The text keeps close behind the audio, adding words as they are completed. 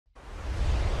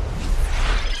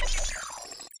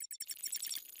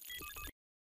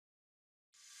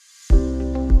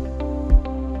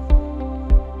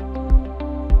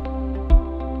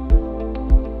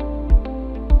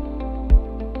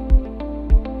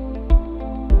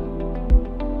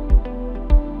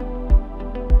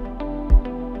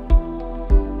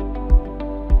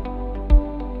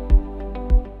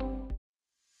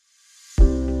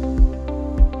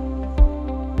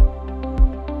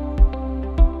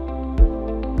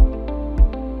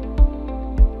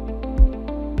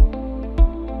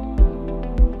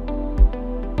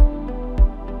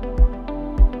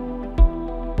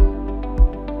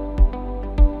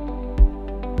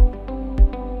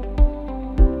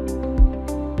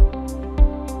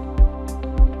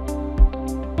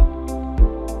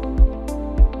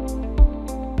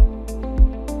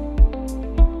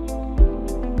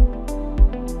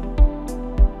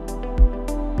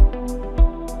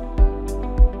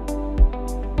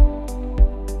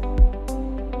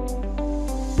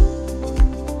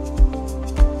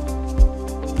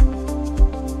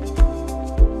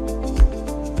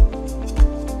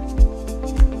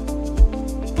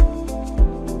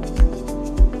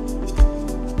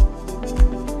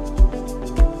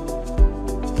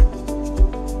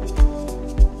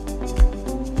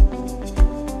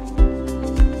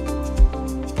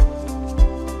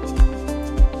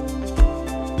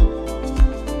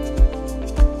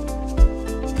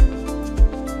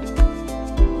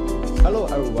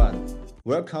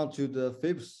Welcome to the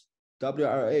 5th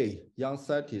WLA Young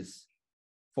Scientist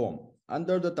Forum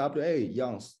under the WLA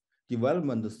Young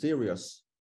Development Series.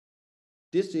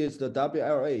 This is the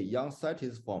WLA Young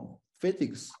Scientist Forum,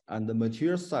 Physics and the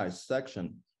Material Science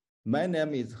section. My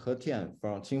name is He Tian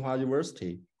from Tsinghua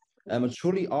University. I'm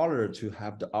truly honored to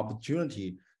have the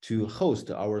opportunity to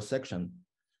host our section.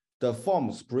 The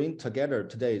forums bring together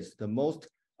today's the most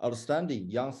outstanding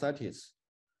young scientists.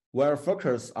 We're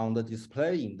focused on the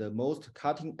displaying the most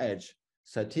cutting-edge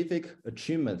scientific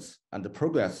achievements and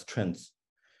progress trends.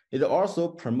 It also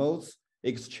promotes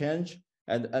exchange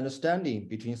and understanding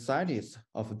between scientists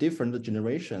of different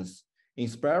generations,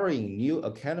 inspiring new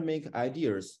academic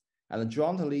ideas and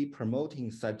jointly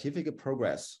promoting scientific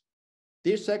progress.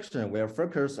 This section will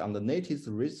focus on the latest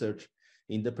research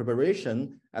in the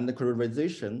preparation and the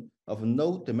characterization of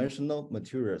no-dimensional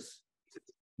materials,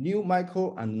 new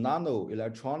micro and nano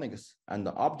electronics and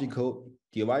optical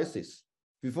devices.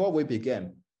 Before we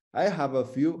begin, I have a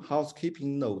few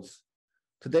housekeeping notes.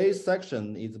 Today's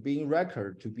section is being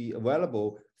recorded to be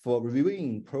available for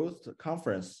reviewing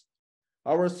post-conference.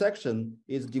 Our section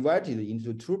is divided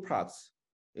into two parts.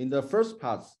 In the first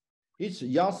part, each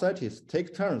young scientist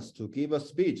takes turns to give a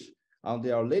speech on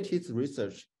their latest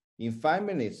research in 5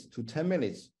 minutes to 10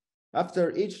 minutes.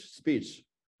 After each speech,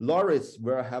 laureates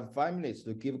will have 5 minutes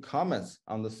to give comments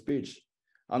on the speech.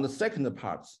 On the second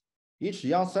part, each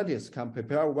young scientist can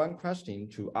prepare one question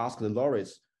to ask the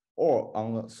laureates or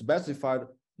on a specified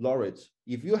laureate.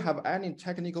 If you have any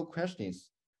technical questions,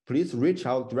 please reach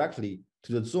out directly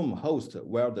to the Zoom host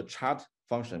via the chat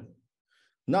function.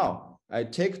 Now, I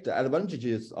take the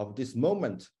advantages of this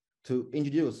moment to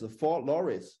introduce 4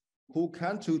 laureates who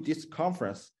came to this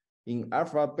conference in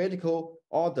alphabetical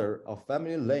order of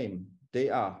family name. They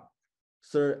are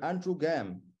Sir Andrew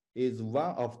GEIM is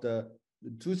one of the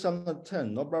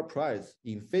 2010 Nobel Prize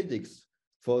in Physics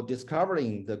for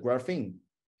discovering the graphene.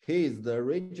 He is the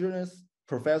Regenus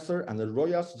Professor and the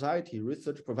Royal Society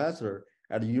Research Professor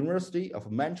at the University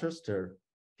of Manchester.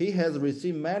 He has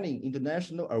received many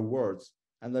international awards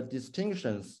and the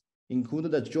distinctions,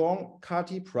 including the John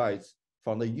Carty Prize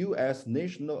from the US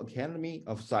National Academy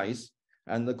of Science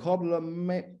and the Coppola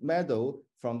Medal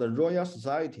from the Royal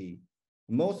Society.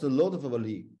 Most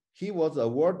notably, he was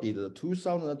awarded the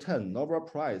 2010 Nobel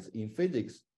Prize in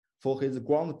Physics for his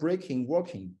groundbreaking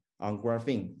working on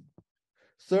graphene.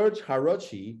 Serge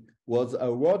HAROCHE was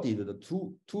awarded the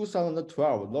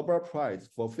 2012 Nobel Prize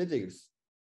for Physics.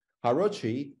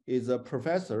 HAROCHE is a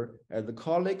professor at the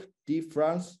Collège de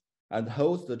France and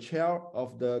holds the chair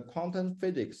of the quantum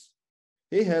physics.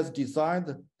 He has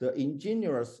designed the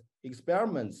ingenious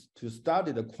experiments to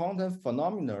study the quantum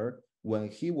phenomena when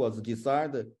he was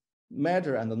designed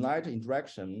matter and light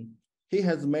interaction. He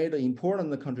has made an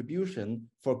important contribution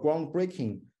for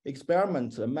groundbreaking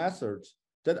experimental methods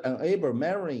that enable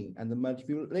measuring and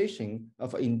manipulation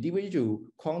of individual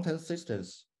quantum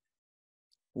systems.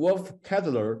 Wolfgang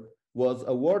KETTERLE was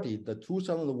awarded the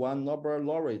 2001 Nobel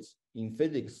Laureate in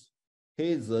Physics.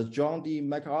 He is the John D.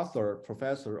 MacArthur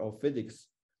Professor of Physics,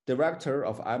 Director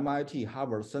of MIT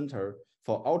Harvard Center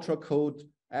for Ultra-Cold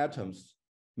Atoms,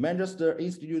 Manchester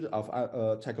Institute of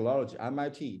Technology,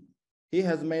 MIT. He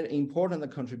has made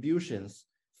important contributions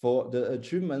for the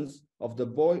achievements of the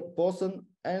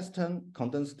Bose-Einstein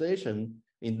condensation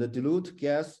in the dilute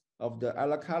gas of the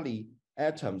alkali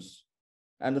atoms,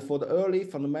 and for the early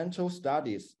fundamental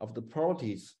studies of the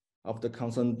properties of the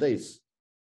condensates.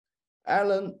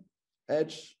 Allan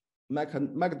H.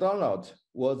 MacDonald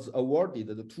was awarded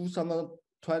the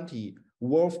 2020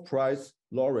 Wolf Prize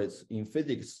Laureate in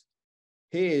Physics.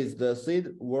 He is the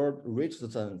Sid Ward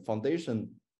Richardson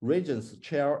Foundation Regents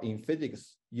Chair in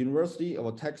Physics, University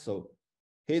of Texas.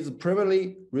 His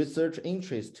primary research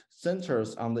interest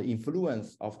centers on the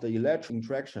influence of the electron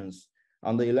interactions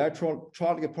on the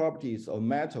electrolytic properties of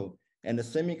metal and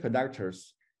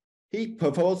semiconductors. He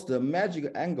proposed the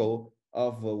magic angle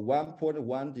of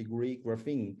 1.1 degree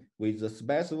graphene with a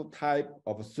special type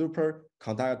of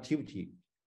superconductivity.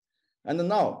 And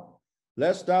now,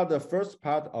 let's start the first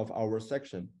part of our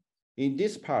section. In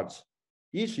this part,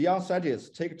 each young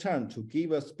scientist takes turn to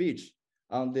give a speech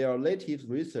on their latest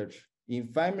research in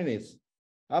 5 minutes.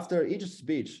 After each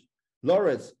speech,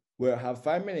 laureates will have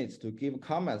 5 minutes to give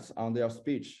comments on their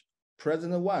speech.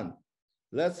 President 1,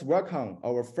 let's welcome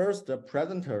our first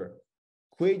presenter,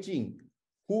 Jing,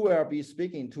 who will be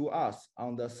speaking to us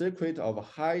on the secret of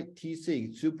high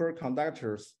Tc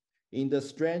superconductors in the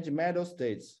strange metal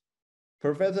states.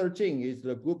 Professor Jing is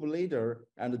the group leader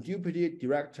and deputy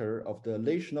director of the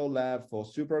National Lab for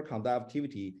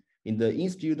Superconductivity in the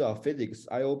Institute of Physics,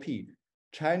 IOP,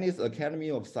 Chinese Academy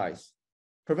of Science.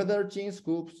 Professor Jing's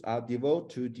groups are devoted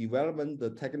to developing the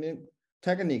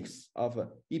techniques of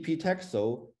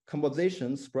epitaxial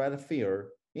composition spread field,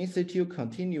 in situ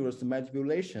continuous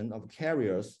manipulation of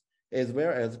carriers, as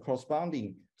well as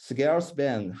corresponding scale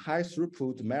span high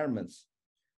throughput measurements.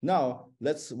 Now,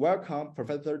 let's welcome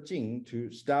Professor Jing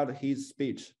to start his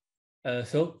speech.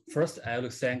 So first, I will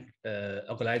thank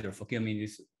organizer for giving me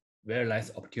this very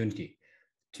nice opportunity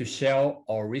to share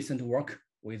our recent work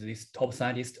with these top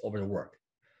scientists over the world.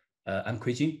 I'm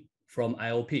Jing from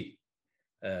IOP,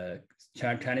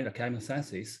 Chinese Academy of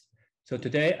Sciences. So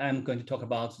today I'm going to talk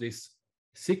about this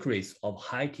secrets of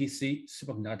high TC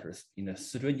superconductors in a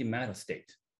stringent metal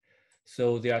state.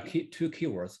 So there are two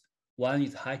keywords. One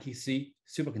is high TC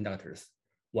superconductors.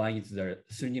 One is the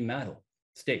stringent metal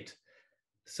state.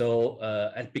 So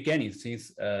at the beginning,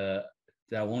 since there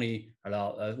are only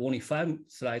 5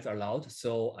 slides allowed,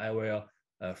 so I will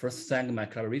first thank my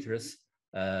collaborators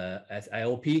at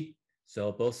IOP.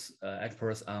 So both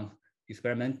experts on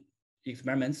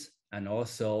experiments and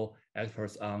also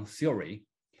experts on theory.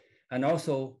 And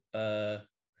also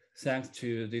thanks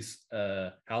to this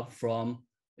help from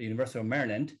the University of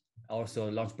Maryland,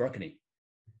 also Lawrence Berkeley.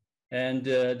 And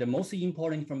the most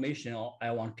important information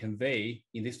I want to convey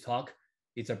in this talk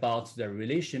is about the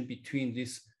relation between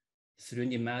this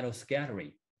stringent metal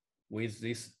scattering with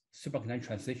this superconducting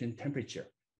transition temperature,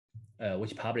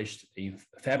 which published in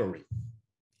February.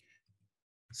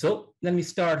 So let me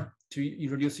start to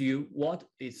introduce you what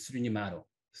is stringent metal.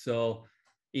 So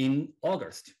in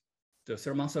August,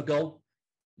 3 months ago,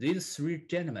 these 3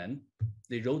 gentlemen,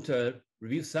 they wrote a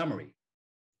review summary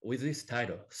with this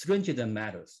title, Stringent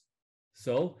Metals.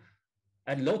 So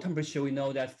at low temperature, we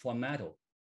know that for metal,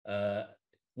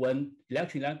 when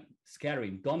electron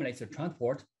scattering dominates the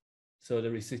transport, so the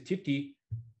resistivity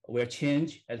will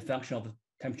change as a function of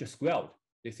temperature squared.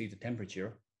 This is the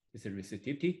temperature, this is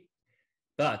resistivity.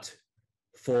 But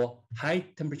for high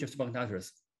temperature superconductors,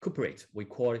 cuprate, we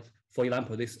call it, for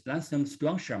example, this lanthanum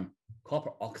strontium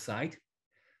copper oxide.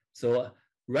 So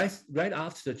right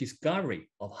after the discovery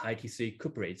of high TC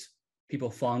cuprates, people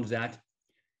found that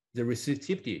the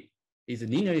resistivity is a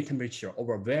linear temperature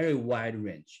over a very wide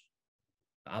range,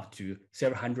 up to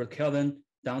several hundred Kelvin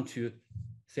down to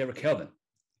several Kelvin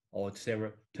or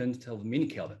several tens of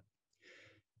millikelvin.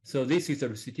 So this is the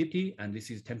resistivity and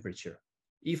this is temperature.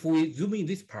 If we zoom in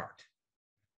this part,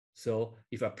 so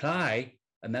if I apply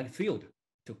a magnetic field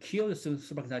to kill the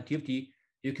superconductivity,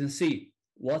 you can see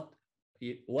what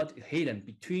hidden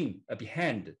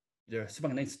behind the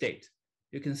superconducting state.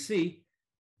 You can see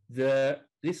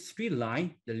this straight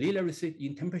line, the linear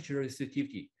in temperature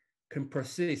resistivity, can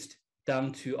persist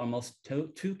down to almost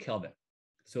 2 Kelvin.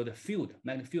 So the field,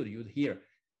 magnetic field used here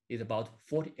is about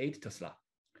 48 Tesla.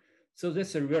 So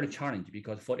that's a real challenge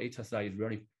because 48 Tesla is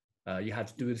really, you have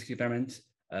to do this experiment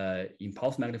in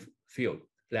pulse magnetic field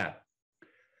lab.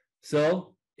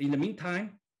 So in the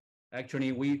meantime,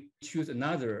 actually we choose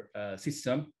another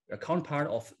system, a counterpart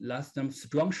of lanthanum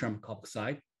strontium copper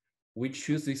oxide. We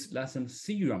choose this lanthanum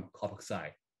cerium copper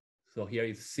oxide. So here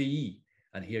is CE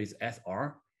and here is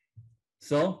SR.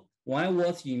 So when I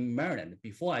was in Maryland,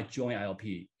 before I joined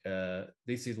IOP,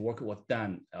 this is work was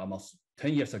done almost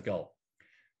 10 years ago.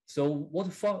 So what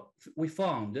we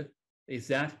found is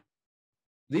that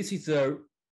this is a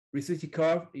resistivity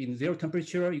curve in 0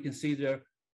 temperature. You can see the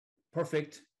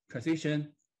perfect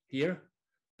transition here.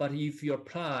 But if you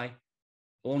apply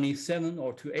only 7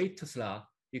 or to 8 Tesla,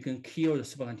 you can kill the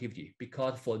superconductivity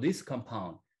because for this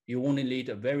compound, you only need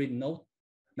a very low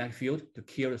magnetic field to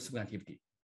kill the superconductivity.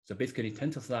 So basically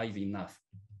 10 Tesla is enough.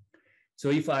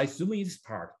 So if I zoom in this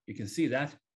part, you can see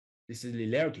that this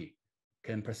linearity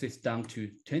can persist down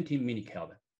to 20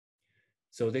 millikelvin.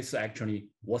 So this is actually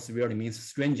what really means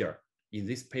stranger in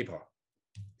this paper.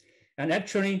 And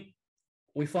actually,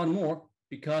 we found more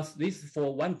because this is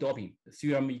for 1 doping, the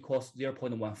cerium equals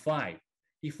 0.15.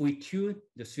 If we tune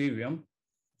the cerium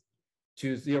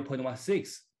to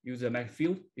 0.16, use the magnetic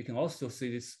field, you can also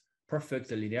see this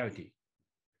perfect linearity.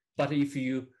 But if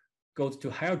you go to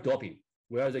higher doping,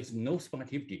 where there is no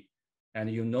superconductivity,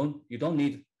 and you don't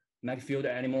need magnetic field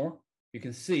anymore, you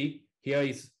can see here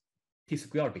is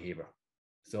T-squared behavior.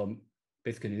 So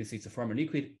basically, this is a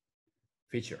fermi-liquid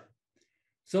feature.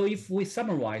 So if we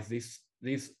summarize these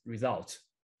results,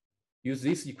 use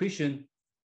this equation,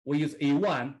 we use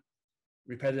A1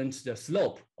 represents the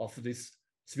slope of this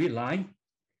straight line,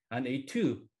 and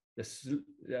A2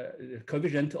 the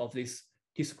coefficient of this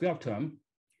T-squared term.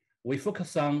 We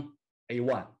focus on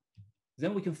A1.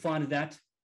 Then we can find that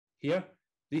here,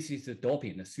 this is the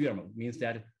doping, the cerium, means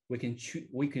that we can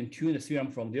tune the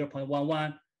cerium from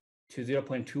 0.11 to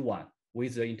 0.21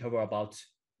 with the interval about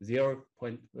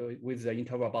with the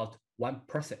interval about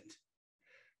 1%.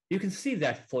 You can see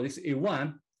that for this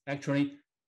A1, actually,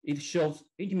 it shows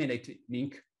intimate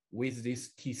link with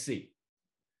this TC.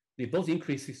 They both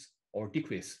increases or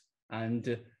decrease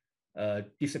and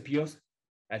disappears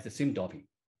at the same doping.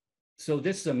 So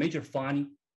this is a major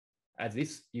finding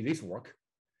in this work.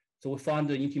 So we found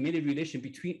the intermediate relation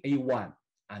between A1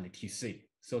 and the TC.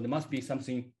 So there must be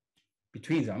something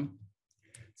between them.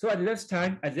 So at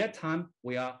that time,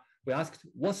 we asked,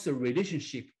 what's the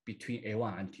relationship between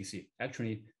A1 and TC?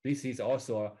 Actually, this is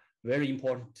also a very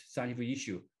important scientific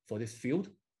issue for this field.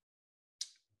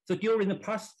 So during the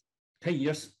past 10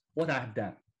 years, what I have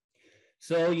done.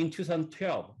 So in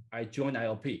 2012, I joined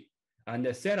ILP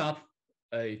and set up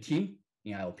a team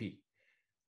in ILP.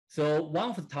 So one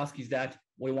of the tasks is that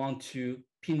we want to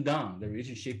pin down the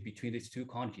relationship between these two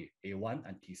quantities, A1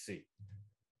 and TC.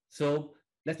 So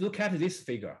let's look at this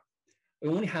figure. We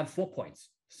only have 4 points.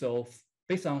 So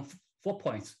based on 4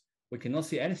 points, we cannot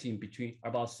see anything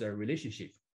about the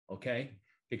relationship, okay?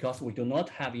 Because we do not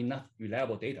have enough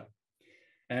reliable data.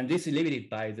 And this is limited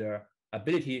by the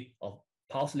ability of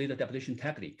pulse laser deposition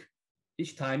technique.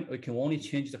 Each time we can only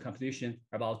change the composition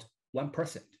about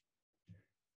 1%.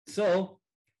 So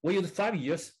we used 5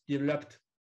 years, developed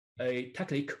a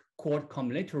technique called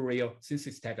combinatorial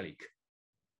synthesis technique.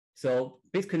 So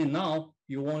basically now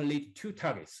you only need 2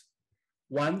 targets,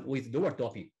 one with lower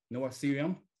doping, lower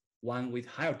cerium, one with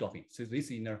higher doping. So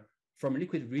this is from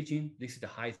liquid region, this is the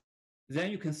highest. Then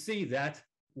you can see that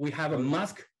we have a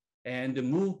mask and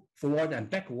move forward and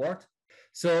backward.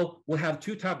 So we have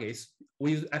 2 targets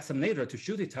with examinator to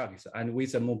shoot the targets and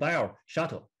with a mobile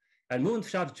shuttle. And move the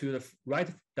shuttle to the right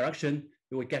direction,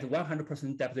 you will get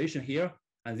 100% deposition here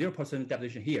and 0%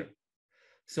 deposition here.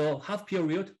 So half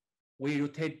period, we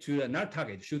rotate to another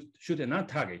target, shoot another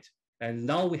target. And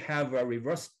now we have a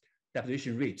reverse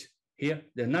deposition rate. Here,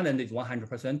 the null end is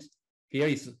 100%. Here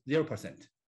is 0%.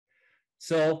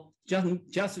 So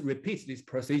just repeat this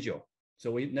procedure.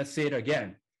 So let's say it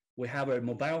again. We have a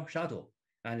mobile shuttle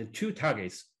and 2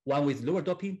 targets, one with lower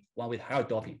doping, one with higher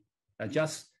doping. And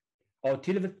just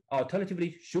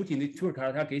alternatively shooting the 2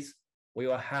 targets, we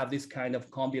will have this kind of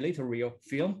combinatorial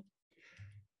film.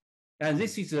 And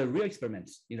this is a real experiment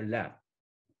in the lab.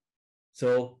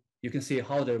 So you can see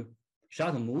how the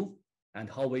shuttle move and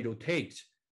how we rotate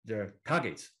the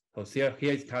targets. So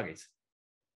here is targets.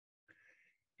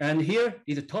 And here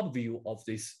is the top view of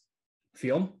this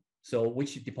film, so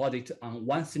which deposit on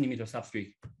 1 centimeter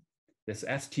substrate. This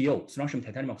STO, strontium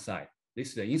titanium oxide. This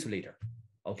is the insulator,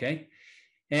 okay?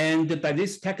 And by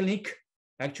this technique,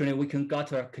 actually we can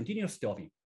get a continuous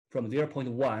doping from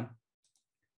 0.1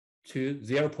 to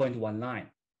 0.19.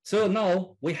 So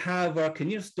now we have a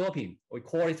continuous doping. We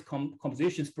call it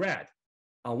composition spread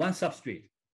on 1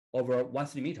 substrate over 1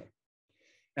 centimeter.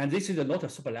 And this is a lot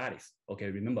of superlattice. Okay,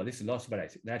 remember this is a lot of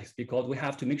superlattice because we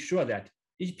have to make sure that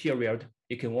each period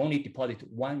it can only deposit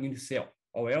 1 unit cell,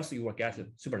 or else you will get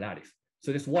superlattice.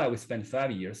 So that's why we spent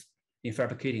 5 years in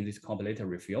fabricating this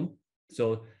combinatorial film.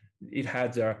 So it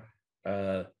has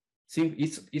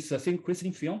it's a thin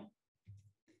crystalline film.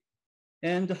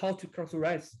 And how to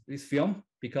characterize this film,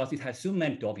 because it has so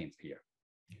many dopings here.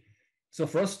 So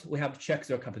first we have to check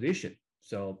their composition.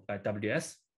 So by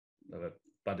WDS,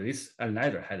 but this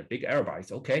analyzer had a big error bar,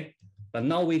 it's okay. But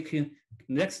now we can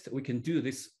do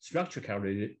this structure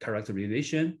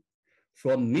characterization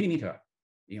from millimeter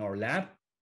in our lab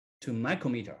to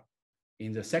micrometer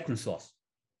in the second source.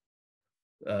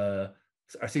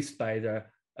 Assisted by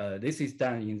this is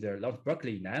done in the Lawrence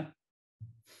Berkeley lab.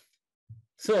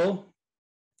 So,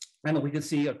 and we can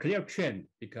see a clear trend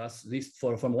because this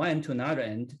from one end to another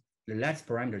end, the lattice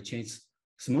parameter changes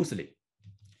smoothly.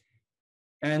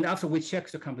 And after we check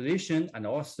the composition and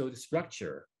also the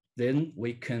structure, then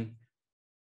we can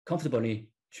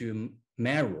comfortably to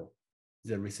measure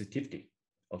the resistivity,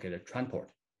 okay, the transport.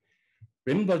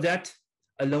 Remember that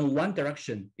along one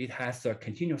direction, it has a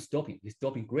continuous doping, this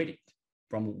doping gradient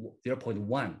from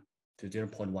 0.1 to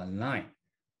 0.19.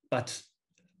 But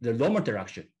the normal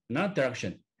direction, another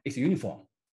direction, is uniform,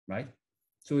 right?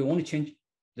 So we only change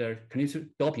the continuous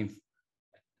doping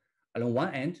along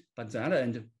one end, but the other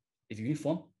end is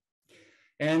uniform.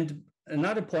 And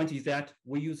another point is that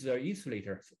we use the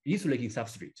insulating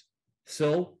substrate.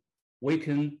 So we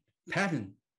can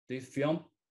pattern this film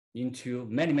into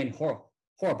many Hall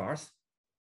bars.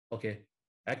 Okay,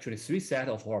 actually 3 sets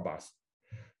of Hall bars.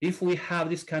 If we have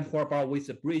this kind of Hall bar with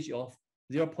a bridge of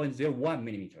 0.01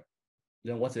 millimeter,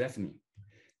 then what does that mean?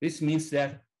 This means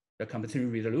that the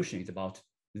computational resolution is about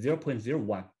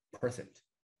 0.01%.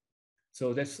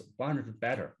 So that's 100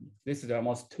 better. This is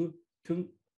almost two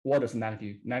orders of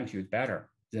magnitude better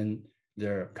than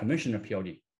the conventional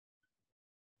PLD.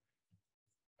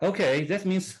 Okay, that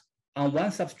means on one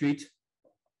substrate,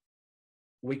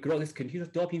 we grow this continuous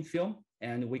doping film,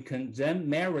 and we can then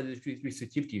measure the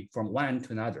resistivity from one end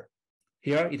to another.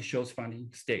 Here it shows founding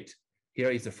state. Here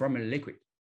is the Fermi liquid,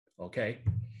 okay?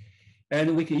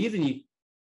 And we can easily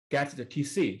get the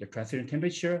TC, the transition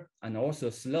temperature, and also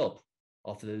slope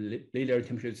of the linear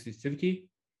temperature resistivity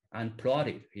and plot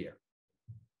it here.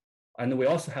 And we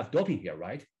also have doping here,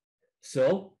 right?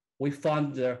 So we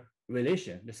found the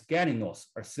relation, the scaling laws,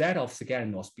 a set of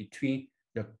scaling laws between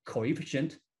the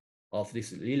coefficient of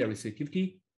this linear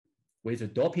resistivity with the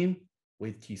doping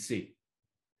with TC.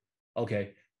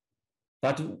 Okay,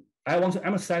 but I want to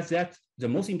emphasize that the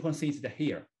most important thing is that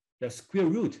here, the square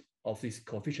root of this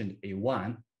coefficient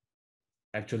A1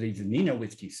 actually is linear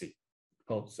with TC.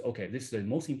 So, okay, this is the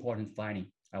most important finding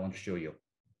I want to show you.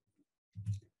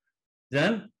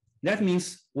 Then that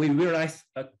means we realize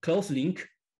a close link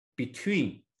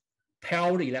between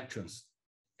paired electrons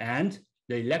and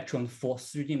the electron for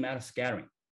 3D matter scattering.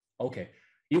 Okay,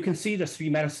 you can see the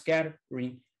 3D matter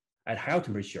scattering at higher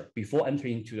temperature before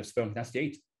entering into the superconducting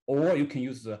state, or you can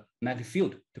use the magnetic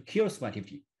field to kill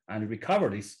superconductivity and recover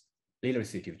this linear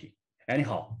resistivity.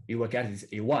 Anyhow, you will get this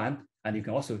A1, and you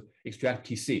can also extract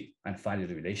TC and find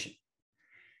the relation.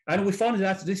 And we found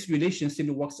that this relation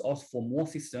simply works also for more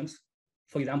systems.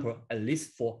 For example, at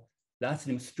least for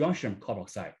lanthanum strontium copper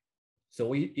oxide. So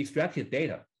we extracted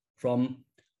data from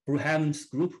Bruham's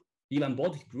group, Ivan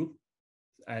Bodich's group,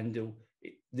 and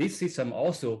this system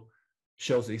also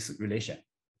shows this relation.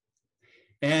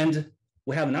 And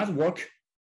we have another work.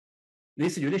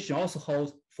 This relation also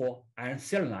holds for iron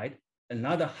selenide,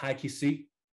 another high TC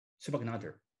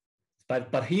superconductor.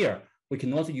 But here, we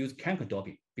cannot use chemical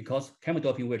doping because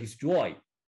chemical doping will destroy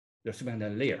the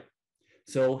superconductor layer.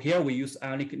 So here we use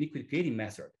ionic liquid gating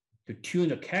method to tune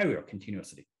the carrier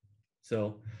continuously.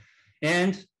 So,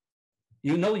 and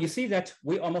you see that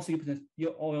we almost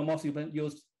even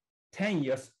use 10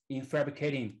 years in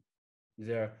fabricating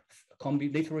the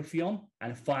combinatory film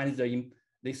and find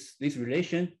this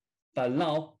relation. But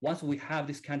now, once we have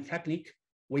this kind of technique,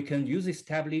 we can use this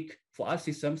technique for other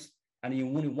systems, and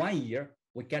in only 1 year,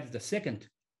 we get the second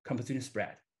composition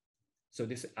spread. So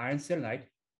this iron selenide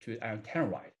to iron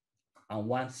telluride on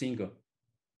one single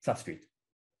substrate.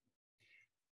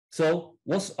 So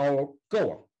what's our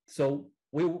goal? So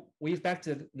we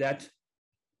expected that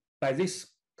by this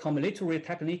combinatory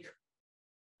technique,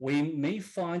 we may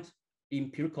find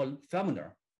empirical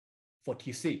phenomena for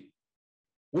TC,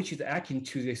 which is akin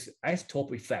to this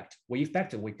isotope effect. We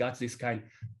expected we got this kind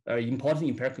of important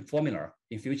empirical formula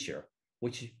in future,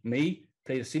 which may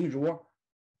play the same role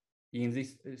in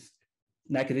this,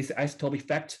 like this isotope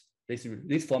effect,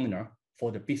 this formula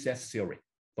for the BCS theory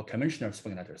for conventional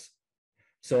superconductors.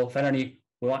 So finally,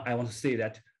 I want to say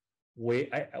that we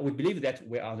believe that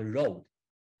we're on the road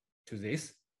to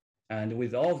this. And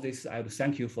with all of this, I would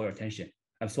thank you for your attention.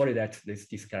 I'm sorry that this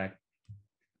disconnect.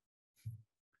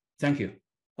 Thank you.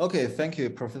 Okay, thank you,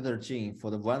 Professor Jing, for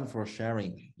the wonderful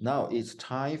sharing. Now it's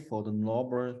time for the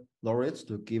Nobel laureate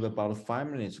to give about 5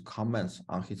 minutes comments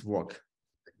on his work.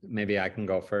 Maybe I can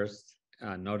go first.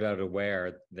 No doubt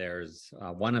aware, there's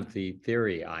one of the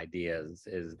theory ideas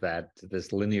is that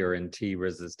this linear in T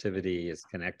resistivity is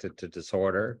connected to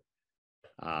disorder,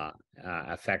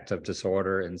 effect of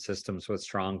disorder in systems with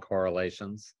strong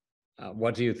correlations.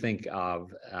 What do you think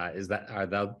of,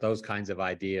 are those kinds of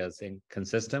ideas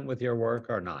consistent with your work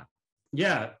or not?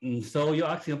 Yeah, so you're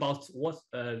asking about what's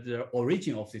the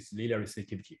origin of this linear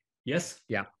resistivity. Yes?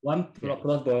 Yeah. One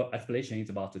plausible explanation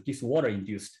is about the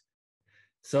disorder-induced.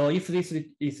 So if this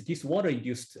is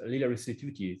disorder-induced linear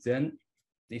resistivity, then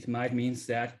it might mean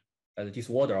that the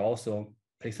disorder also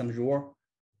plays some role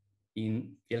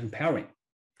in electron pairing,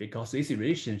 because this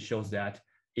relation shows that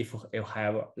if you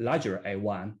have a larger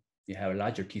A1, you have a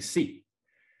larger TC.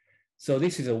 So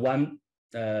this is one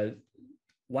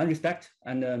respect,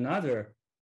 and another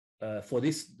for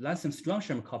this lanthanum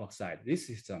strontium copper oxide, this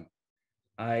system,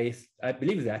 I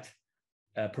believe that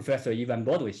Professor Ivan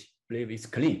Bordovich believes it's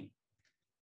clean.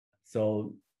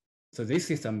 So this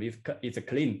system is a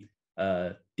clean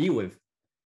deal with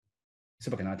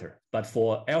superconductor. But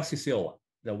for LCCO,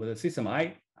 the system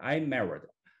I measured,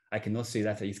 I cannot say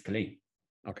that it's clean.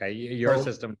 Okay, your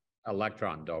system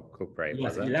electron dope cuprate, yes,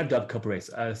 was it? electron dope cuprates.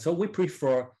 So we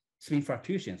prefer spin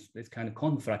fluctuations, this kind of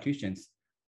quantum fluctuations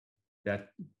that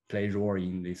play a role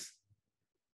in this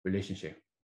relationship.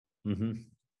 Mm-hmm.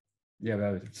 Yeah,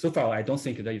 well, so far I don't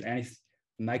think there is any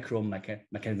micro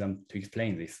mechanism to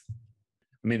explain this.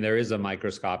 I mean, there is a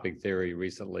microscopic theory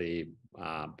recently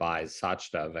by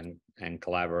Sachdov and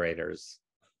collaborators,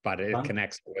 but it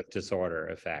connects with disorder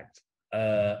effect.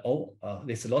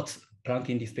 There's a lot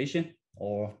Planck dissipation,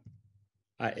 or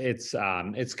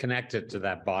it's connected to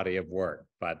that body of work,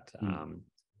 but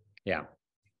yeah.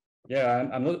 Yeah,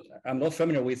 I'm not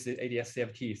familiar with the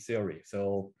ADS-CFT theory,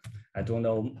 so I don't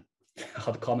know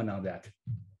how to comment on that.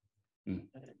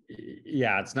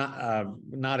 Yeah, it's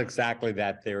not exactly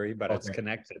that theory, but it's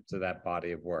connected to that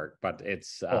body of work. But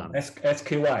it's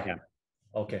SQY. Yeah.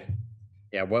 Okay.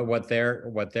 Yeah, what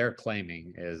they're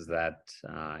claiming is that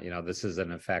this is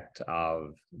an effect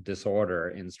of disorder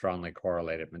in strongly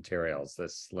correlated materials,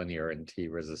 this linear in T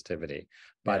resistivity.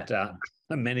 But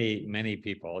many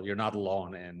people, you're not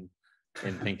alone in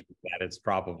thinking that it's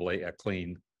probably a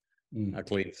clean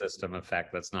system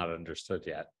effect that's not understood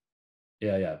yet.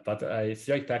 Yeah. But I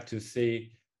still expect to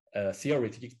see theory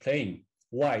to explain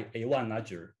why A1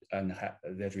 larger and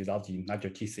that results in larger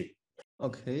TC.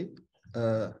 Okay.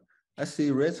 I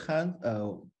see raised hand,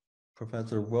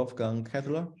 Professor Wolfgang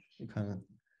KETTERLE. You can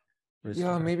raise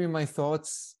your hand. Maybe my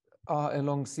thoughts are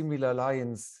along similar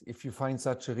lines. If you find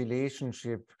such a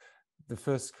relationship, the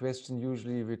first question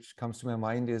usually which comes to my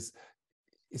mind is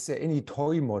there any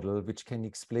toy model which can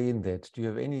explain that? Do you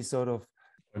have any sort of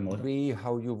way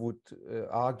how you would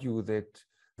argue that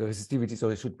the resistivity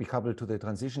should be coupled to the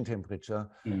transition temperature?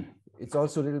 It's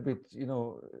also a little bit,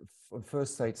 on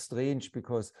first sight strange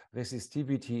because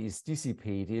resistivity is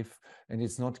dissipative and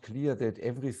it's not clear that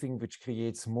everything which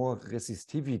creates more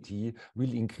resistivity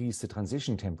will increase the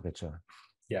transition temperature.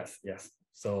 Yes.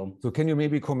 So can you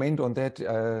maybe comment on that?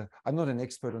 I'm not an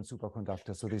expert on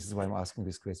superconductors, so this is why I'm asking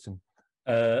this question.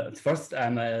 First,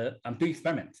 I'm doing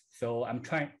experiments, so I'm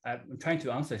trying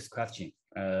to answer this question.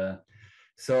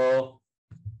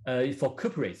 For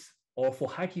cuprates or for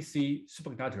high TC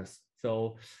superconductors,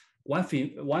 so one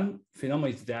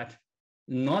phenomenon is that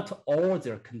not all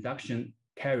their conduction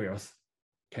carriers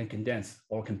can condense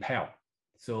or compel.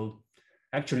 So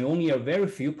actually, only a very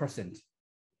few %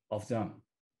 of them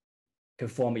can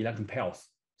form electron pairs.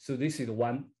 So this is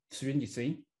one strange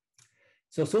thing.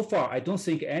 So far, I don't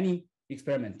think any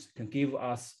experiment can give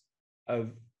us a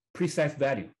precise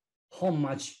value how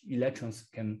much electrons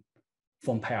can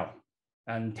form pair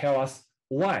and tell us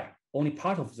why only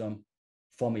part of them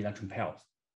form electron pairs.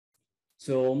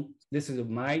 So this is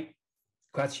my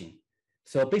question.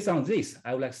 So based on this,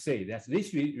 I would like to say that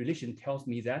this relation tells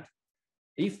me that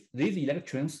if these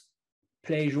electrons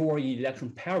play a role in electron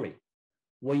pairing,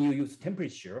 when you use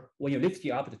temperature, when you lift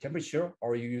up the temperature,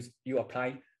 or you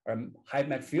apply a high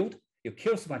mag field, you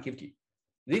kill superconductivity.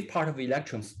 This part of the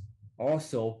electrons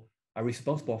also are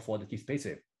responsible for the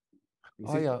dissipative.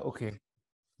 Okay.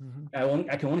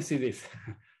 I can only see this.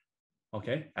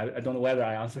 Okay, I don't know whether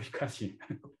I answered your question.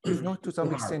 No, to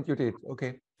some extent you did.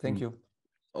 Okay, thank you.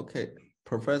 Okay,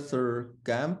 Professor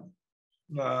Gam.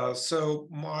 So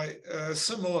my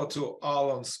similar to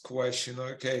Allan's question.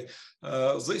 Okay,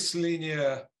 this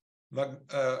linear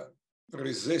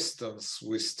resistance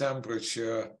with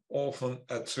temperature often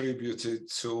attributed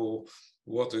to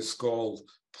what is called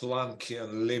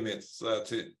Planckian limit,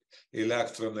 that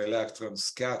electron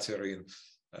scattering,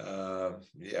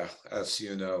 as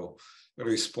you know,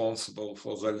 responsible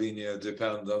for the linear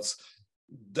dependence.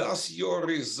 Does your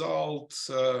result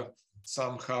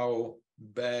somehow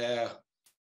bear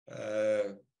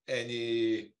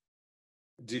any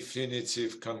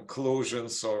definitive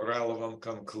conclusions or relevant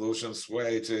conclusions where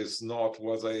it is not,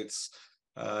 whether it's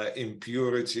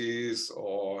impurities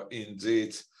or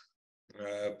indeed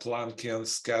Planckian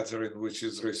scattering, which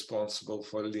is responsible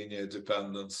for linear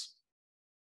dependence?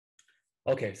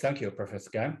 Okay, thank you, Professor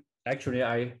Gam. Actually,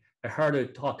 I heard a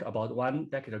talk about 1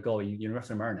 decade ago in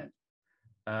University of Maryland.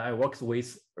 I worked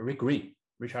with Richard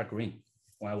Green,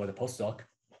 when I was a postdoc.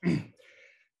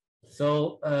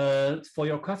 So for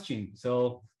your question,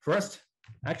 so first,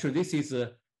 actually, this is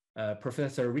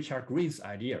Professor Richard Green's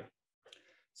idea.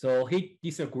 So he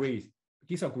disagree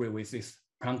with this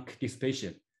Planck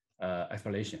dissipation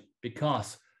explanation,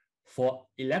 because for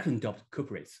electron-doped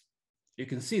cuprates, you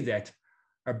can see that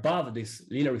above this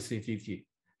linear resistivity,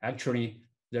 actually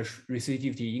the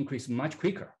resistivity increase much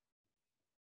quicker.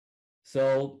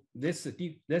 So this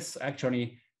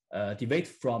actually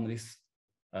deviates from this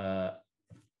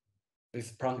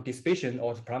Planck dissipation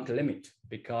or the Planck limit,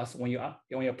 because when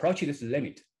you approach this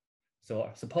limit,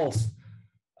 so suppose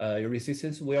your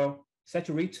resistance will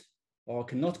saturate or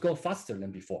cannot go faster than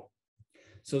before.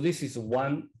 So this is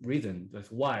one reason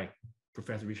that's why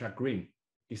Professor Richard Green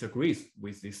disagrees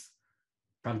with this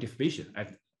Planck dissipation,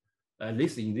 at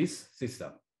least in this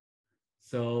system.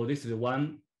 So this is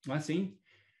one thing.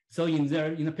 So in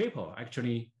the paper,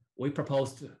 actually, we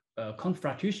proposed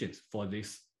counterfluctuations for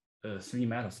this 3D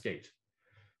matter state.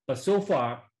 But so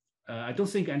far, I don't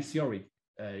think any theory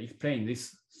explain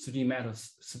this 3D matter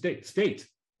state,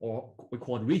 or we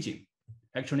call it region.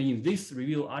 Actually, in this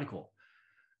review article,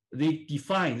 they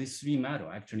define this 3D matter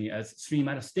actually as 3D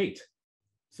matter state.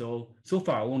 So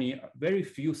far, only very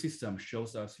few systems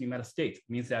shows a 3D matter state.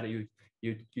 Means that you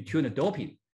tune the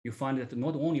doping, you find that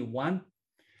not only not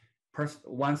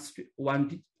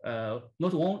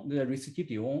only the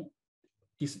resistivity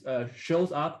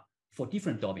shows up for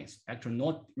different dopings, actually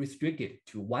not restricted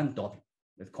to one doping,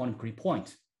 that's quantum Curie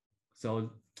point.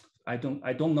 So I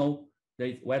don't know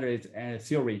whether it's a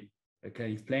theory that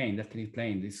can explain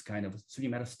this kind of 3D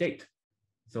matter state.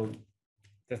 So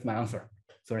that's my answer.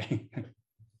 Sorry.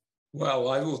 Well,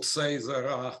 I would say there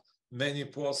are many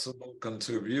possible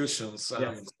contributions,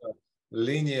 and yes.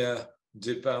 Linear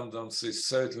dependence is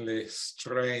certainly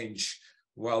strange.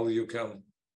 While you can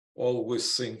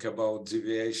always think about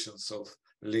deviations of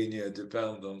linear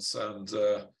dependence, and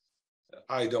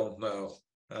I don't know.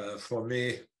 For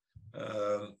me,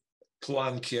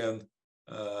 Planckian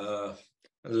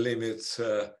limit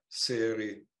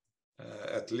theory,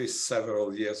 at least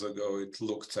several years ago, it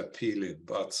looked appealing,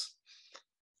 but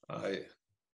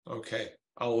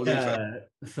I'll leave it.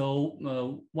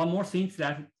 So one more thing is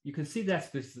that you can see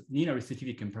that this linear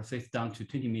resistivity can persist down to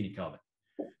 20 millikelvin.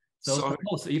 So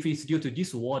suppose if it's due to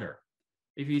this water,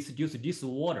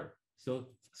 so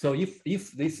if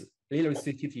this linear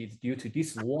resistivity is due to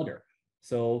this water,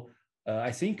 so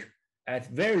I think at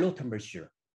very low temperature,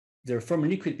 the firm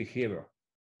liquid behavior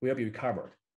will be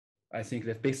recovered. I think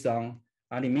that's based on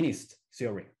Allan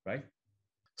theory, right?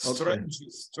 Strange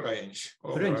is strange.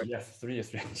 Strange, right. yes,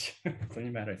 strange.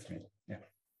 3D matter is strange. Yeah.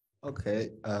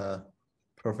 Okay,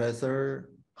 Professor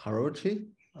HAROCHE.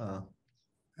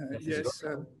 Yes.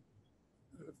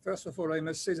 First of all, I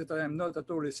must say that I am not at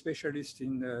all a specialist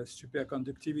in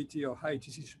superconductivity or high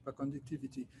TC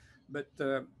superconductivity, but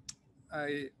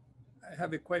I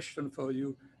have a question for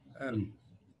you.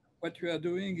 What you are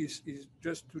doing is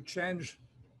just to change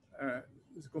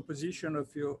the composition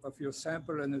of your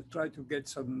sample and try to get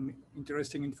some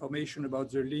interesting information about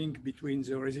the link between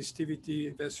the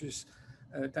resistivity versus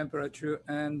temperature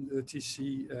and the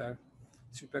TC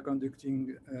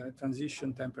superconducting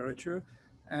transition temperature.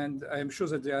 And I'm sure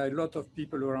that there are a lot of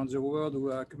people around the world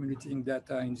who are communicating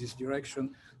data in this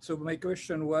direction. So my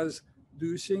question was, do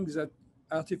you think that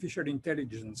artificial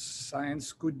intelligence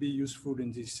science could be useful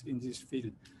in this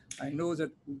field? I know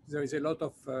that there is a lot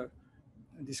of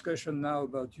discussion now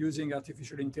about using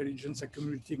artificial intelligence,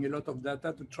 accumulating a lot of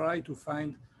data to try to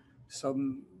find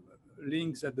some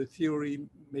links that the theory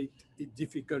make it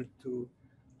difficult to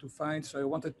find. So I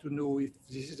wanted to know if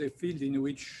this is a field in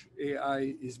which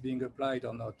AI is being applied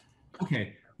or not.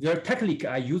 Okay, the technique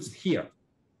I used here.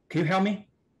 Can you help me?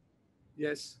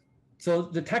 Yes. So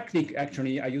the technique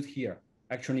actually I use here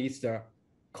actually is the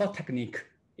core technique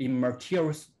in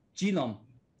materials genome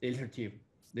initiative,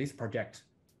 this project,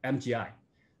 MGI.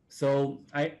 So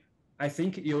I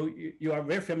think you are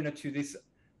very familiar to this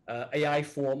AI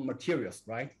for materials,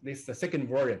 right? This is the second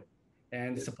version.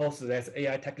 And suppose that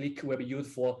AI technique will be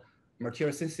used for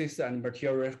material synthesis and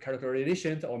material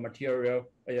characterization or material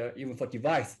even for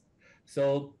device.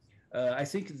 So I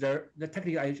think the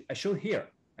technique I show here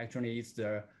actually is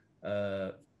the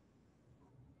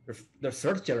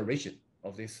third generation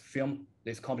of this film,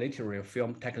 this combinatorial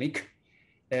film technique.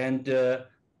 And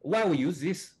why we use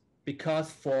this? Because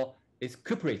for its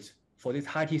couplet, for this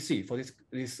high TC, for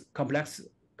this complex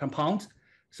compound,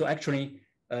 so actually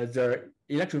the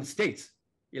electronic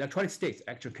states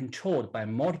actually controlled by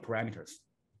multi-parameters.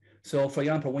 So for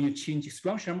example, when you change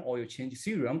strontium or you change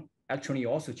cerium, actually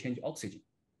you also change oxygen.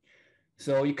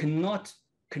 So you cannot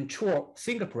control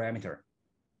single parameter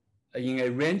in a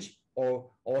range or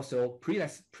also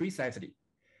precisely.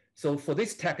 So for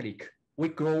this technique, we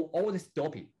grow all this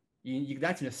doping in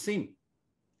exactly the same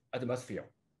atmosphere,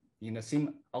 in the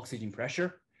same oxygen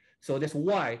pressure. So that's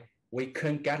why we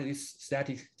can get this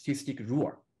statistic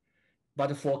rule.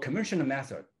 But for conventional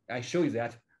method, I show you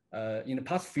that in the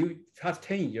past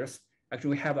 10 years,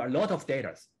 actually we have a lot of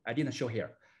data. I didn't show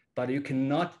here, but you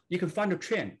can find a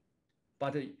trend,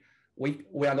 but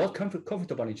we are not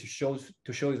comfortable to show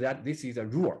that this is a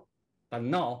rule. But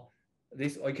now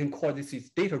we can call this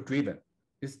is data-driven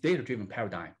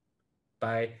paradigm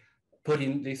by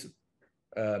putting this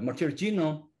material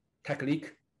genome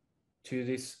technique to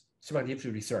this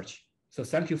superconductivity research. So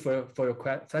thank you for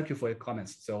your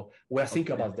comments. So we're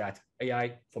thinking about that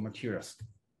AI for materials.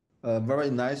 Very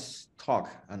nice talk,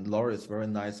 and Laura's very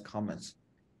nice comments.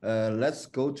 Let's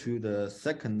go to the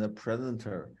second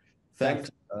presenter.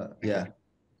 Let's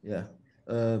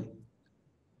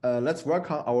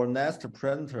welcome our next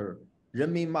presenter,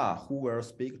 Renmin Ma, who will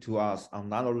speak to us on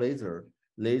nano laser,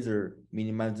 laser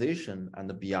minimization,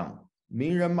 and beyond.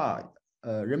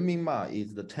 Renmin Ma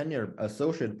is the tenured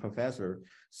associate professor,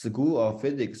 School of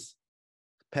Physics,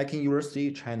 Peking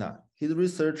University, China. His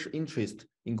research interests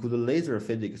include laser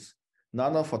physics,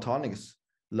 nanophotonics,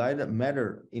 light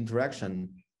matter interaction,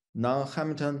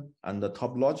 non-Hamilton, and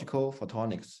topological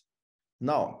photonics.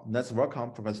 Now, let's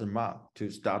welcome Professor Ma to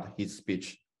start his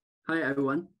speech. Hi,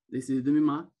 everyone. This is Renmin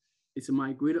Ma. It's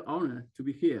my great honor to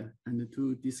be here and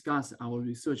to discuss our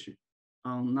research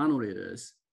on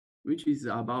nanolasers, which is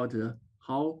about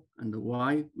how and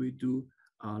why we do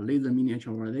laser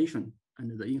miniaturization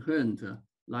and the inherent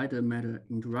light matter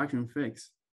interaction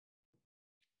effects.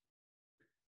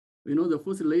 We know the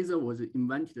first laser was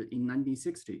invented in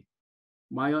 1960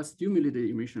 via stimulated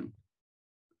emission.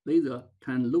 Laser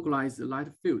can localize the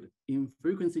light field in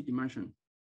frequency dimension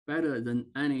better than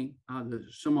any other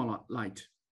thermal light.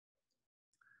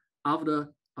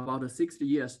 After about 60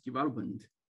 years development,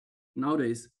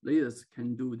 nowadays lasers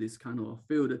can do this kind of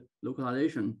field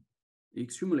localization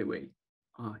extremely well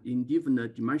in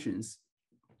different dimensions,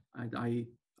 as I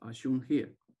shown here.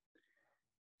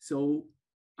 So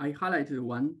I highlighted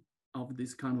one of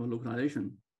this kind of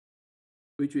localization,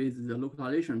 which is the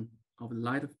localization of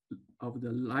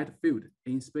the light field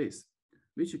in space,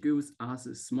 which gives us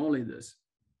small lasers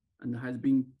and has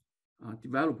been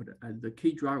developed as the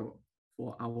key driver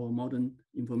for our modern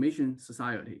information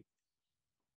society.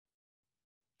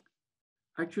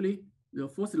 Actually, the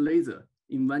first laser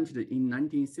invented in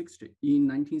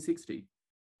 1960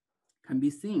 can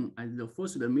be seen as the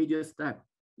first major step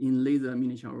in laser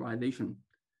miniaturization.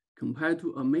 Compared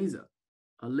to a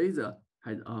laser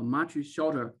has a much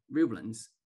shorter wavelength,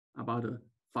 about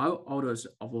 5 orders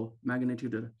of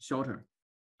magnitude shorter,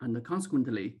 and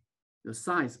consequently, the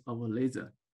size of a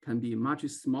laser can be much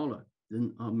smaller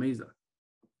than a maser.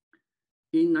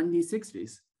 In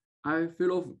 1960s,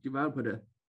 Philov developed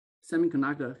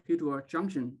semiconductor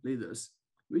heterojunction lasers,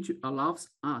 which allows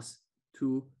us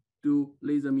to do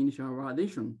laser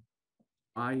miniaturization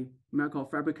by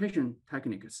microfabrication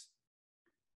techniques.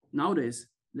 Nowadays,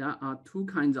 there are two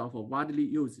kinds of widely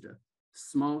used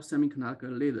small semiconductor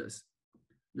lasers.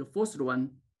 The first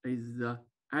one is the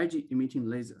edge emitting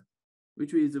laser,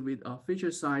 which is with a feature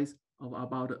size of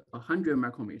about 100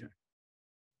 micrometer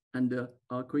and a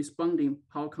corresponding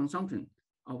power consumption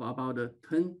of about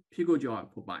 10 picojoule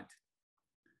per byte.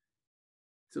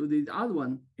 So the other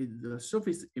one is the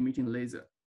surface emitting laser.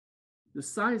 The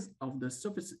size of the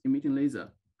surface emitting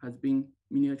laser has been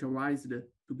miniaturized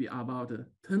to be about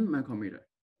 10 micrometer,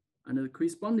 and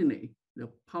correspondingly, the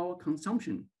power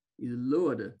consumption is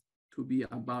lowered to be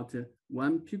about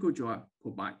 1 picojoule per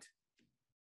byte.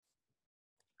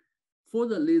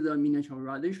 Further laser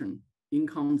miniaturization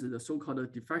encounters the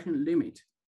so-called diffraction limit,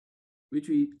 which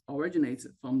originates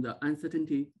from the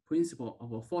uncertainty principle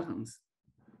of photons.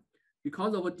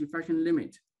 Because of a diffraction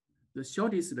limit, the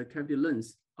shortest cavity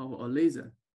length of a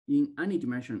laser in any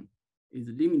dimension is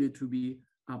limited to be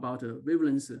about a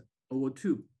wavelength over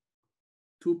 2.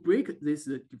 To break this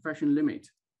diffraction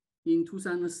limit, in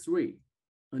 2003,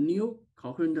 a new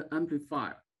coherent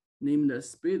amplifier named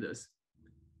Spacers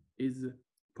is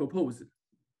proposed,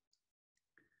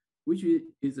 which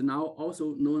is now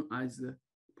also known as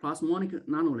plasmonic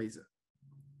nanolaser.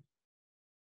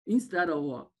 Instead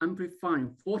of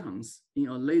amplifying photons in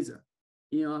a laser,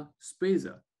 in a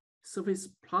spacer, surface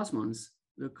plasmons,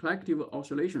 the collective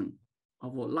oscillation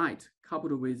of light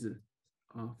coupled with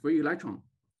free electron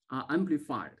are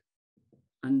amplified,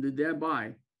 and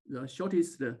thereby the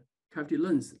shortest cavity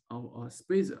length of a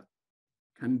spacer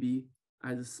can be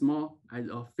as small as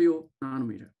a few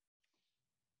nanometers.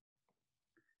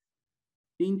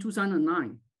 In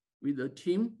 2009, with a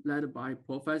team led by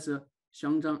Professor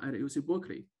Xiang Zhang at UC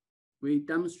Berkeley, we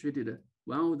demonstrated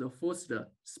one of the first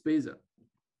spacer.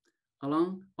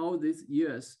 Along all these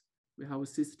years, we have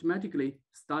systematically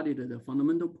studied the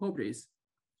fundamental properties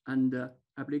and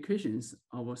applications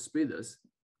of spacers.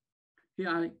 Here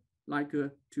I like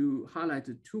to highlight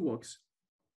 2 works.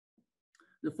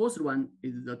 The first one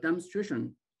is the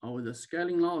demonstration of the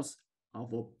scaling laws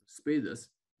of spacers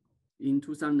in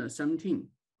 2017.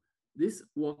 This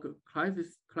work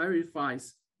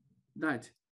clarifies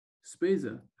that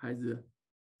spacer has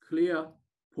clear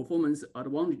performance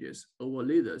advantages over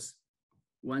lasers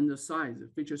when the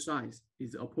feature size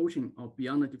is approaching or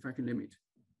beyond the diffraction limit.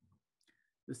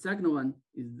 The second one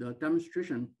is the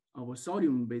demonstration of a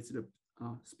sodium-based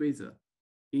spacer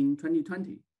in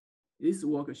 2020. This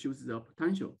work shows the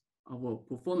potential of a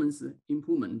performance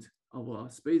improvement of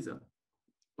a spacer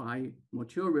by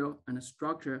material and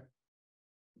structure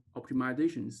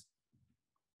optimizations.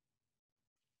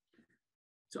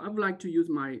 So I would like to use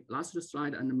my last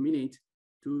slide and a minute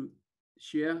to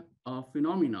share a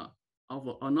phenomena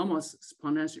of anomalous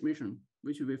spontaneous emission,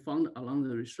 which we found along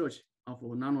the research of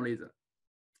nanolaser.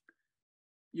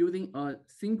 Using a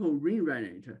simple ring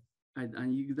radiator as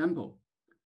an example,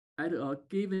 at a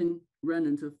given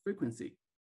resonant frequency,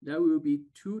 there will be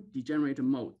two degenerate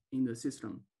modes in the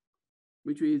system,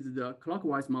 which is the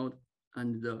clockwise mode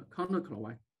and the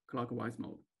counterclockwise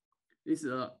mode. This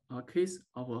is a case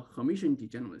of a Hermitian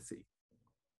degeneracy.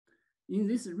 In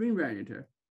this ring radiator,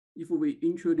 if we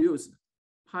introduce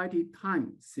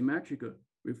parity-time symmetric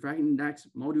refraction index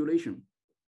modulation,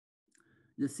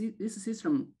 this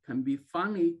system can be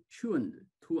finely tuned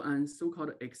to a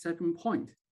so-called exception point,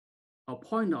 a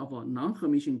point of a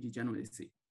non-Hermitian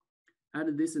degeneracy.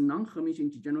 At this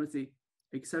non-Hermitian degeneracy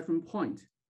exception point,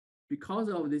 because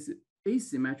of this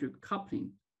asymmetric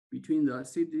coupling between the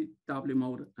CW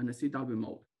mode and the CW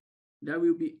mode, there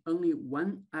will be only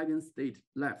one eigenstate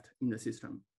left in the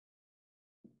system.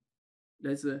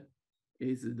 This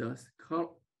is the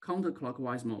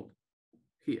counterclockwise mode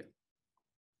here.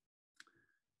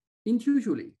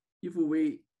 Intuitively, if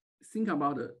we think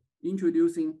about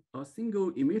introducing a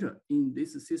single emitter in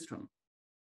this system,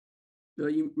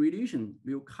 the radiation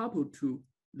will couple to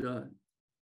the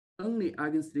only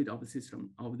eigenstate of the system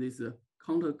of this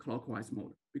counterclockwise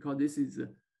mode, because this is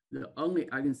the only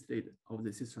eigenstate of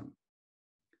the system.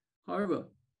 However,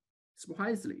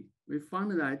 surprisingly, we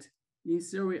found that in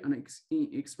theory and in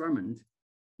experiment,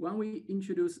 when we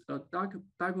introduce a dipole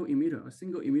emitter, a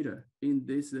single emitter in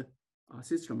this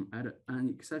system at an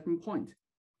exception point,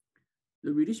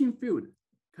 the radiation field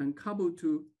can couple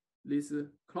to this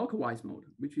clockwise mode,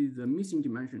 which is the missing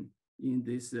dimension in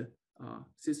this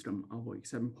system of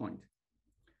exception point.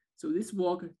 So this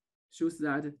work shows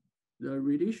that the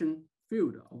radiation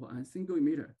field of a single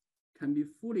emitter can be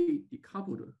fully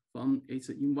decoupled from its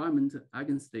environment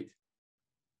eigenstate.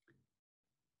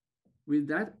 With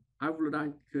that, I would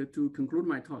like to conclude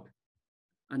my talk,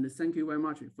 and thank you very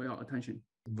much for your attention.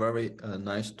 Very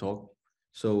nice talk.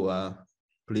 So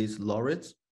please,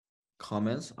 Laureate,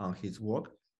 comments on his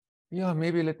work. Yeah,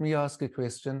 maybe let me ask a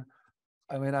question.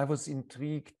 I mean, I was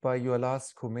intrigued by your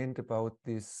last comment about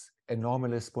this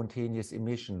anomalous spontaneous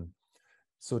emission.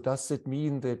 So does it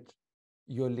mean that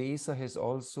your laser has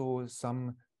also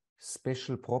some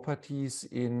special properties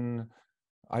in,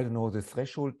 I don't know, the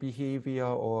threshold behavior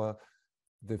or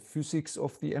the physics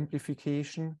of the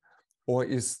amplification? Or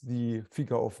is the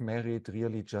figure of merit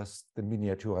really just the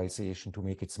miniaturization to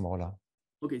make it smaller?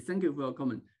 Okay, thank you for your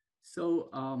comment. So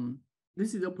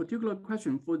this is a particular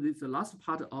question for this last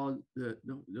part or the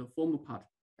former part.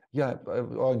 Yeah,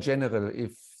 or in general,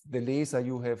 if the lasers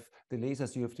you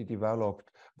have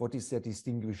developed, what is their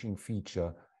distinguishing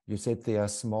feature? You said they are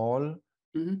small,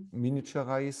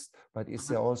 miniaturized, but is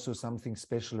there also something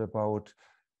special about,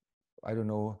 I don't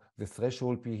know, the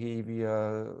threshold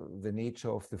behavior, the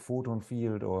nature of the photon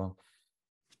field, or?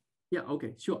 Yeah,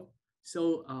 okay, sure.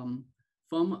 So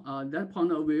from that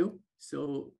point of view,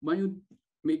 so when you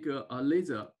make a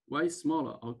laser very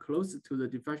smaller or close to the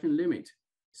diffraction limit,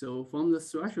 so from the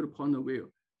threshold point of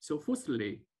view, so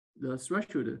firstly, the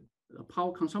threshold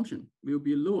power consumption will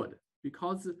be lowered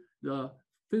because the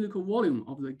physical volume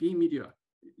of the GEIM media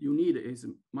you need is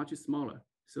much smaller.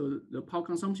 So the power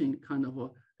consumption kind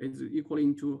of is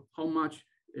equaling to how much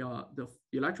the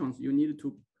electrons you need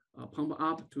to pump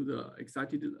up to the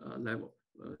excited level.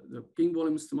 The GEIM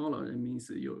volume is smaller, it means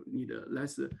you need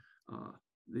less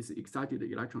this excited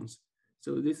electrons.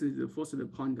 So this is the first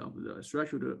point of the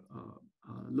threshold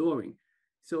lowering.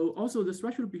 So also the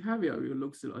threshold behavior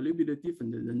looks a little bit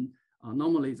different than a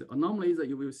normal laser. A normal laser,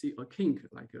 you will see a kink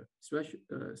like a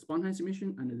spontaneous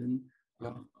emission, and then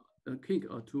a kink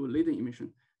to latent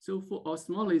emission. So for a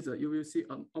small laser, you will see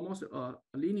almost a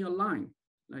linear line,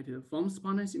 like from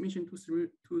spontaneous emission to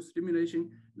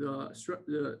stimulation. The slope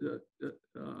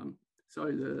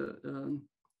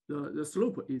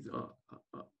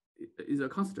is a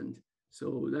constant,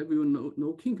 so there will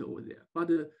no kink over there.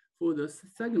 But for the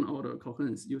second order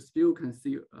coherence, you still can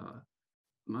see.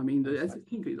 I mean, the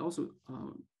kink is also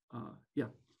yeah.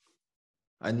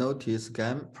 I noticed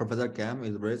Professor Gam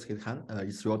is raised his hand.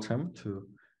 It's your turn to.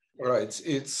 Right,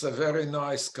 it's a very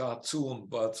nice cartoon,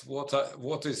 but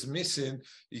what is missing,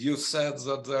 you said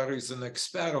that there is an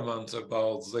experiment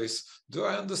about this. Do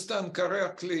I understand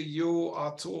correctly? You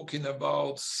are talking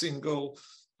about single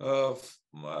photon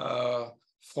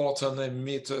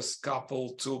emitters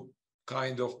coupled to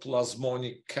kind of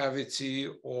plasmonic cavity,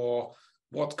 or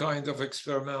what kind of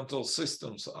experimental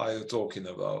systems are you talking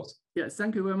about? Yeah,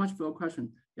 thank you very much for your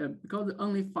question. Yeah, because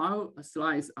only 5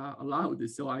 slides are allowed,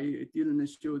 so I didn't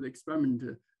show the experiment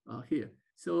here.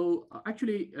 So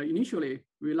actually, initially,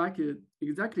 we like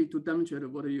exactly to demonstrate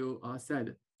what you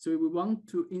said. So we want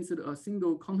to insert a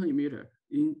single quantum emitter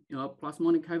in a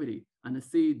plasmonic cavity and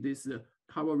see this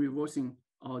cover reversing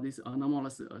or this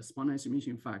anomalous spontaneous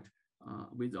emission effect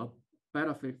with a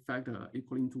beta factor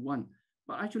equaling to 1.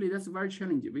 But actually, that's very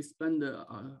challenging. We spend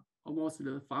almost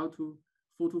 4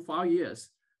 to 5 years.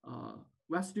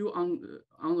 We're still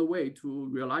on the way to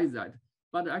realize that.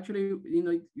 But actually, in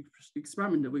the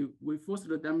experiment, we first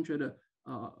demonstrated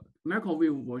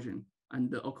microwave version and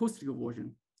the acoustic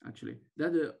version. Actually,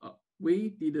 that we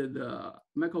did the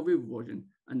microwave version,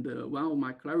 and one of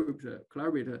my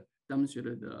collaborator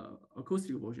demonstrated the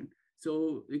acoustic version.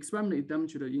 So the experiment is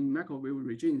demonstrated in microwave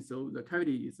region. So the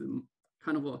cavity is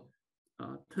kind of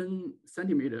a 10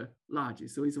 centimeter large.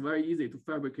 So it's very easy to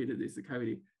fabricate this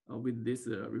cavity with this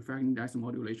refracting index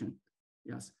modulation.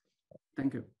 Yes,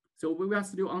 thank you. So we are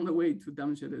still on the way to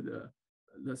demonstrate the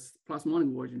plasmonic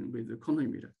version with the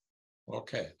quantum emitter.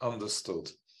 Okay,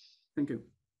 understood. Thank you.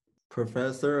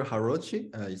 Professor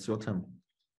HAROCHE, it's your turn.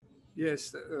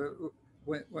 Yes,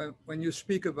 when you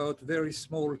speak about very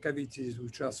small cavities,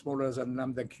 which are smaller than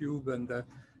lambda cube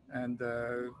and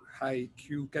high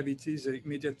Q cavities,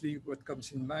 immediately what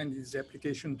comes in mind is the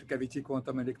application to cavity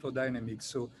quantum electrodynamics.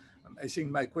 So I think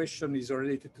my question is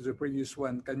related to the previous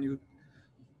one. Can you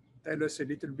tell us a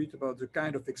little bit about the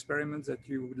kind of experiments that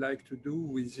you would like to do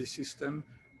with this system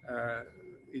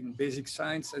in basic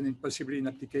science and possibly in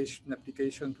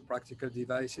application to practical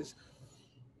devices?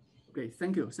 Okay,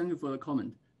 thank you. Thank you for the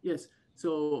comment. Yes,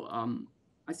 so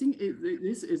I think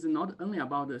this is not only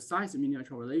about the size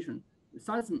miniaturization. The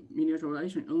size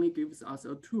miniaturization only gives us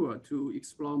a tool to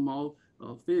explore more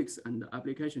physics and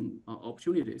application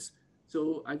opportunities.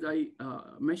 So as I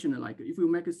mentioned, like if you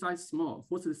make a size small,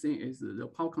 first thing is the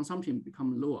power consumption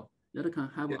become lower. That can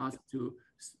help us to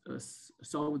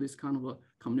solve this kind of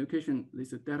communication, this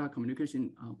data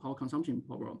communication power consumption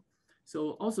problem.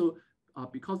 So also,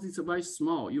 because it's very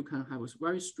small, you can have a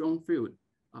very strong field.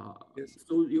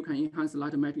 So you can enhance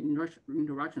light-matter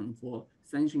interaction for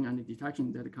sensing and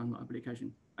detecting that kind of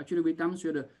application. Actually, we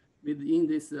demonstrated within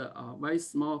this very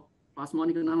small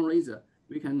plasmonic nanolaser,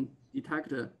 we can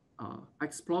detect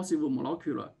explosive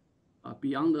molecular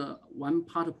beyond 1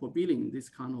 part per billion, this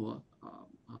kind of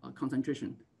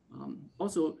concentration.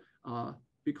 Also,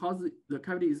 because the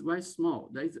cavity is very small,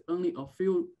 there is only a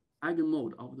few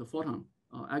eigenmode of the photon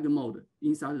eigenmode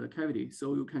inside the cavity.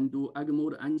 So you can do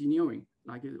eigenmode engineering,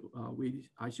 like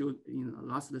I showed in the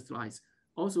last slides.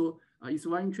 Also, it's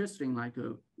very interesting, like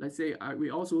let's say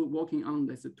we're also working on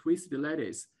this twisted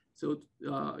lattice. So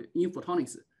in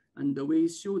photonics, and we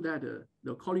show that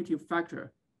the quality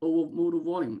factor over mode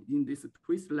volume in this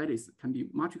twisted lattice can be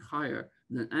much higher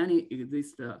than any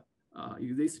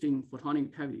existing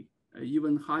photonic cavity,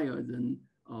 even higher than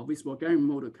visible GEIM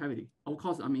mode cavity. Of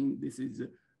course, I mean, this is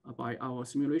by our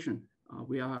simulation.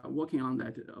 We are working on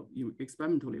that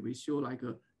experimentally. We show like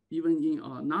even in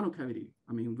a nano cavity,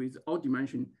 I mean, with all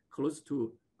dimension close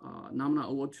to lambda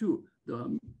over 2,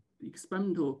 the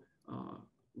experimental,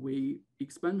 we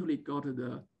experimentally got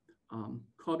the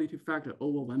quality factor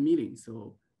over 1 million.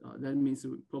 So that means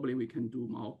probably we can do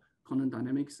more quantum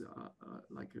dynamics,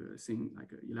 like thing,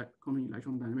 like quantum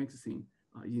electron dynamics thing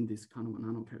in this kind of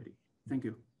nano cavity. Thank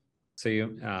you. So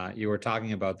you were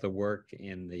talking about the work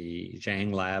in the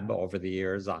Zhang lab over the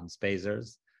years on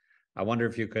spacers. I wonder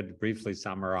if you could briefly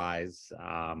summarize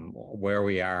where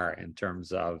we are in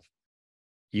terms of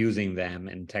using them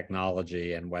in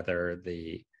technology and whether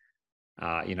the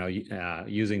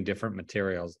using different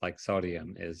materials like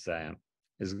sodium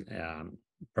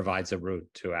provides a route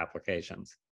to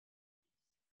applications.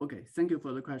 Okay, thank you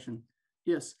for the question.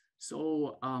 Yes,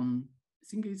 so I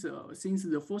think it's since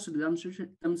the first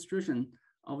demonstration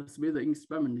of the spacer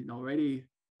experiment is already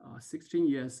 16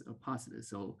 years past.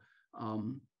 So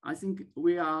I think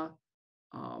we are,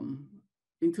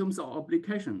 in terms of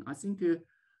application, I think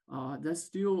there's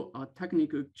still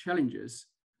technical challenges,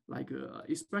 like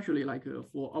especially like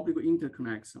for optical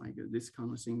interconnects, like this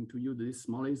kind of thing, to use this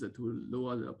small laser to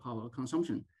lower the power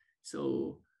consumption.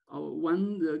 So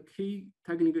one the key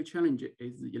technical challenge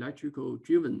is the electrical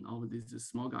driven of these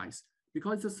small guys.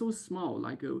 Because it's so small,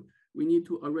 like we need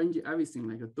to arrange everything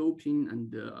like a doping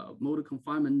and mode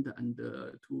confinement and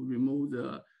to remove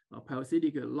the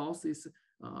parasitic losses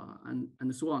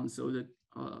and so on. So that,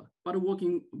 but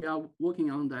we are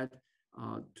working on that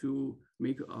to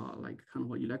make like kind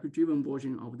of an electric-driven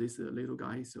version of this little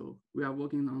guy. So we are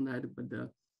working on that, but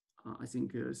I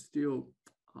think still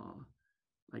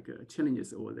like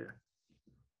challenges over there.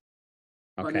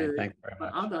 Okay, thank you very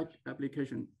much. Other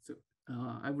applications, so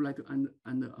I would like to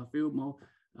add a few more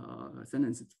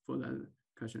sentences for that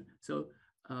question. So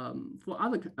for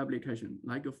other application,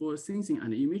 like for sensing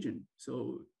and imaging,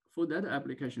 so for that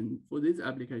application, for these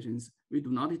applications, we do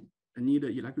not need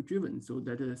electric driven, so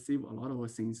that save a lot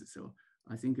of things. So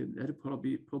I think that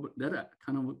probably that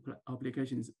kind of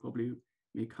applications probably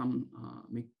may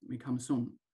come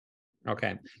soon.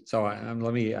 Okay, so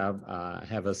let me have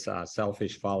a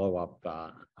selfish follow-up.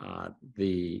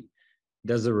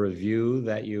 Does the review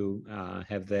that you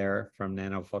have there from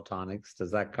Nanophotonics,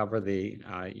 does that cover the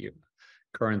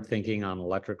current thinking on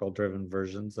electrical driven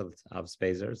versions of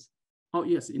spacers? Oh,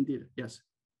 yes, indeed, yes.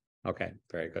 Okay,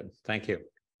 very good. Thank you.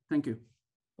 Thank you.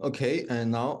 Okay,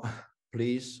 and now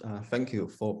please, thank you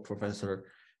for Professor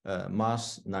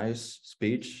Ma's nice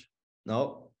speech.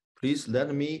 Now, please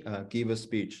let me give a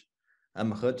speech.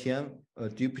 I'm He Tian, a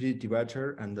Deputy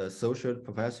Director and Associate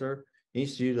Professor,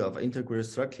 Institute of Integrated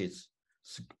Circuits,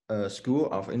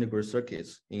 School of Integrated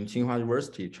Circuits in Tsinghua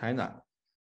University, China.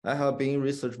 I have been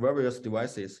researching various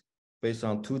devices based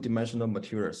on two-dimensional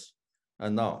materials.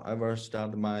 And now I will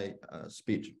start my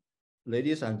speech.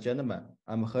 Ladies and gentlemen,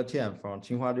 I'm He Tian from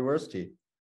Tsinghua University.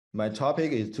 My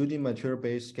topic is 2D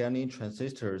material-based scanning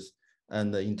transistors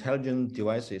and intelligent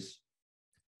devices.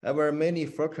 I will mainly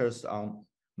focus on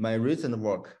my recent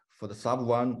work for the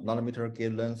sub-1 nanometer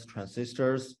gate length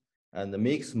transistors and the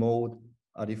mixed mode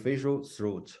artificial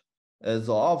throat. As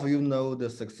all of you know, the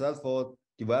successful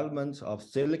development of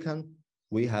silicon,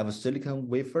 we have a silicon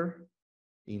wafer.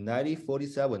 In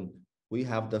 1947, we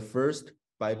have the first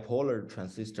bipolar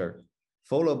transistor,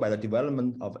 followed by the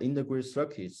development of integrated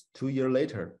circuits 2 years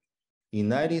later. In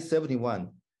 1971,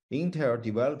 Intel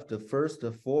developed the first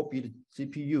 4-bit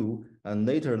CPU, and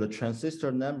later the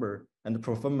transistor number and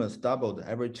performance doubled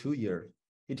every 2 years.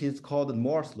 It is called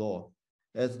Moore's Law.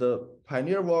 As the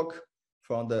pioneer work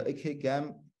from the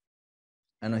GEIM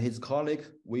and his colleague,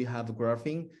 we have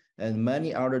graphene and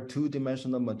many other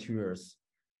two-dimensional materials.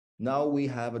 Now we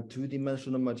have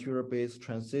two-dimensional material-based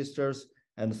transistors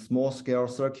and small-scale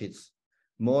circuits.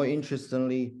 More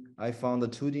interestingly, I found the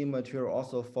 2D material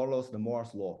also follows the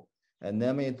Moore's Law, and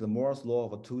namely the Moore's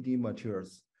Law of 2D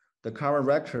materials. The current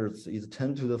record is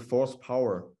 10 to the 4th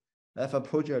power. I have a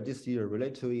project this year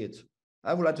related to it.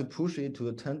 I would like to push it to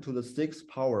the 10 to the 6th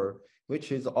power,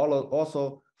 which is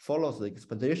also follows the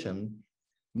expectation.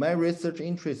 My research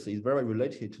interest is very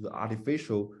related to the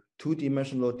artificial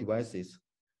two-dimensional devices.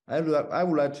 I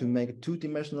would like to make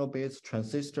two-dimensional based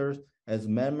transistors as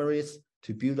memories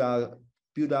to build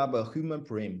up a human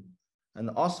brain. And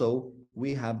also,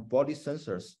 we have body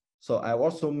sensors. So I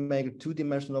also make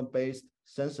two-dimensional based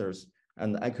sensors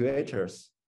and actuators.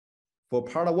 For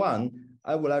part 1,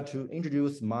 I would like to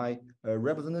introduce my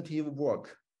representative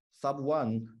work,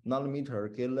 sub-1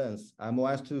 nanometer gate length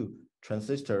MOS2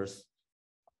 transistors.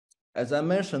 As I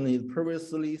mentioned in previous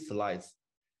slides,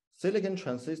 silicon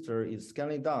transistor is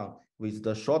scaling down with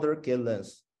the shorter gate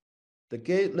length. The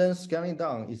gate length scaling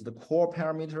down is the core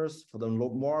parameters for the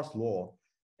Moore's Law.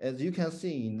 As you can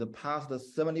see, in the past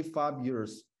 75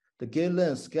 years, the gate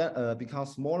length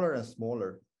becomes smaller and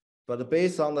smaller. But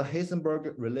based on the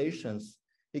Heisenberg relations,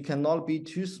 it cannot be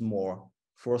too small.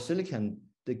 For silicon,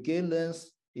 the gate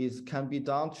length can be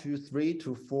down to 3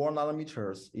 to 4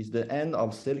 nanometers is the end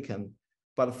of silicon.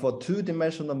 But for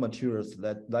two-dimensional materials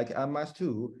like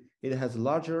MS2, it has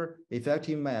larger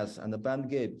effective mass and band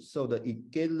gap, so the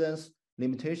gate length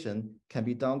limitation can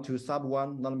be down to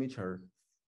sub-1 nanometer.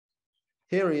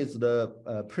 Here is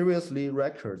the previously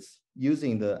records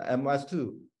using the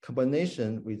MS2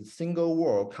 combination with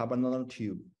single-wall carbon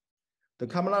nanotube. The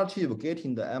carbon nanotube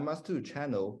getting the MS2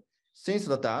 channel, since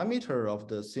the diameter of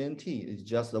the CNT is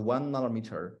just 1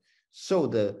 nanometer, so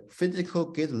the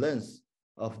physical gate length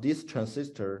of this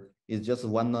transistor is just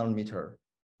 1 nanometer.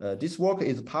 This work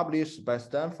is published by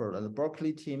Stanford and the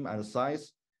Berkeley team at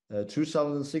Science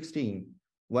 2016.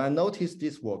 When I noticed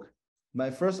this work, my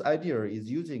first idea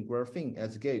is using graphene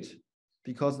as gate,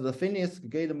 because the thinnest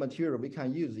gate material we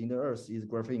can use in the Earth is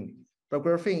graphene. But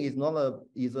graphene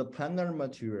is a planar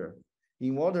material.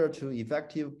 In order to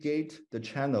effectively gate the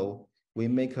channel, we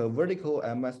make a vertical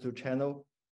MS2 channel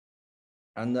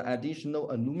and an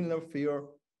additional aluminum field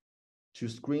to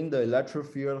screen the electric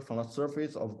field from the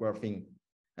surface of graphene.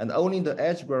 And only the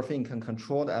edge graphene can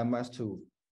control the MS2.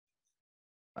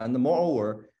 And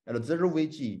moreover, at 0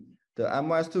 VG, the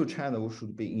MS2 channel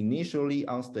should be initially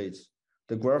unstaged.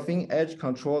 The graphene edge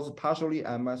controls partially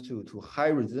MS2 to high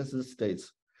resistance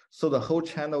states, so the whole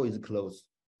channel is closed.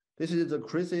 This is a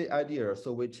crazy idea,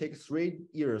 so we take 3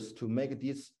 years to make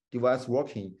this device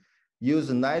working, use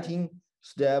a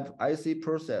 19-step IC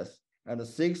process and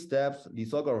 6 steps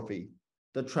lithography.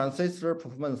 The transistor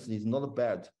performance is not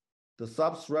bad. The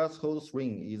sub-threshold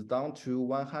swing is down to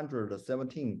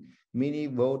 117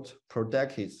 millivolt per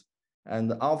decade,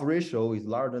 and the off ratio is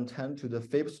larger than 10 to the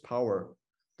 5th power.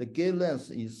 The gate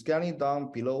length is scaling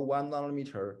down below 1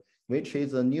 nanometer, which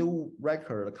is a new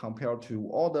record compared to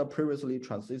all the previously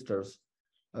transistors.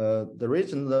 The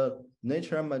reason the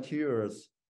Nature Materials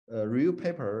review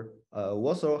paper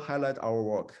also highlight our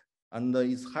work, and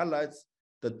it highlights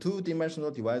the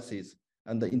 2-dimensional devices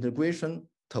and the integration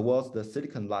towards the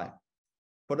silicon line.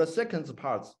 For the second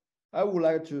part, I would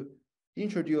like to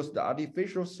introduce the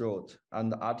artificial throat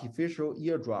and the artificial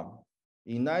eardrum.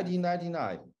 In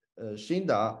 1999,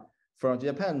 Shinda from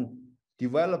Japan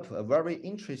developed a very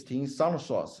interesting sound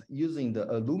source using the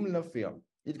aluminum film.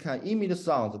 It can emit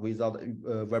sound without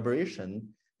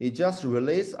vibration. It just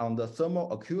relays on the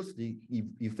thermal acoustic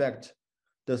effect.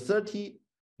 The 30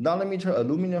 nanometer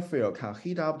aluminum film can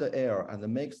heat up the air and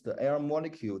makes the air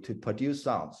molecule to produce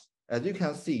sounds. As you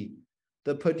can see,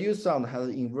 the produced sound has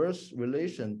an inverse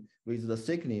relation with the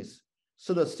thickness,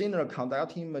 so the thinner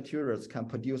conducting materials can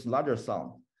produce larger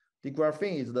sound. The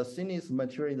graphene is the thinnest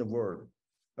material in the world.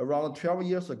 Around 12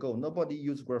 years ago, nobody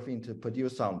used graphene to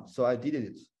produce sound, so I did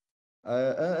it.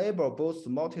 I enabled both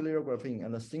multi-layer graphene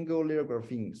and a single-layer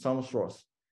graphene sound source,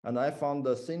 and I found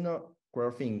the thinner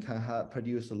graphene can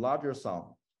produce larger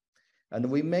sound. And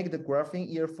we make the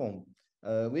graphene earphone,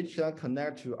 which can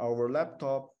connect to our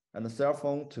laptop and cell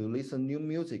phone to listen new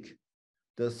music.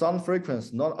 The sound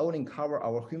frequency not only cover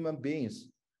our human beings,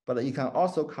 but it can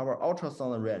also cover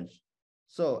ultrasound range.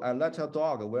 So I let a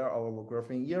dog wear our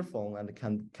graphene earphone and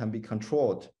can be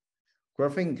controlled.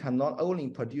 Graphene can not only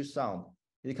produce sound,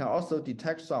 it can also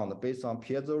detect sound based on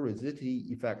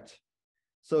piezoresistivity effect.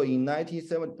 So in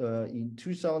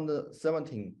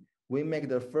 2017, we make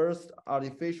the first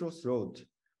artificial throat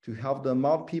to help the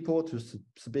mouth people to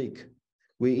speak.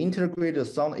 We integrate the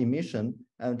sound emission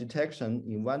and detection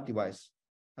in one device.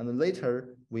 And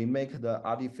later, we make the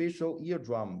artificial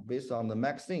eardrum based on the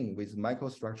MaxIn with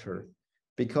microstructure.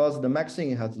 Because the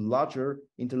MaxIn has larger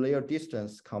interlayer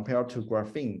distance compared to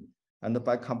graphene, and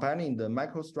by combining the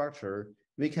microstructure,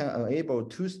 we can enable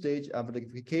 2-stage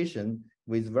amplification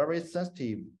with very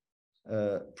sensitive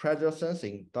pressure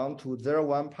sensing down to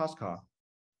 0.1 Pascal.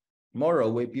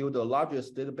 Moreover, we build the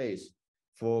largest database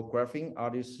for graphene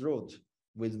artist throat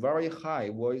with very high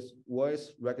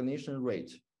voice recognition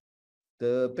rate.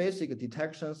 The basic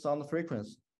detection sound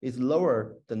frequency is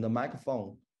lower than the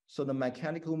microphone, so the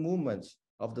mechanical movements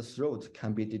of the throat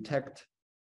can be detected.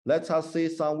 Let us see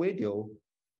some video.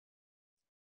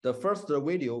 The first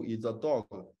video is a dog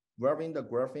wearing the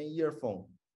graphene earphone.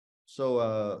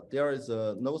 So there is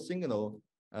no signal,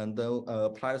 and then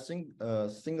apply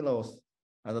signals,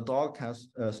 and the dog can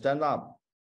stand up.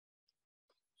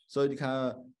 So it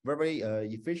can very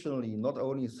efficiently not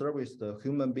only service the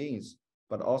human beings,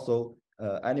 but also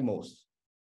animals.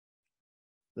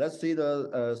 Let's see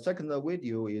the second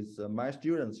video is my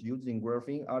students using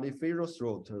graphene artificial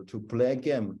throat to play a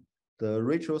game, the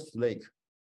ritual snake.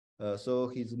 So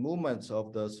his movements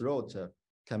of the throat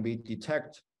can be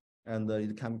detected, and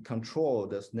it can control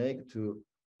the snake to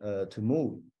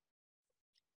move.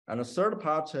 And the third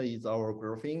part is our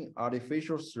graphene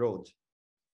artificial throat.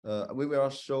 We will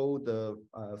show the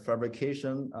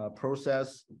fabrication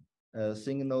process,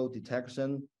 signal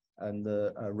detection, and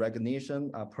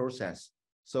recognition process.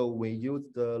 So we use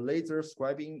the laser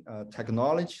scribing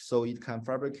technology, so it can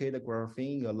fabricate the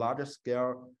graphene a larger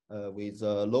scale with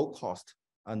low cost.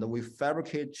 And we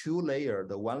fabricate 2 layers.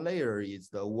 The one layer is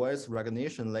the voice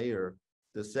recognition layer.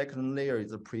 The second layer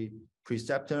is a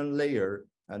perception layer.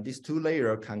 And these 2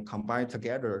 layers can combine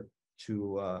together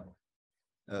to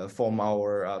form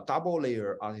our double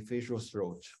layer artificial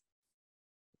throat.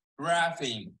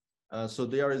 Graphene. So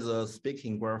there is a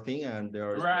speaking graphene, and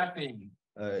there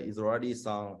is already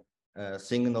some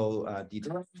signal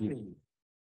detection.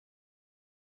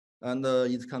 And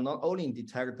it can not only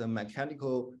detect the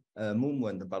mechanical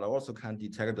movement, but also can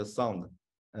detect the sound.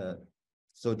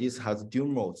 So this has dual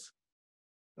modes.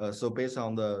 So based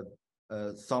on the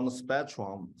sound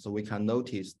spectrum, so we can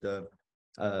notice the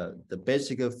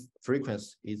basic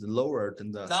frequency is lower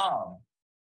than the sound.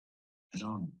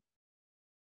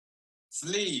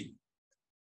 Sleep.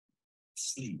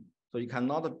 So you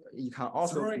can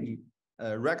also be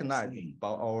recognized by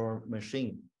our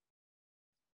machine.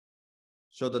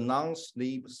 So the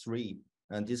non-sleep 3,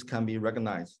 and this can be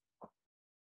recognized.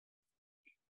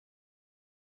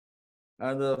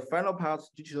 And the final part,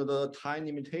 due to the time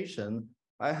limitation,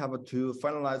 I have to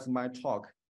finalize my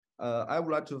talk. I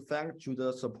would like to thank to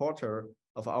the supporter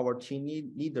of our team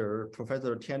leader,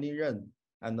 Professor Tianli Ren,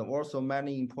 and also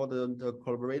many important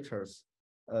collaborators.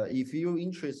 If you're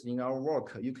interested in our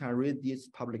work, you can read these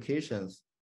publications.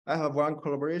 I have one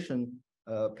collaboration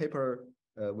paper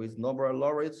with Nobel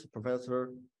Laureate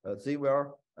Professor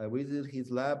Tsinghua. I visited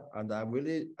his lab and I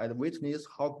witnessed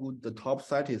how good the top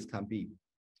scientists can be.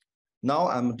 Now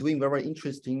I'm doing very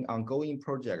interesting ongoing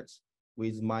projects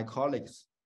with my colleagues.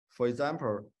 For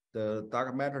example, the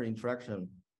dark matter interaction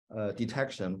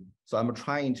detection. So I'm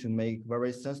trying to make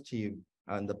very sensitive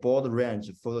and broad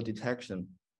range for the detection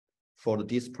for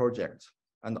this project.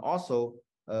 And also,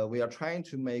 we are trying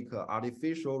to make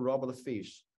artificial robot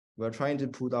fish. We're trying to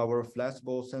put our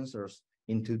flexible sensors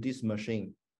into this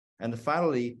machine. And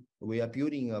finally, we are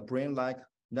building a brain-like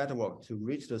network to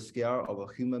reach the scale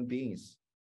of human beings.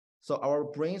 So our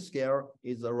brain scale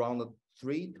is around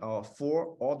 3 or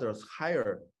 4 orders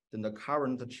higher than the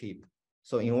current chip.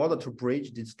 So in order to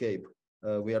bridge this gap,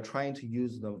 we are trying to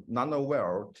use the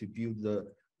nanowire to build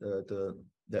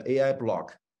the AI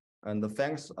block. And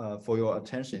thanks for your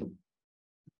attention.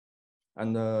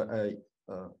 And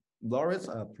Laureate,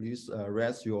 please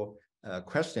raise your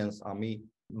questions on me.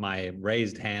 My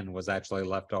raised hand was actually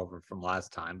left over from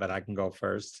last time, but I can go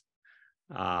first.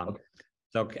 Okay.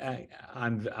 So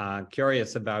I'm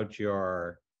curious about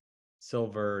your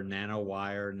silver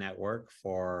nanowire network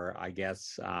for, I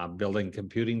guess, building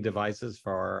computing devices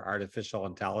for artificial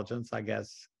intelligence, I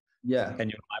guess. Yeah. Can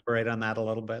you elaborate on that a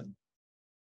little bit?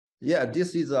 Yeah,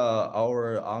 this is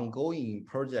our ongoing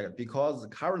project because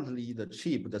currently the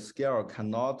chip, the scale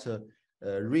cannot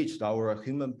reach our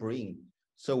human brain.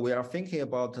 So we are thinking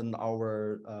about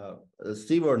our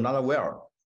silver nanowire.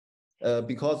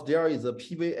 Because there is a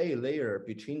PVA layer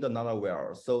between the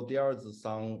nanowire, so there is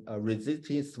some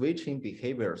resistive switching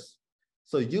behaviors.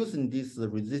 So using this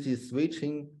resistive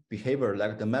switching behavior,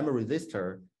 like the memory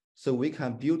resistor, so we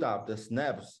can build up the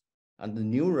snaps and the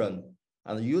neuron,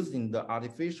 and using the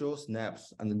artificial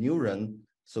snaps and the neuron,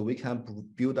 so we can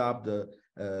build up the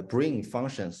brain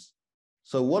functions.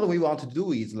 So what we want to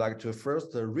do is like to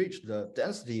first reach the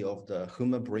density of the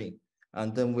human brain.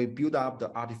 And then we build up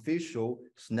the artificial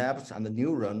snaps and the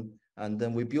neuron, and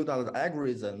then we build up the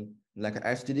algorithm like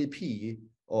HTTP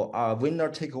or a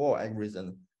winner-take-all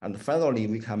algorithm. And finally,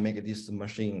 we can make this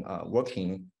machine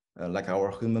working like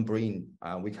our human brain.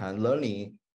 We can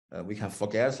learning, we can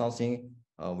forget something,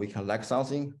 we can like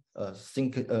something,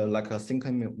 think like a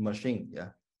thinking machine. Yeah,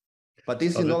 but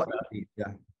this is not easy.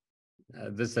 Yeah.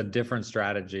 This is a different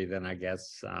strategy than I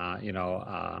guess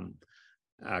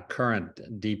current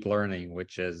deep learning,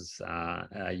 which is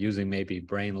using maybe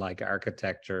brain-like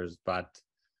architectures, but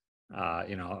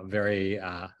very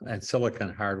and silicon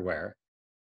hardware.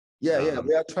 Yeah,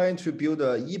 we are trying to build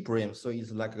a e-brain, so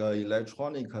it's like an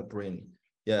electronic brain.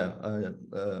 Yeah,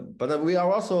 but we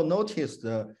are also noticed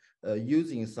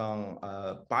using some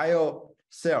bio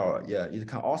cell. Yeah, it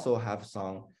can also have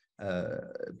some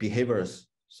behaviors.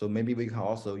 So maybe we can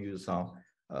also use some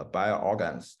bio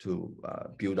organs to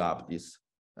build up these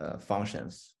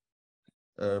functions.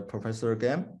 Professor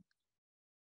Gam?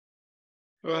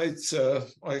 Right,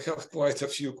 I have quite a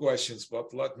few questions,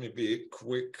 but let me be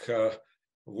quick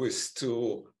with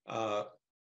 2.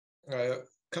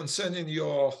 Concerning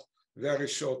your very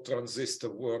short transistor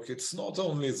work, it's not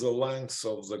only the length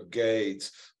of the gate,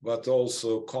 but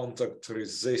also contact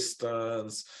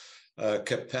resistance,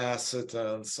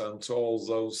 capacitance, and all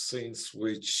those things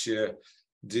which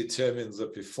determine the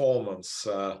performance.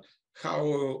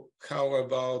 How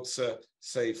about,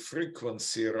 say,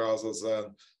 frequency rather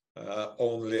than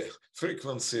only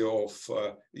frequency of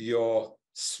your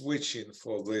switching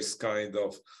for this kind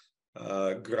of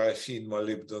graphene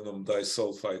molybdenum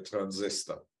disulfide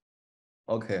transistor?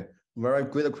 Okay, very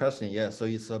good question. Yeah, so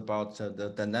it's about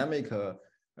the dynamic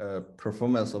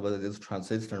performance of this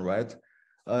transistor, right?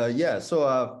 Yeah,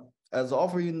 so as all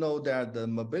of you know that the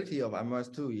mobility of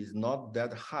MS2 is not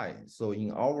that high. So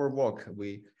in our work,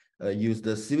 we use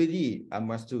the CVD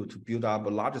MS2 to build up a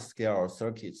large scale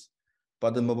circuits,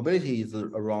 but the mobility is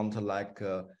around like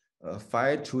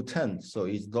 5 to 10, so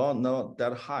it's not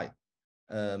that high.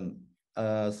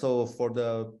 So for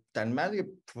the dynamic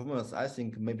performance, I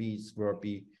think maybe it will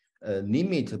be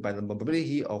limited by the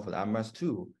mobility of the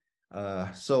MS2.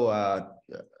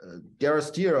 There is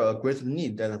still a great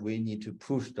need that we need to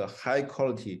push the high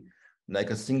quality,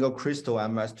 like a single crystal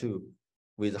MS2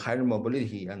 with higher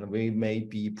mobility, and we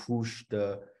maybe push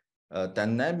the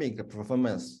dynamic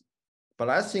performance But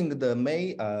I think the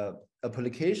main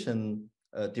application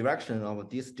direction of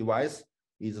this device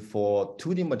is for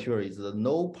 2D materials, the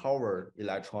no power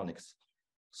electronics.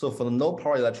 So for the no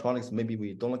power electronics, maybe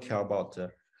we don't care about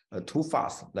too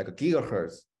fast, like a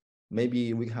gigahertz.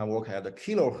 Maybe we can work at a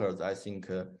kilohertz. I think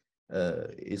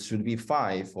it should be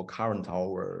fine for current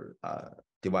our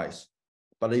device.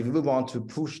 But if we want to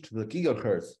push to the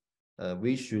gigahertz,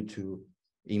 we should to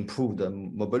improve the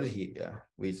mobility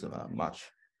with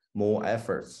much more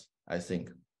efforts, I think.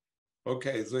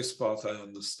 Okay, this part I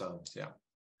understand, yeah.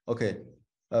 Okay,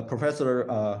 Professor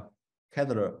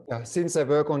KETTERLE. Yeah, since I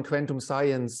work on quantum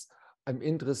science, I'm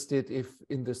interested if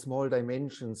in the small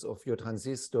dimensions of your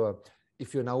transistor,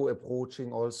 if you're now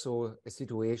approaching also a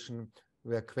situation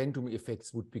where quantum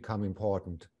effects would become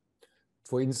important.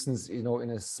 For instance, you know,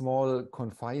 in a small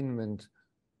confinement,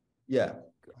 yeah,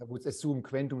 I would assume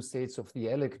quantum states of the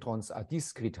electrons are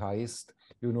discretized.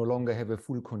 You no longer have a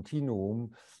full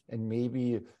continuum, and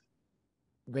maybe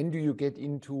when do you get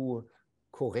into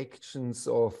corrections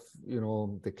of, you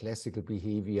know, the classical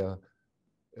behavior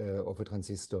of a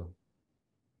transistor?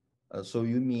 So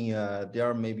you mean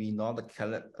there may be not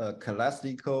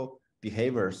classical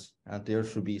behaviors, and there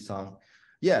should be some,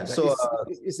 yeah. So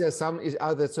is there some?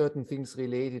 Are there certain things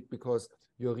related because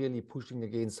you're really pushing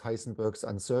against Heisenberg's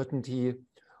uncertainty,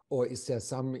 or is there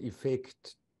some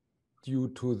effect due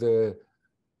to the,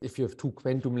 if you have two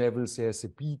quantum levels, there's a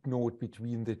beat node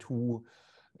between the two,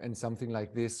 and something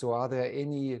like this? So are there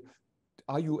any?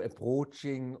 Are you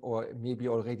approaching or maybe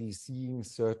already seeing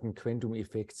certain quantum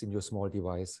effects in your small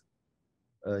device?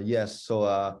 Yes.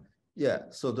 So yeah.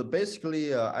 So the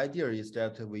basically idea is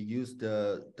that we use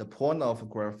the point of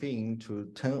graphene to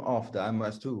turn off the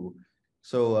MS2.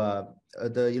 So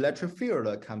the electric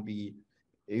field can be,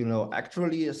 you know,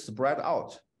 actually spread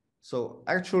out. So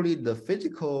actually, the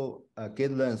physical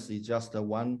gate length is just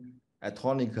one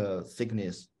atomic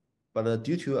thickness, but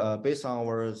due to based on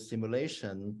our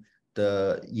simulation,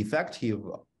 the effective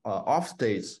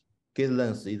off-state gate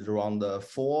length is around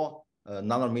 4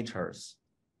 nanometers.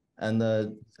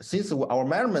 And since our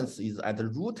measurements is at the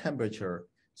room temperature,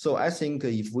 so I think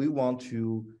if we want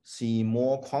to see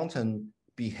more quantum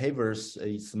behaviors,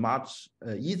 it's much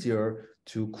easier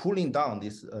to cooling down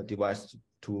this device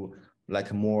to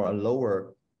like more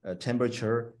lower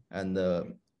temperature. And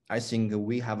I think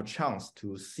we have a chance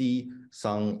to see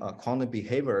some quantum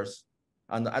behaviors.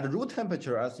 And at room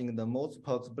temperature, I think the most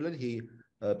possibility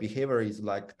behavior is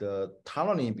like the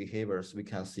tunneling behaviors we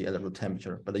can see at the room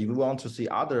temperature. But if we want to see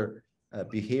other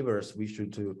behaviors, we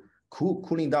should to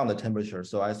cooling down the temperature.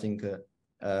 So I think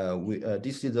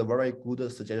this is a very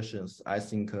good suggestions. I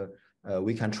think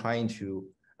we can try to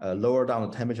lower down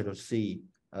the temperature to see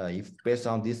if based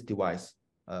on this device,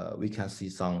 we can see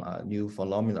some new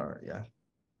phenomena. Yeah,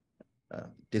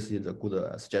 this is a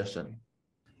good suggestion.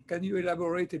 Can you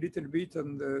elaborate a little bit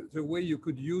on the way you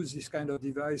could use this kind of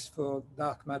device for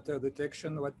dark matter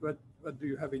detection? What do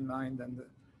you have in mind? And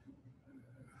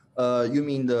you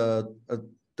mean the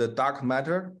dark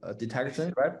matter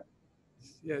detection, right?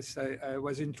 Yes, I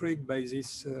was intrigued by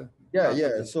this.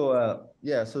 Yeah.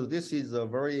 So this is a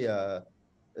very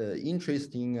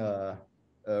interesting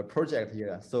project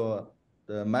here. So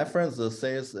my friends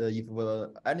says if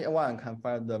anyone can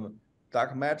find the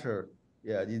dark matter,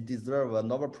 yeah, it deserves a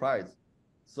Nobel Prize.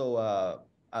 So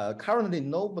currently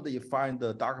nobody find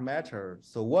the dark matter.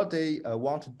 So what they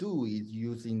want to do is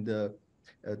using the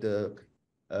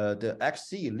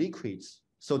Xc liquids.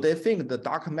 So they think the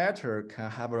dark matter can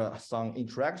have some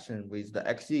interaction with the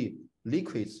Xc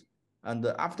liquids. And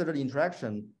after the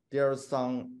interaction, there's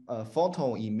some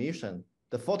photon emission.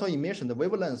 The photon emission, the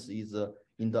wavelength is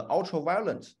in the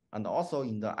ultraviolet and also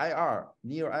in the IR,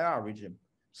 near IR region.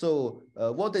 So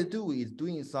what they do is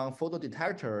doing some photo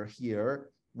detector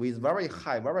here with very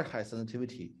high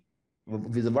sensitivity,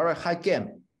 with a very high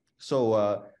gain.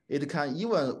 So it can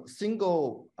even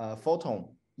single photon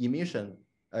emission,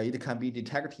 it can be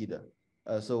detected.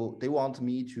 So they want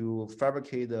me to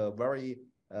fabricate a very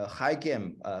high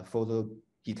gain photo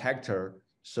detector.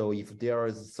 So if there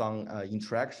is some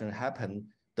interaction happen,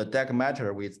 the dark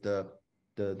matter with the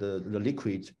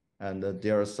liquid, and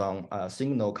there is some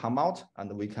signal come out,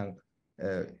 and we can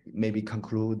maybe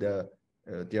conclude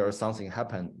there is something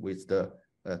happen with the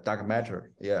dark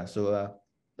matter. Yeah. So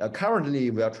currently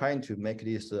we are trying to make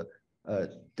this.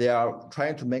 They are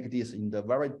trying to make this in the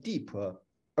very deep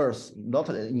Earth, not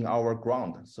in our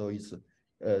ground. So it's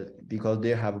because they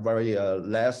have very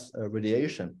less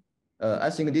radiation. I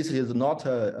think this is not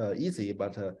easy,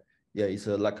 but yeah, it's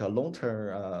like a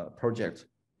long-term project.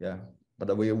 Yeah,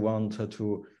 but we want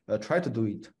to try to do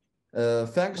it.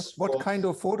 Thanks. What kind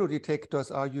of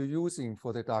photodetectors are you using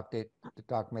for the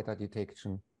dark matter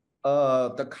detection?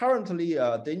 Currently,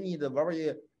 they need a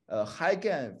very high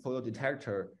gain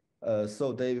photodetector.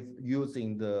 So they're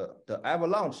using the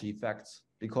avalanche effects,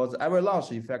 because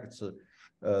avalanche effects,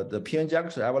 the p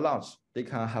injection avalanche, they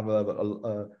can have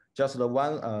just the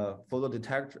one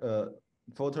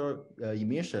photo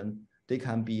emission. They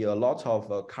can be a lot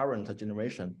of current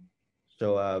generation.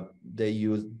 So they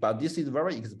use, but this is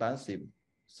very expensive.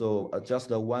 So just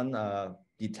the one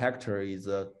detector is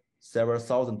several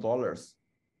 $1,000.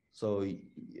 So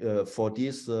for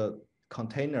this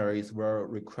container, it will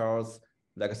requires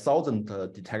like 1,000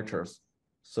 detectors.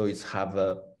 So it's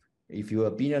have if you're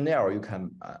a billionaire, you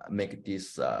can make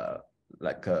this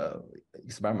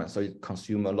experiment. So it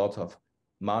consumes a lot of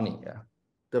money. Yeah.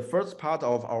 The first part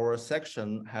of our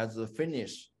section has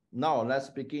finished. Now let's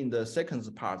begin the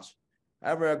second part.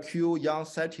 I will cue young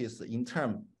scientists in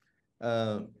turn.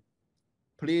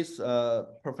 Please,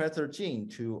 Professor Jin,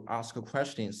 to ask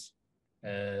questions.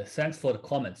 Thanks for the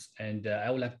comments. And I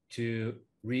would like to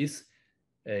raise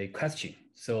a question.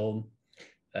 So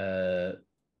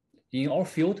in our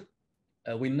field,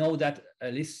 we know that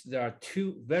at least there are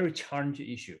two very challenging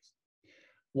issues.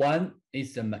 One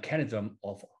is the mechanism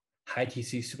of high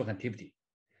TC superconductivity.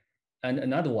 And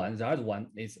another one, the other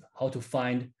one, is how to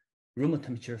find room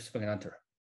temperature superconductor.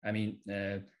 I mean,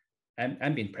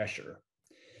 ambient pressure.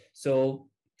 So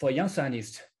for young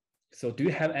scientists, so do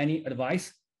you have any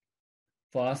advice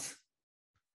for us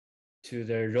to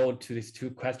the road to these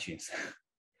two questions?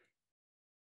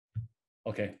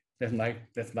 Okay, that's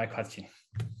my question.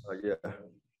 Yeah,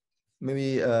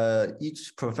 maybe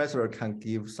each professor can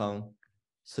give some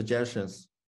suggestions.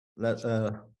 Let's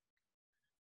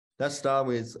start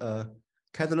with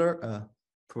KETTERLE.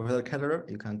 Professor KETTERLE,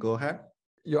 you can go ahead.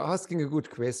 You're asking a good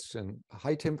question.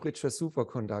 High temperature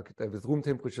superconductor with room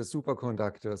temperature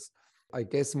superconductors. I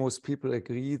guess most people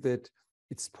agree that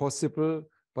it's possible,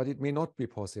 but it may not be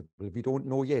possible. We don't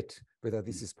know yet whether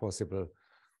this is possible.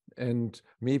 And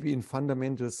maybe in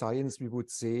fundamental science, we would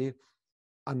say,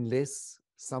 unless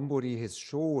somebody has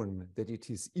shown that it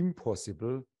is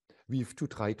impossible, we have to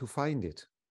try to find it.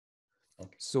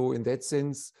 Okay. So in that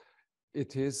sense,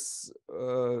 it is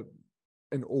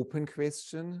an open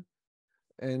question.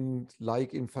 And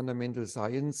like in fundamental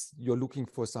science, you're looking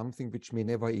for something which may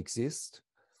never exist.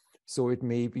 So it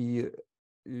may be,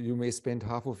 you may spend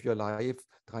half of your life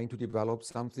trying to develop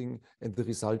something, and the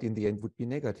result in the end would be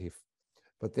negative.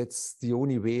 But that's the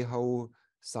only way how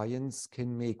science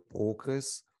can make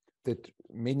progress, that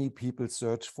many people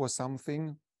search for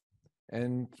something,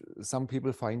 and some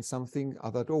people find something,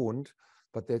 others don't.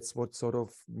 But that's what sort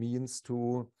of means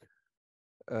to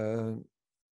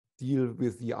deal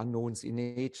with the unknowns in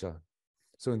nature.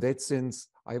 So in that sense,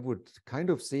 I would kind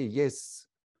of say, yes,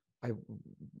 I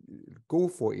go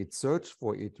for it, search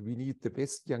for it. We need the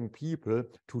best young people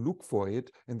to look for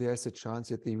it, and there's a chance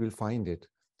that they will find it.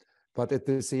 But at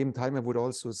the same time, I would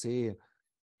also say,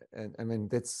 and I mean,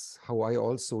 that's how I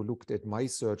also looked at my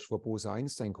search for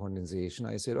Bose-Einstein condensation.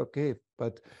 I said, okay,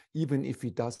 but even if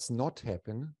it does not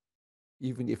happen,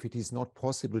 even if it is not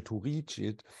possible to reach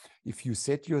it, if you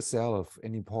set yourself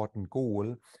an important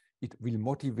goal, it will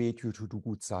motivate you to do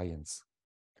good science.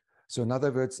 So in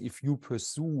other words, if you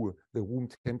pursue the room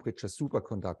temperature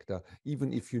superconductor,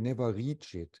 even if you never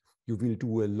reach it, you will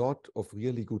do a lot of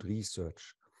really good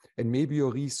research. And maybe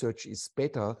your research is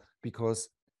better because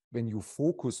when you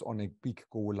focus on a big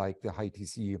goal like the high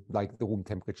TC, like the room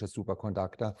temperature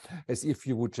superconductor, as if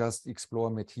you would just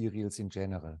explore materials in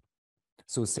general.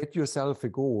 So set yourself a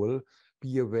goal,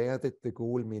 be aware that the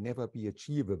goal may never be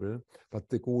achievable, but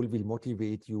the goal will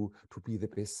motivate you to be the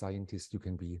best scientist you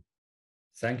can be.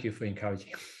 Thank you for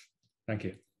encouraging. Thank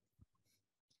you.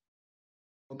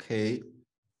 Okay,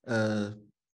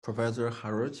 Professor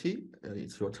HAROCHE,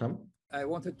 it's your turn. I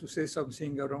wanted to say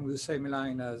something along the same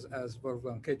line as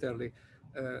Wolfgang KETTERLE.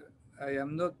 I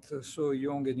am not so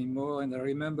young anymore, and I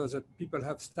remember that people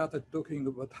have started talking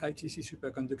about high TC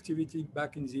superconductivity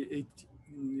back in the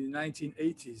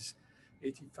 1980s,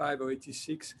 85 or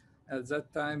 86. At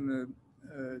that time,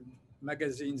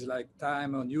 magazines like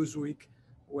Time or Newsweek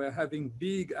were having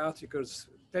big articles,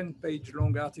 10-page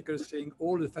long articles saying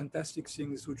all the fantastic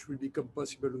things which will become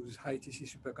possible with high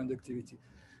TC superconductivity.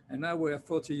 And now we're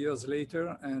 40 years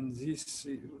later, and this,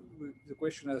 the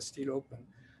question is still open.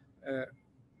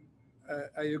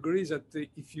 I agree that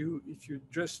if you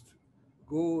just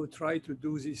go try to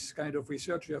do this kind of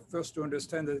research, you have first to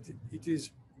understand that it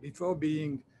is, before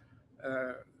being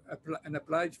an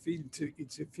applied field,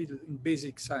 it's a field in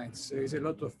basic science. There is a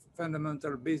lot of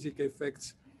fundamental basic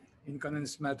effects in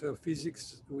condensed matter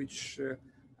physics, which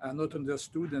are not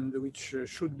understood and which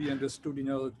should be understood in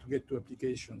order to get to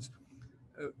applications.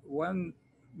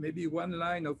 Maybe one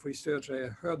line of research I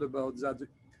heard about that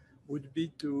would be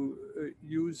to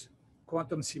use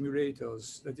quantum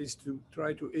simulators, that is to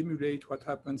try to emulate what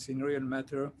happens in real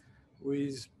matter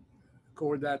with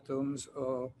cold atoms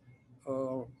or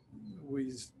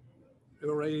with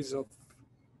arrays of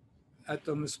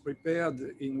atoms prepared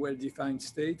in well-defined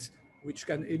states, which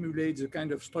can emulate the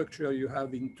kind of structure you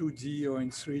have in 2D or in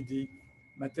 3D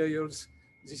materials.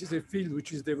 This is a field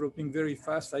which is developing very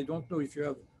fast. I don't know if you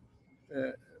have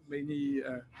many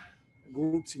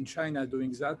groups in China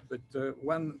doing that, but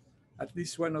at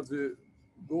least one of the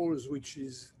goals which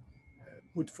is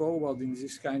put forward in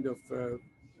this kind of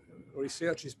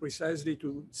research is precisely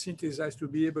to synthesize, to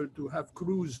be able to have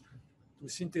clues to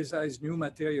synthesize new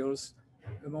materials,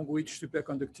 among which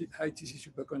high TC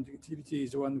superconductivity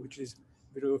is one which is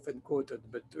very often quoted.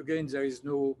 But again, there is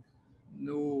no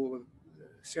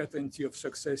certainty of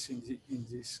success in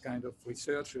this kind of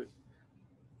research.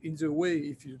 In the way,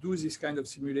 if you do this kind of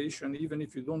simulation, even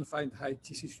if you don't find high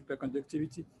TC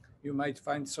superconductivity, you might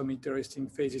find some interesting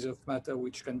phases of matter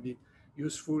which can be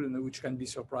useful and which can be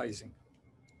surprising.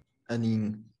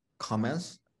 Any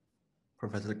comments,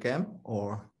 Professor Gam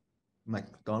or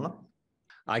MacDonald?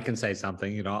 I can say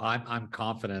something. You know, I'm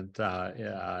confident.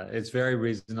 It's very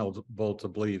reasonable to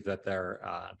believe that there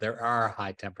are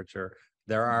high temperature,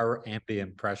 there are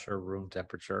ambient pressure, room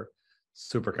temperature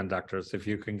superconductors. If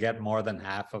you can get more than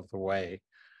half of the way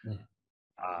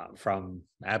from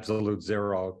absolute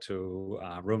zero to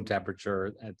room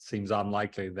temperature, it seems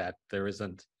unlikely that there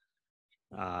isn't.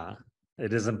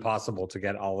 It isn't possible to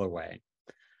get all the way.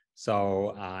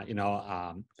 So you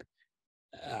know.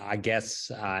 I guess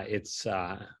it's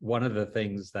one of the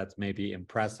things that's maybe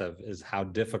impressive is how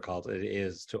difficult it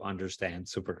is to understand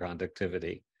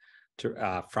superconductivity.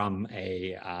 From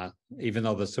even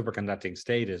though the superconducting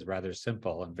state is rather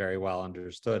simple and very well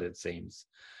understood, it seems,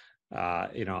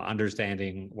 you know,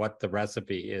 understanding what the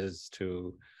recipe is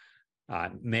to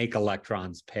make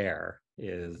electrons pair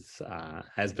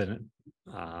has been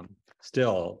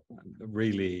still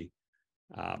really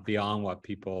beyond what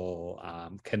people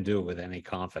can do with any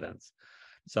confidence.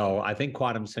 So I think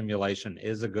quantum simulation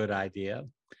is a good idea.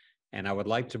 And I would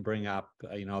like to bring up,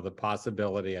 you know, the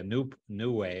possibility, a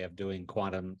new way of doing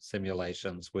quantum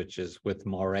simulations, which is with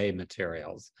moire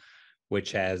materials,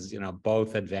 which has, you know,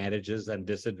 both advantages and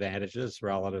disadvantages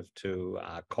relative to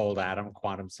cold atom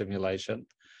quantum simulation.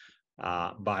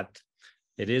 But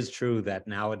it is true that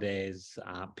nowadays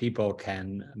people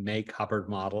can make Hubbard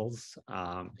models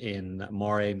in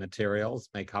moire materials,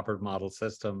 make Hubbard model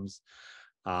systems.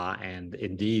 And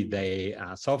indeed, they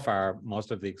so far,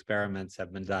 most of the experiments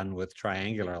have been done with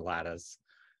triangular lattice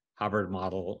Hubbard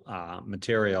model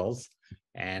materials.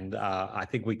 And I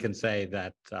think we can say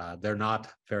that they're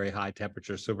not very high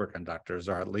temperature superconductors,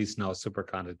 or at least no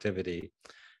superconductivity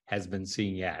has been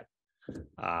seen yet.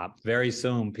 Very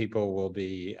soon, people will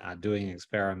be doing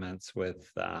experiments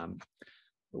with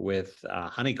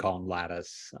honeycomb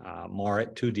lattice,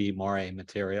 2D moire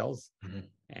materials.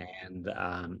 And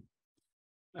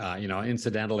you know,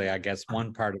 incidentally, I guess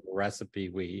one part of the recipe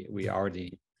we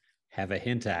already have a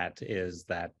hint at is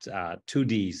that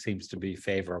 2D seems to be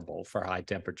favorable for high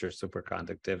temperature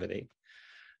superconductivity.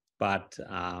 But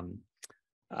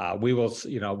we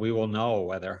will know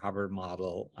whether Hubbard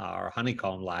model or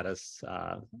honeycomb lattice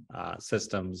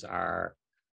systems are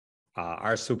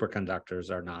superconductors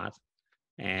or not,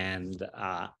 and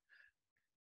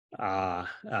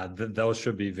those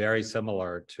should be very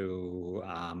similar to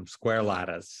square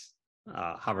lattice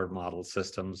Hubbard model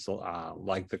systems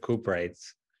like the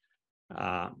cuprates.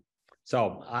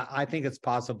 So I think it's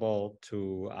possible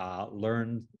to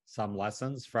learn some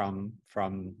lessons from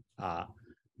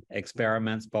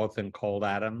experiments both in cold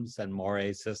atoms and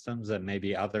moire systems, and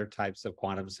maybe other types of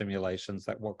quantum simulations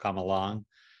that will come along,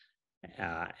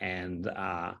 and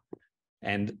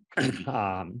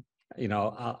you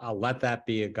know, I'll let that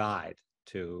be a guide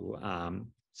to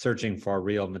searching for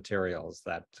real materials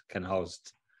that can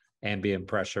host ambient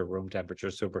pressure, room temperature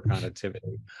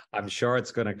superconductivity. I'm sure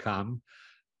it's going to come.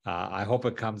 I hope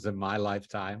it comes in my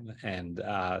lifetime, and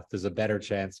there's a better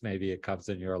chance maybe it comes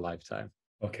in your lifetime.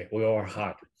 Okay, we are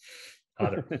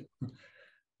harder.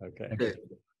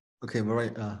 Okay,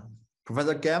 very.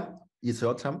 Professor Gam, it's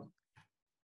your turn.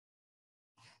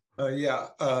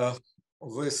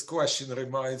 This question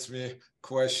reminds me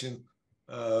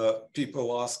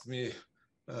people ask me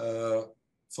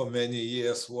for many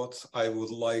years what I would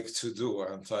like to do,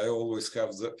 and I always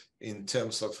have in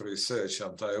terms of research,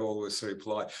 and I always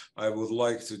reply, I would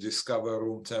like to discover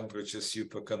room temperature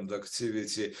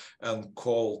superconductivity and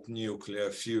cold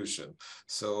nuclear fusion.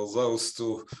 So those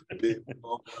two big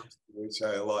programs which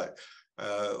I like.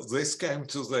 This came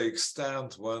to the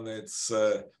extent when it's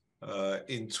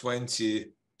in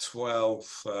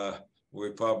 2012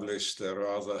 we published a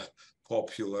rather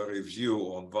popular review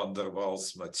on van der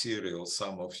Waals material.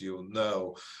 Some of you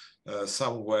know.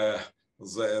 Somewhere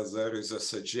there is a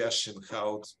suggestion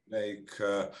how to make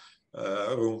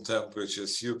room temperature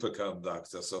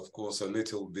superconductors. Of course, a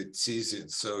little bit teasing.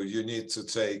 So you need to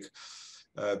take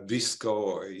BISCO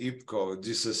or IPCO,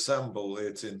 disassemble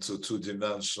it into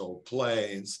two-dimensional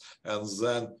planes, and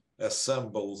then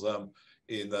assemble them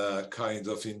in a kind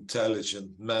of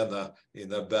intelligent manner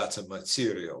in a better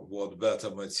material. What better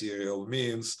material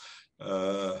means,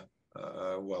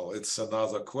 well, it's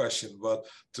another question, but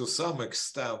to some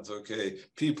extent, okay,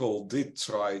 people did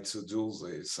try to do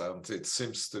this, and it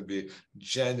seems to be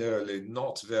generally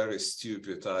not very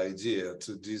stupid idea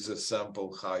to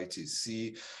disassemble high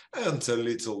TC and a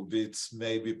little bit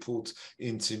maybe put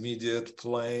intermediate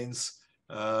planes,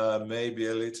 maybe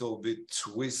a little bit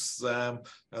twist them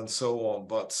and so on,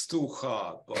 but it's too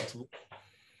hard. But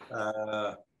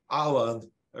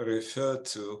Allan referred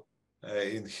to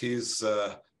in his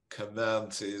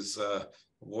comment is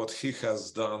what he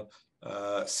has done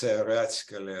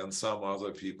theoretically, and some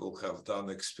other people have done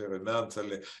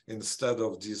experimentally. Instead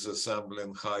of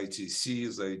disassembling high TC,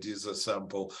 they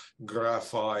disassemble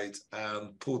graphite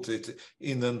and put it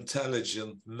in an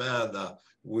intelligent manner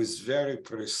with very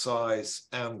precise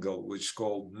angle, which is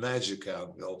called magic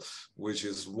angle, which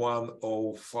is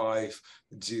 105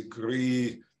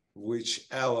 degree, which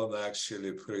Allan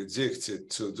actually predicted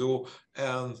to do,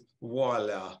 and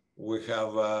voila, we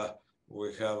have a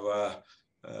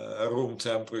room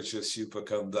temperature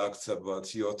superconductor,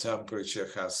 but your temperature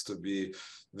has to be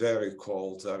very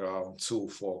cold, around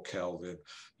 2-4 Kelvin.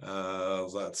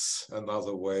 That's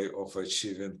another way of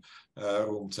achieving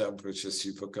room temperature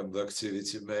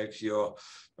superconductivity, make your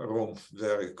room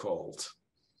very cold.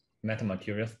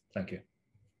 Metamaterials, thank you.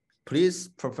 Please,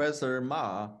 Professor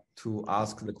Ma, to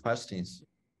ask the questions.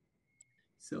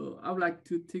 So I would like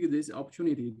to take this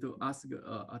opportunity to ask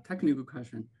a technical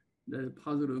question that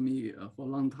puzzled me for a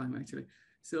long time, actually.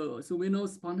 So we know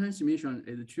spontaneous emission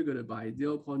is triggered by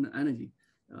zero-point energy.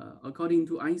 According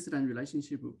to Einstein's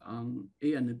relationship on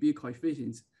A and B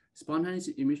coefficients, spontaneous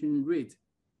emission rate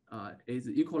is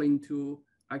equaling to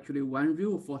actually 1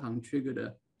 real photon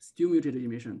triggered stimulated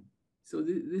emission. So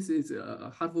this is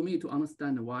hard for me to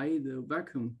understand why the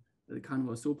vacuum kind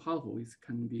of so powerful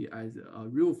can be as a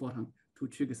real photon to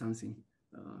trigger something.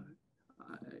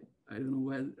 I don't know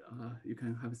whether you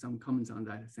can have some comments on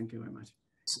that. Thank you very much.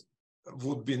 It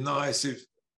would be nice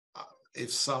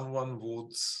if someone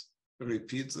would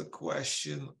repeat the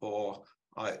question, or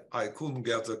I couldn't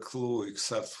get a clue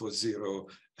except for zero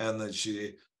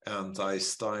energy and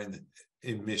Einstein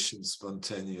emission,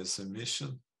 spontaneous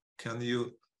emission. Can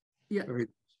you? Yeah.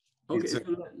 Okay. So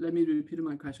let me repeat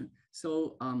my question.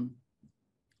 So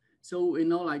so we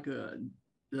know like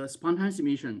the spontaneous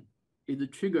emission is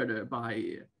triggered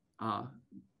by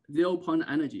zero-point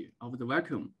energy of the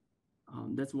vacuum.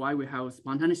 That's why we have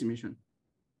spontaneous emission.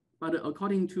 But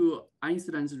according to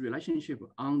Einstein's relationship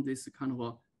on this kind of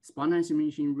a spontaneous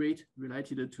emission rate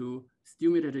related to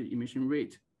stimulated emission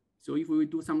rate, so if we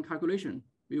do some calculation,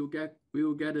 we will get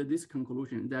this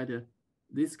conclusion that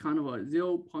this kind of a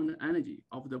zero-point energy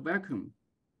of the vacuum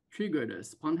triggered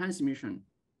spontaneous emission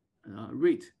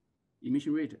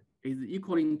emission rate is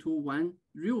equaling to 1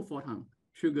 real photon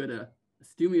triggered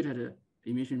stimulated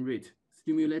emission rate.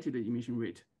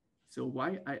 So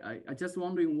why I just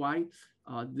wondering why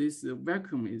this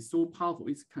vacuum is so powerful.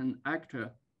 It can act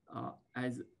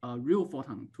as a real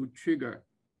photon to trigger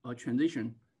a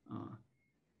transition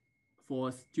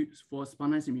for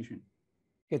spontaneous emission.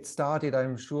 Get started.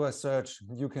 I'm sure, Serge,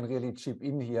 you can really chip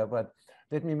in here, but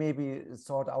let me maybe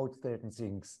sort out certain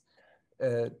things.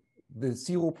 The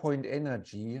 0-point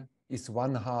energy is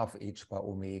 1/2 h bar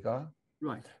omega.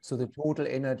 Right. So the total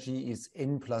energy is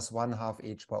n plus 1/2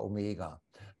 h bar omega,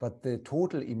 but the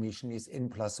total emission is n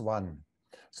plus 1.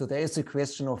 So there is a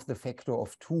question of the factor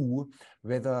of 2,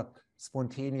 whether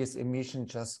spontaneous emission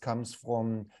just comes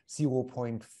from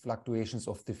 0-point fluctuations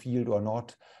of the field or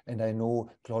not. And I know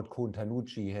Claude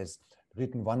Cohn-Tanucci has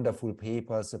written wonderful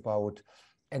papers about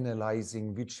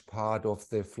analyzing which part of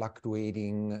the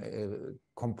fluctuating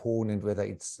component, whether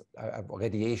it's a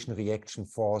radiation reaction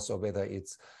force or whether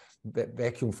it's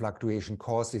vacuum fluctuation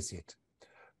causes it.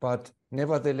 But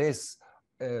nevertheless,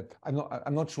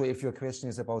 I'm not sure if your question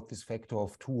is about this factor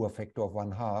of 2 or factor of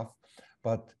 1/2,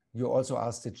 but you also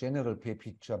asked the general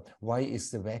picture. Why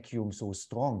is the vacuum so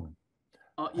strong?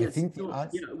 Yes. I think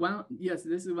so, yes,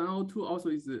 this is 102 also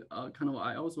is kind of,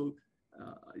 I also,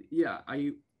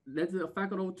 that's a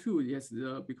factor of 2, yes,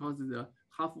 because the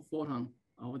half photon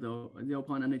of the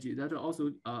 0-point energy, that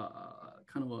also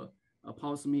kind of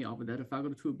powers me of that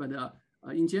factor 2, but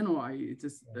in general, I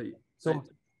just... So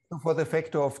for the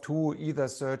factor of 2, either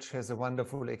Serge has a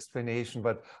wonderful explanation,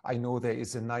 but I know there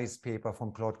is a nice paper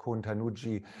from Claude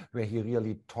Cohn-Tanucci where he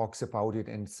really talks about it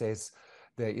and says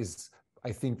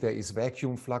I think there is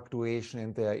vacuum fluctuation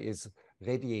and there is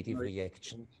radiative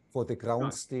reaction. For the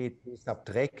ground state, they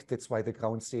subtract, that's why the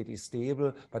ground state is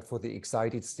stable, but for the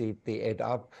excited state, they add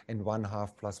up, and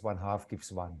 1/2 plus 1/2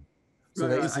 gives 1. So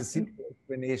there is a simple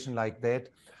explanation like that,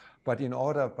 but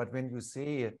when you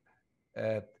say,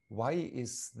 why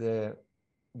is the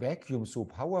vacuum so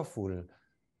powerful?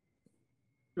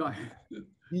 Right.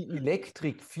 The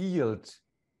electric field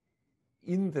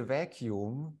in the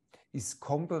vacuum is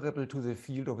comparable to the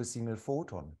field of a single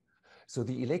photon. So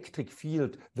the electric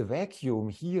field, the vacuum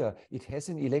here, it has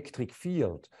an electric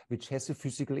field which has a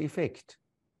physical effect.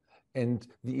 And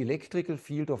the electrical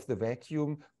field of the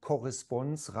vacuum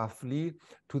corresponds roughly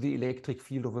to the electric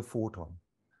field of a photon.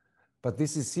 But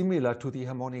this is similar to the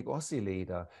harmonic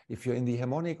oscillator. If you're in the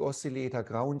harmonic oscillator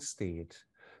ground state,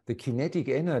 the kinetic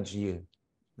energy,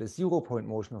 the 0-point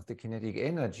motion of the kinetic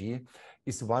energy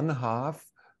is 1/2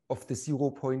 of the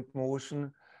 0-point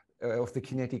motion of the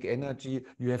kinetic energy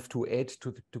you have to add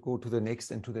to go to the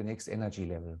next and to the next energy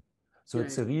level. So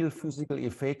it's a real physical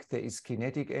effect. There is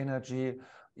kinetic energy,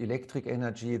 electric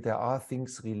energy. There are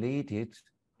things related.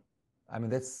 I mean,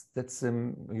 that's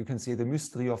you can say the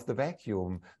mystery of the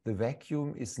vacuum. The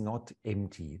vacuum is not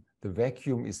empty. The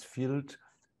vacuum is filled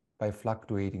by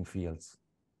fluctuating fields.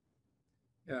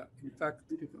 Yeah, in fact,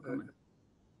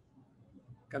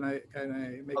 can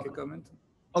I make a comment?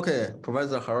 Okay,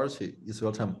 Professor HAROCHE, it's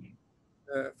your time.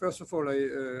 First of all,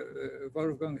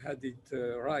 Wolfgang had it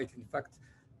right. In fact,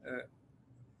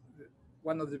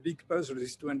 one of the big puzzles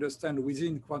is to understand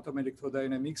within quantum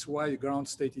electrodynamics why ground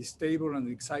state is stable and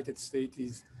excited state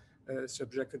is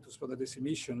subjected to spontaneous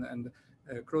emission. And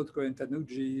Claude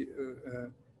Cohn-Tanucci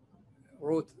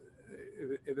wrote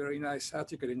a very nice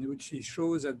article in which he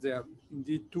shows that there are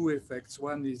indeed 2 effects.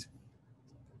 One is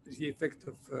the effect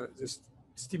of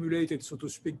stimulated, so to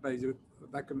speak, by the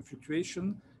vacuum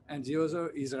fluctuation, and the other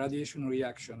is radiation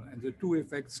reaction. And the 2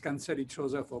 effects cancel each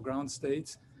other for ground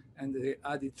states, and they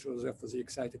add each other for the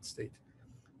excited state.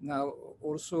 Now,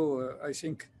 also, I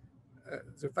think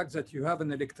the fact that you have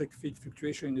an electric field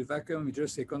fluctuation in the vacuum is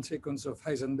just a consequence of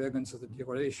Heisenberg uncertainty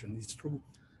relation. It's true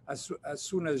as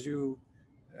soon as you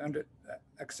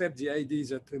accept the idea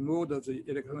that the mode of the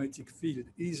electromagnetic field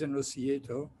is an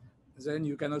oscillator, then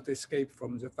you cannot escape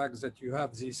from the fact that you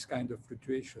have these kind of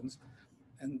fluctuations,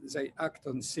 and they act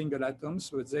on single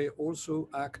atoms, but they also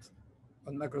act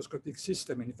on macroscopic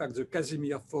system. In fact, the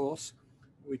Casimir force,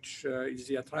 which is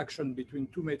the attraction between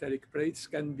 2 metallic plates,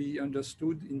 can be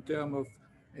understood in terms of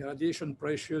radiation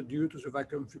pressure due to the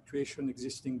vacuum fluctuation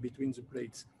existing between the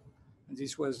plates. And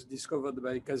this was discovered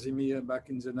by Casimir back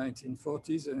in the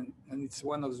 1940s, and it's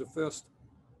one of the first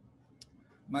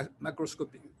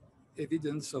macroscopic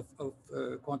evidence of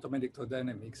quantum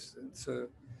electrodynamics. And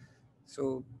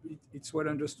so it's well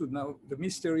understood. Now, the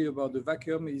mystery about the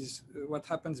vacuum is what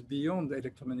happens beyond the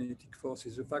electromagnetic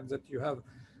forces. The fact that you have,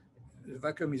 the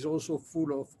vacuum is also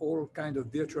full of all kinds of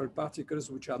virtual particles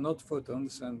which are not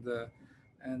photons.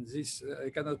 And this, I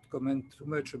cannot comment too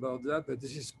much about that, but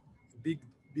this is a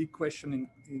big question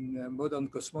in modern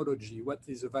cosmology. What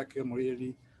is the vacuum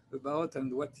really about,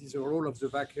 and what is the role of the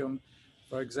vacuum,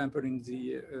 for example, in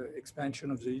the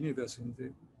expansion of the universe?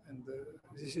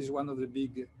 This is one of the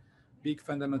big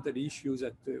fundamental issues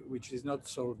that which is not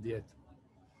solved yet.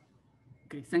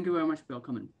 Okay, thank you very much for your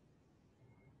comment.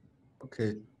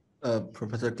 Okay,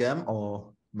 Professor Gam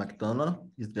or MacDonald,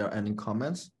 is there any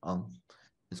comments on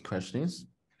these questions?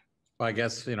 Well, I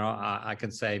guess, I can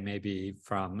say maybe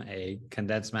from a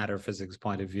condensed matter physics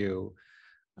point of view,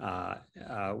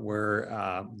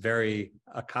 we're very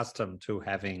accustomed to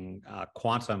having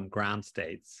quantum ground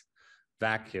states,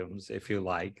 vacuums, if you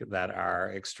like, that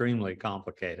are extremely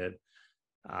complicated.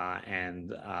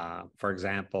 For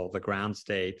example, the ground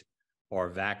state or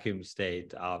vacuum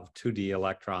state of 2D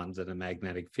electrons in a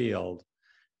magnetic field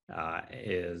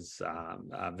is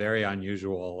very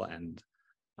unusual and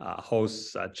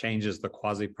changes the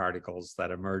quasi-particles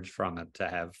that emerge from it to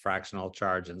have fractional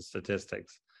charge and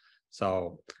statistics.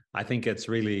 So I think it's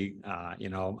really,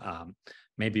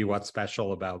 maybe what's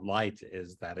special about light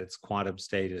is that its quantum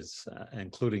state is,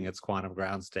 including its quantum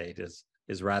ground state,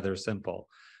 is rather simple.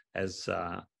 As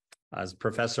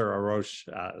Professor HAROCHE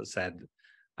said,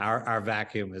 our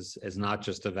vacuum is not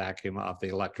just a vacuum of the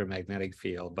electromagnetic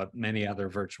field, but many other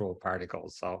virtual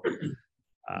particles. So,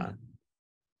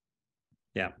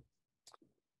 yeah,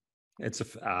 it's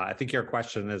I think your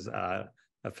question is a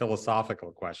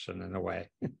philosophical question in a way.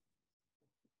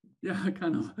 Yeah,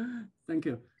 kind of. Thank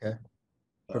you. Okay.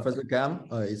 Professor Gam,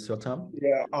 it's your turn.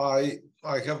 Yeah, I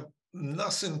have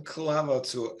nothing clever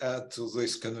to add to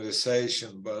this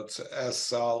conversation, but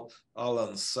as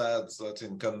Allan said, that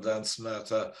in condensed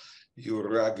matter, you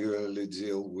regularly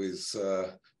deal with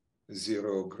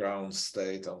zero ground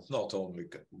state, and not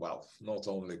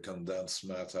only condensed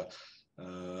matter,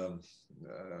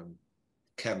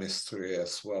 chemistry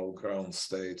as well, ground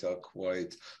state are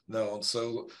quite known.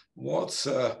 So what's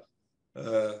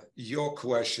your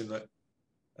question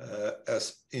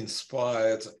has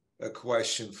inspired a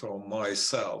question from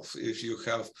myself. If you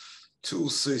have two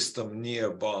systems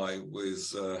nearby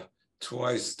with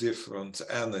twice different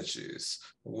energies,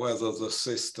 whether the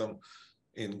system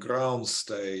in ground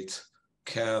state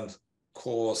can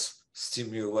cause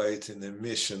stimulating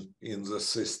emission in the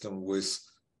system with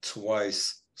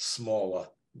twice smaller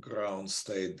ground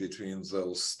state between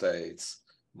those states.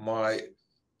 My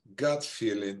gut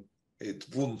feeling, it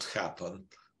wouldn't happen,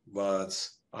 but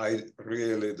I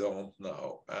really don't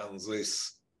know. And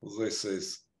this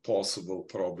is possible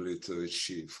probably to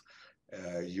achieve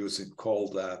using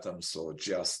cold atoms or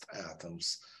just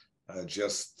atoms,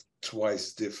 just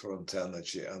twice different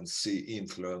energy, and see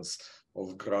influence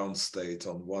of ground state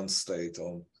on one state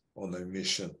on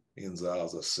emission in the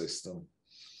other system.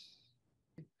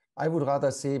 I would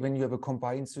rather say when you have a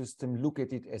combined system, look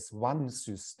at it as one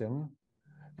system.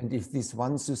 And if this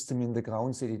one system in the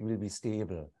ground state, it will be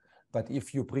stable. But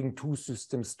if you bring two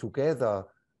systems together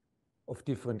of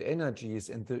different energies,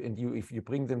 if you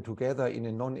bring them together in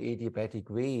a non-adiabatic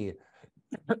way,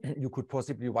 you could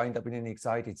possibly wind up in an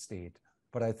excited state.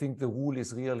 But I think the rule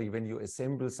is really when you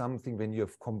assemble something, when you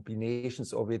have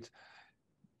combinations of it,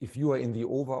 if you are in the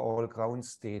overall ground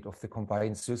state of the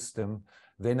combined system,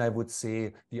 then I would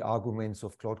say the arguments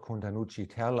of Claude Contanucci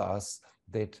tell us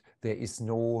that there is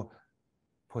no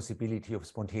possibility of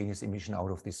spontaneous emission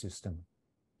out of this system.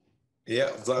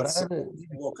 Yeah, that's a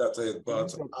look at it,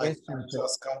 but I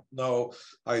just can't know.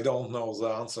 I don't know the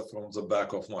answer from the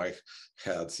back of my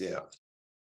head. Yeah.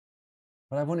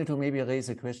 But I wanted to maybe raise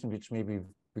a question, which maybe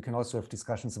we can also have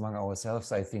discussions among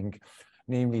ourselves, I think,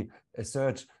 namely,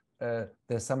 Serge,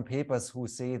 there's some papers who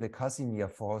say the Casimir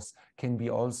force can be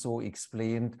also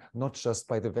explained not just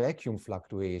by the vacuum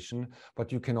fluctuation,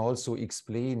 but you can also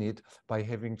explain it by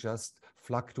having just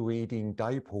fluctuating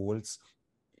dipoles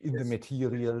in the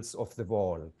materials of the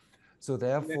wall. So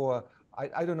therefore,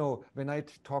 I don't know, when I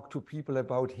talk to people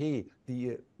about, hey,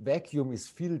 the vacuum is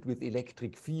filled with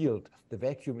electric field, the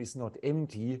vacuum is not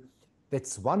empty,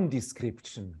 that's one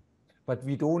description, but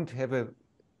we don't have a,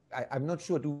 I'm not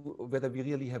sure whether we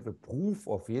really have a proof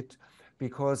of it,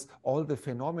 because all the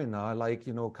phenomena like,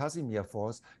 you know, Casimir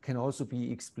force can also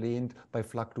be explained by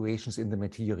fluctuations in the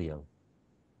material.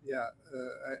 Yeah,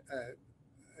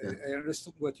 I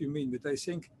understand what you mean, but I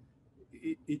think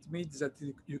it means that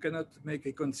you cannot make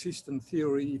a consistent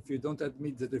theory if you don't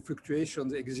admit that the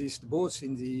fluctuations exist both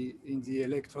in the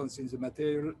electrons in the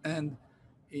material and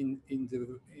in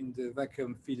the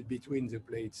vacuum field between the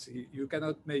plates. You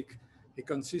cannot make a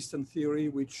consistent theory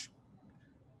which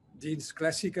deals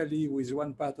classically with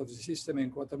one part of the system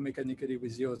and quantum mechanically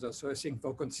with the other. So I think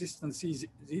for consistency,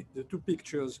 the two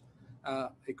pictures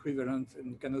are equivalent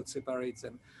and cannot separate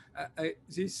them.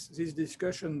 This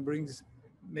discussion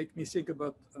make me think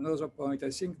about another point. I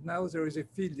think now there is a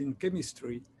field in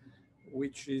chemistry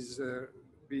which is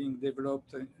being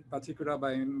developed, in particular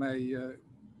by my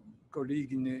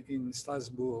colleague in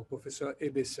Strasbourg, Professor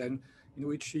Ebesen, in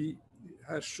which he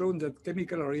has shown that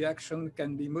chemical reaction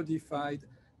can be modified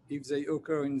if they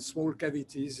occur in small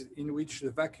cavities in which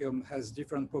the vacuum has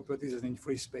different properties than in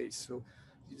free space. So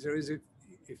there is a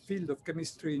field of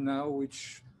chemistry now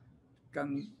which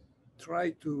can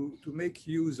try to make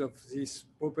use of these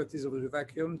properties of the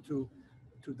vacuum to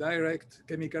direct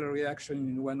chemical reaction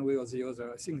in one way or the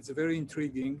other. I think it's very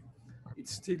intriguing.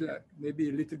 It's still maybe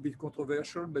a little bit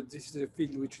controversial, but this is a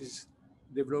field which is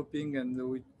developing and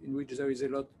in which there is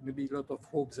maybe a lot of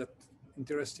hope that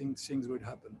interesting things will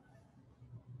happen.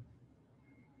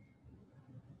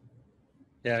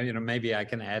 Yeah, you know, maybe I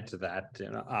can add to that.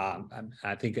 You know,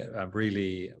 I think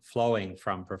really flowing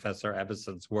from Professor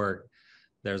Ebesen's work,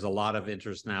 there's a lot of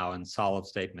interest now in solid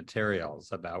state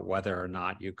materials about whether or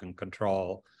not you can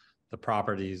control the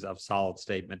properties of solid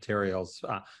state materials.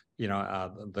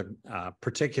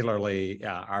 Particularly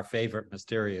our favorite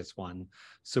mysterious one,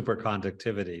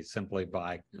 superconductivity, simply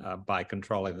by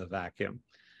controlling the vacuum.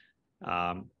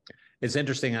 It's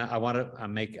interesting. I want to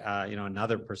make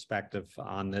another perspective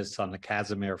on this, on the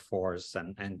Casimir force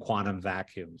and quantum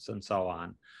vacuums and so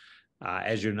on.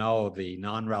 As you know, the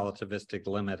non-relativistic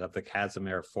limit of the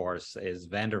Casimir force is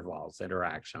van der Waals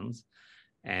interactions,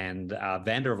 and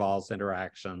van der Waals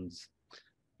interactions,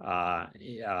 in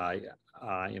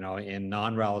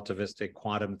non-relativistic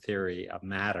quantum theory of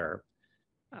matter,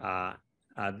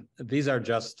 these are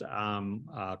just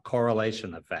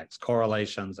correlation effects,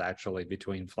 correlations actually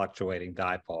between fluctuating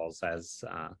dipoles,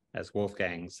 as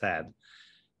Wolfgang said.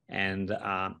 And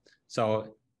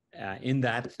so in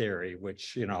that theory,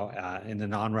 which, in the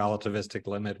non-relativistic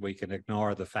limit, we can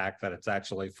ignore the fact that it's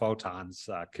actually photons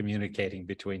communicating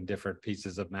between different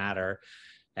pieces of matter.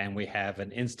 And we have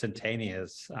an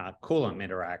instantaneous Coulomb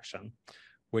interaction,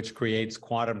 which creates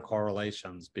quantum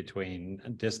correlations between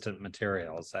distant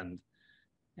materials.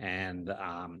 And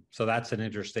so that's an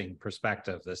interesting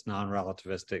perspective, this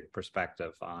non-relativistic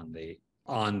perspective on the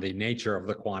nature of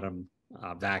the quantum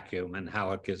vacuum and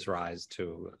how it gives rise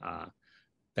to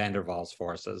van der Waals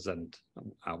forces and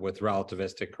with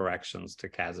relativistic corrections to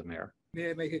Casimir. May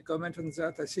I make a comment on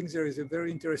that? I think there is a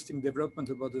very interesting development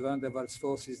about the van der Waals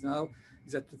forces now,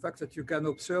 is that the fact that you can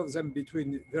observe them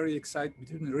between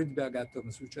Rydberg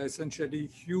atoms, which are essentially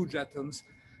huge atoms,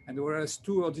 and whereas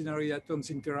two ordinary atoms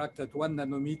interact at 1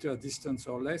 nanometer distance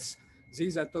or less,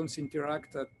 these atoms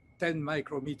interact at 10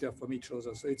 micrometer from each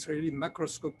other. So it's really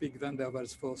macroscopic van der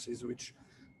Waals forces, which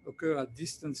occur at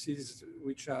distances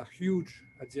which are huge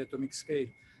at the atomic scale.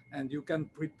 And you can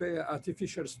prepare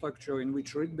artificial structure in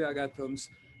which Rydberg atoms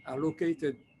are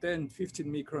located 10,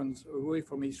 15 microns away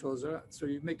from each other. So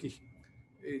you make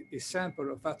a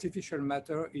sample of artificial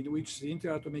matter in which the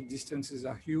interatomic distances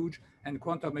are huge and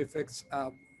quantum effects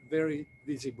are very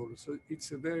visible. So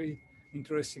it's a very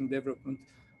interesting development.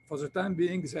 For the time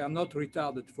being, they are not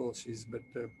retarded forces, but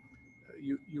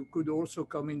you could also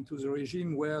come into the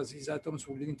regime where these atoms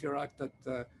will interact at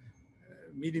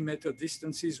millimeter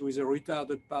distances with a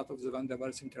retarded part of the van der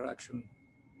Waals interaction.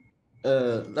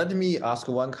 Let me ask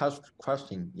one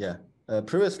question. Yeah.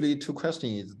 Previously, two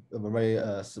questions is a very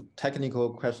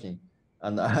technical question,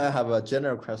 and I have a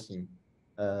general question.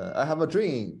 I have a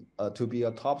dream to be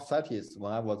a top scientist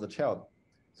when I was a child.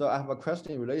 So I have a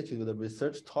question related to the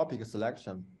research topic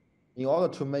selection. In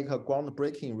order to make a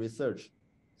groundbreaking research,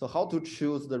 so how to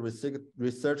choose the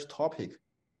research topic?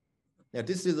 Yeah,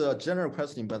 this is a general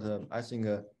question, but I think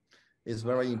it's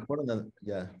very important.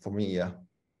 Yeah, for me. Yeah.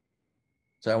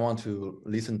 So I want to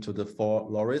listen to the 4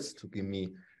 laureates to give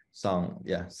me some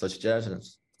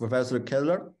suggestions. Professor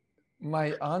Kettler?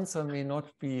 My answer may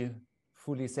not be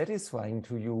fully satisfying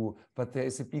to you, but there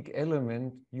is a big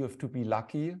element. You have to be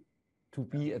lucky to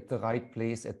be at the right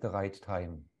place at the right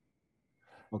time.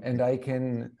 Okay. And I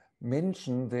can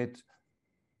mention that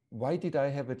why did I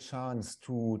have a chance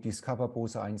to discover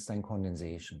Bose-Einstein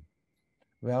condensation?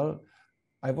 Well,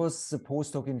 I was a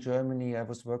postdoc in Germany. I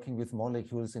was working with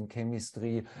molecules in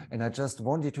chemistry, and I just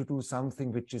wanted to do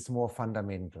something which is more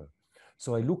fundamental.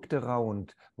 So I looked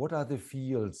around, what are the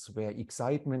fields where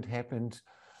excitement happened?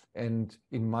 And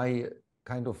in my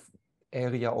kind of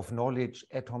area of knowledge,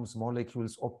 atoms,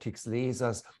 molecules, optics,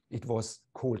 lasers, it was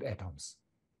cold atoms.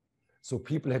 So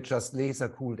people had just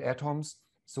laser-cooled atoms.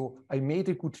 So I made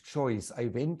a good choice. I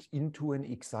went into an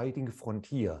exciting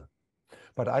frontier.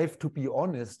 But I have to be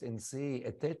honest and say,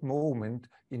 at that moment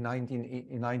in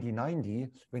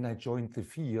 1990, when I joined the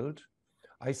field,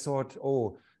 I thought,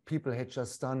 oh, people had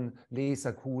just done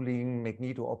laser cooling,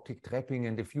 magneto-optic trapping,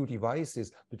 and a few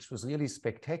devices, which was really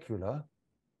spectacular.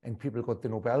 And people got the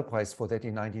Nobel Prize for that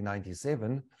in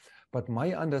 1997. But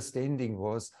my understanding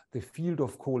was the field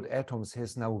of cold atoms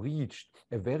has now reached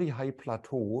a very high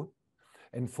plateau.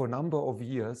 And for a number of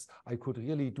years, I could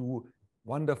really do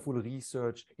wonderful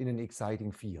research in an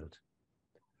exciting field.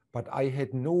 But I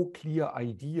had no clear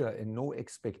idea and no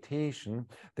expectation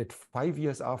that 5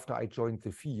 years after I joined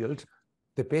the field,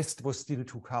 the best was still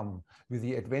to come. With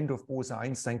the advent of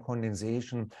Bose-Einstein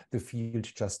condensation, the field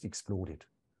just exploded.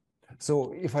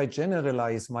 So if I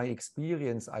generalize my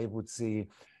experience, I would say,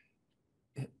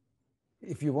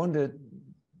 if you want to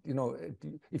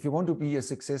be a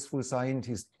successful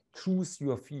scientist, choose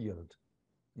your field.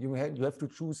 You have to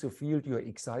choose a field you're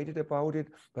excited about it,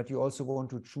 but you also want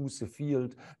to choose a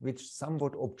field which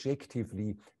somewhat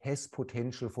objectively has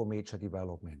potential for major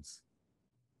developments.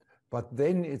 But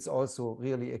then it's also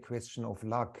really a question of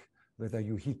luck, whether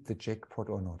you hit the jackpot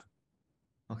or not.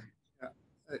 Okay.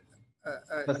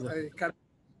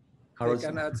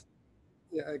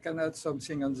 I can add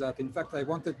something on that. In fact, I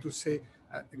wanted to say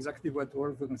exactly what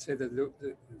Wolfgang said, that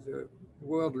the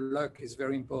word luck is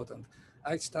very important.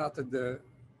 I started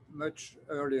much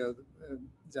earlier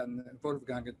than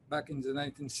Wolfgang. Back in the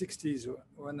 1960s,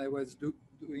 when I was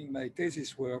doing my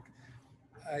thesis work,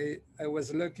 I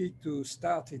was lucky to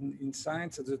start in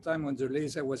science at the time when the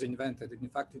laser was invented. In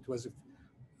fact, it was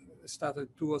started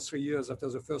 2 or 3 years after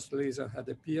the first laser had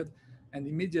appeared. And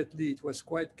immediately it was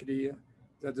quite clear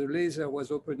that the laser was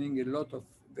opening a lot of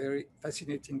very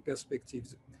fascinating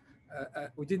perspectives.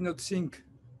 We did not think,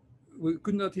 we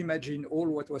could not imagine all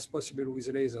what was possible with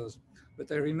lasers.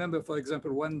 But I remember, for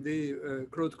example, one day,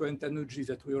 Claude Cohen-Tanucci,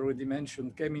 that we already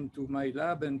mentioned, came into my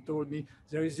lab and told me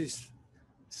there is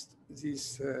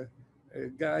this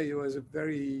guy who has a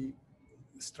very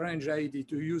strange idea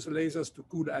to use lasers to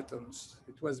cool atoms.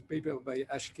 It was a paper by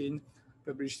Ashkin,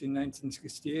 published in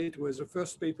 1968. It was the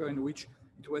first paper in which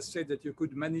it was said that you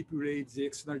could manipulate the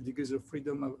external degrees of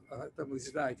freedom of atom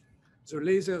with light. The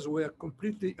lasers were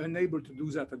completely unable to do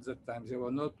that at that time. They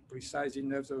were not precise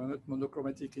enough, they were not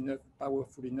monochromatic enough,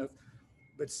 powerful enough.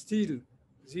 But still,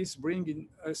 this bringing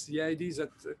us the idea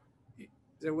that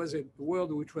there was a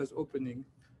world which was opening.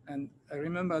 And I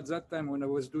remember at that time when I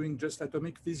was doing just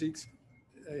atomic physics,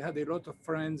 I had a lot of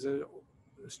friends,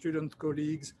 student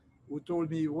colleagues, who told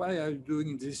me, why are you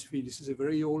doing this field? This is a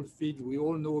very old field. We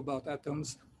all know about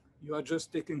atoms. You are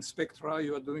just taking spectra.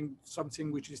 You are doing something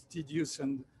which is tedious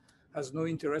and has no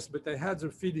interest. But I had the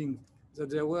feeling that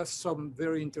there were some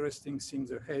very interesting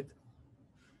things ahead.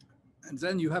 And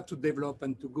then you have to develop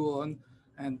and to go on.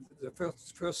 And the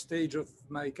first stage of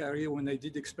my career, when I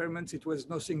did experiments, it was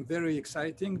nothing very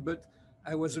exciting, but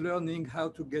I was learning how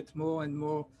to get more and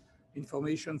more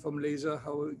information from laser,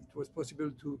 how it was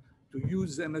possible to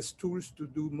use them as tools to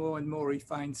do more and more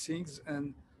refined things.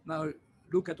 And now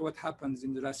look at what happens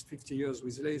in the last 50 years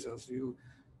with lasers.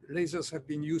 Lasers have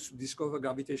been used to discover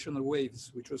gravitational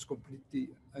waves, which was completely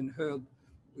unheard.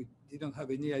 We didn't have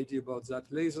any idea about that.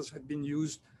 Lasers have been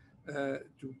used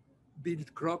to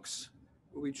build clocks,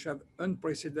 which have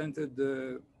unprecedented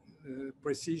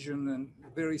precision and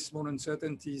very small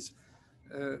uncertainties.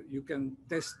 You can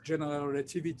test general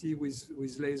relativity with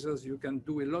lasers. You can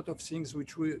do a lot of things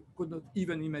which we could not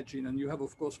even imagine. And you have,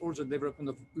 of course, all the development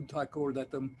of ultra-cold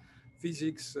atom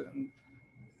physics.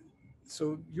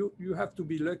 So you have to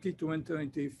be lucky to enter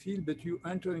into a field, but you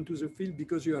enter into the field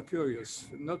because you are curious,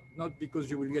 not because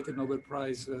you will get a Nobel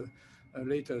Prize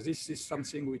later. This is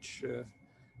something which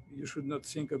you should not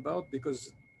think about,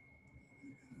 because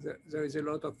there is a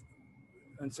lot of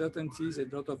uncertainties, a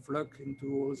lot of luck into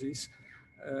all this.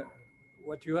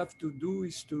 What you have to do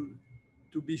is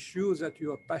to be sure that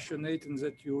you are passionate and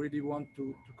that you really want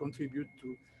to contribute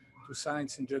to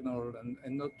science in general,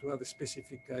 and not to have a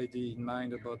specific idea in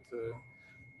mind about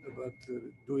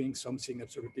doing something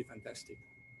absolutely fantastic.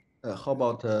 How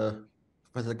about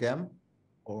Professor Gam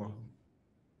or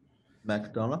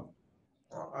MACDONALD?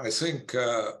 I think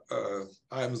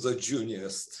I'm the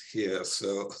juniorest here,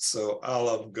 so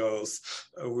Allan goes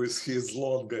with his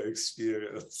longer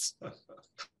experience.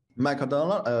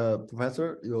 MACDONALD,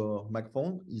 Professor, your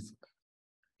microphone is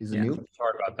mute.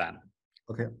 Sorry about that.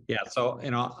 Okay. Yeah, so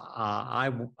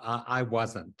I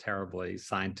wasn't terribly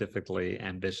scientifically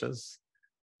ambitious.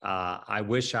 I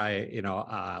wish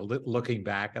looking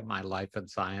back at my life in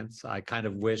science, I kind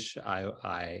of wish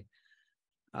I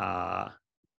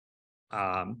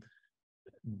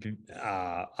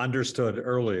understood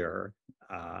earlier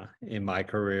in my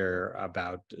career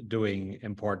about doing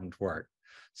important work.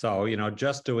 So,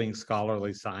 just doing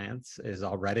scholarly science is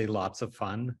already lots of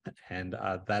fun. And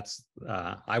that's,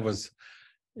 I was,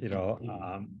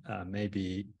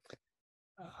 maybe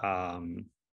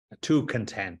too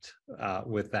content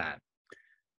with that.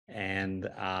 And,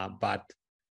 but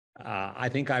I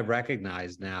think I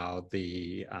recognize now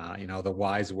the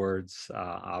wise words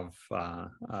of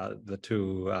the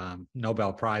two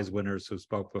Nobel Prize winners who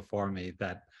spoke before me,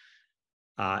 that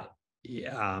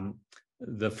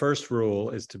the first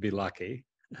rule is to be lucky.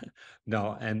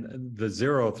 No, and the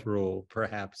 0th rule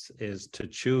perhaps is to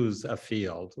choose a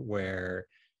field where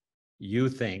you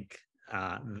think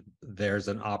there's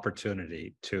an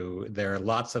opportunity to, there are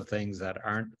lots of things that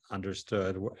aren't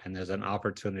understood, and there's an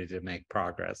opportunity to make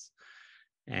progress.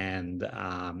 And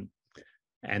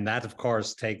that, of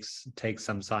course, takes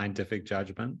some scientific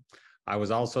judgment. I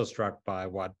was also struck by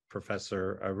what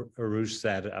Professor HAROCHE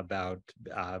said about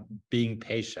being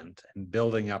patient and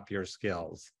building up your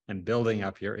skills and building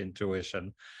up your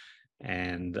intuition.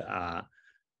 And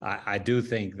I do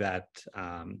think that,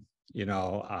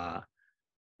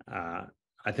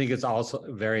 I think it's also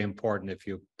very important if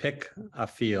you pick a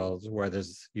field where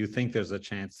you think there's a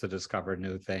chance to discover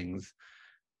new things,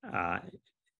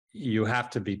 you have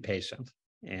to be patient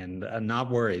and not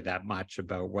worry that much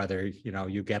about whether,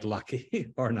 you get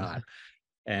lucky or not,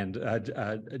 and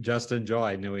just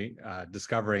enjoy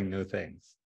discovering new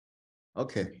things.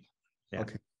 Okay. Yeah.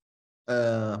 Okay.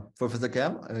 Professor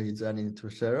Gam, is there anything to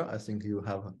share? I think you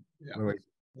have.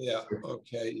 Yeah.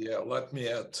 Okay. Yeah. Let me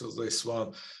add to this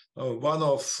one. One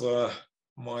of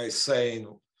my saying,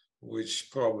 which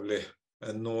probably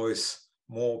annoys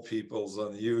more people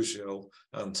than usual,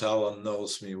 and Allan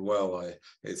knows me well.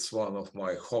 It's one of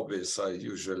my hobbies. I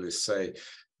usually say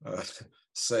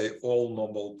all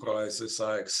Nobel Prizes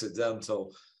are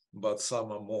accidental, but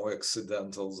some are more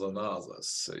accidental than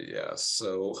others. Yeah,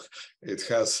 so it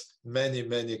has many,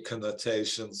 many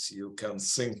connotations. You can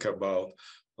think about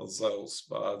those.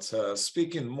 But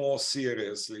speaking more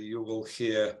seriously, you will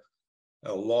hear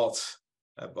a lot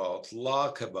about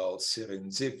luck, about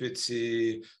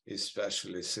serendipity,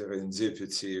 especially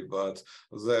serendipity. But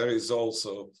there is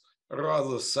also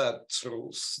rather sad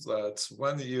truth that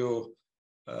when you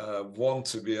want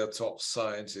to be a top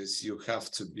scientist, you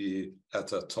have to be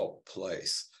at a top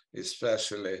place,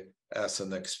 especially as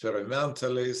an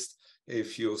experimentalist.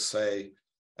 If you say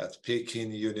at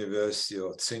Peking University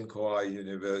or Tsinghua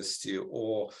University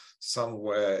or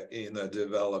somewhere in a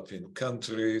developing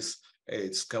countries,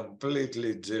 it's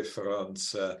completely different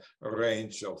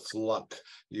range of luck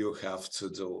you have to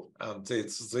do. And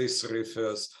this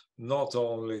refers not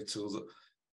only to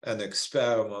an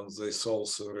experiment, this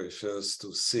also refers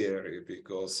to theory,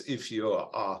 because if you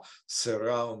are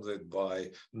surrounded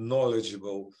by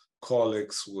knowledgeable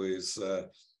colleagues with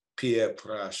peer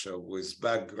pressure, with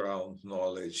background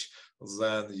knowledge,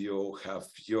 then you have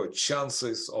your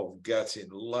chances of getting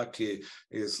lucky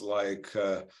is like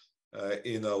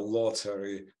in a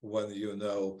lottery when you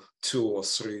know 2 or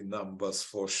 3 numbers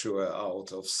for sure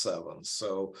out of 7.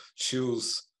 So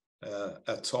choose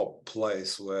a top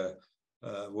place where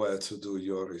to do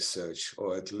your research,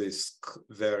 or at least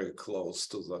very close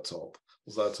to the top.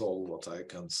 That's all what I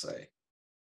can say.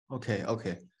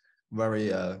 Okay,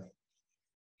 very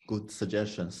good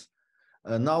suggestions.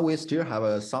 Now we still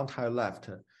have some time left.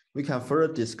 We can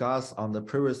further discuss on the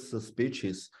previous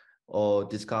speeches or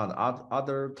discuss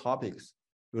other topics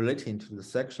relating to the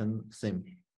section theme.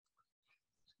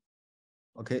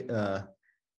 Okay.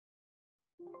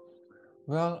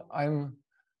 Well,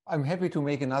 I'm happy to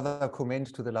make another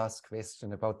comment to the last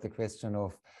question about the question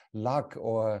of luck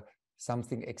or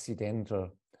something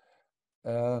accidental.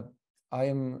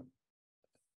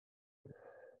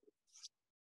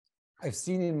 I've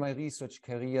seen in my research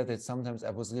career that sometimes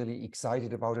I was really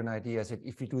excited about an idea. I said,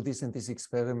 if we do this in this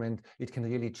experiment, it can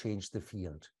really change the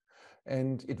field.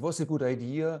 And it was a good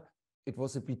idea. It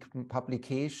was a big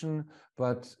publication,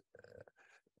 but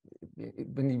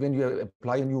when you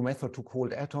apply a new method to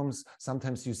cold atoms,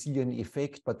 sometimes you see an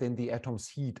effect, but then the atoms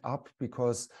heat up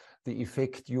because the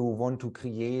effect you want to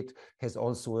create has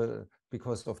also,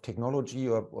 because of technology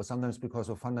or sometimes because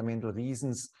of fundamental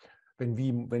reasons, when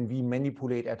we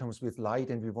manipulate atoms with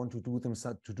light and we want to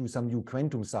do some new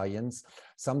quantum science,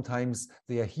 sometimes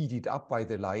they are heated up by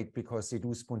the light because they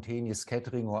do spontaneous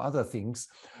scattering or other things.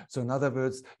 So in other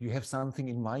words, you have something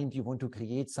in mind, you want to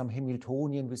create some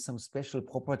Hamiltonian with some special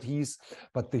properties,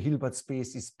 but the Hilbert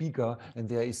space is bigger and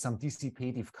there is some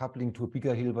dissipative coupling to a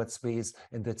bigger Hilbert space,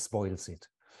 and that spoils it.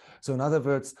 So in other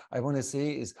words, I want to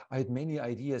say is I had many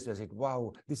ideas. I said,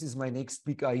 wow, this is my next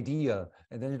big idea.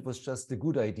 And then it was just a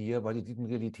good idea, but it didn't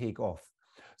really take off.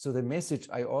 So the message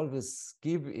I always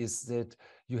give is that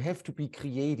you have to be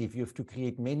creative. You have to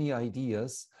create many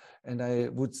ideas. And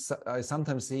I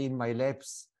sometimes say in my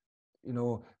labs,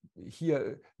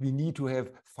 here we need to have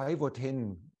 5 or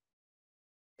 10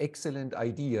 excellent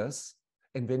ideas.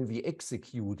 And when we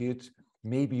execute it,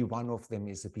 maybe one of them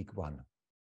is a big one.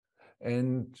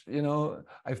 And,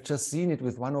 I've just seen it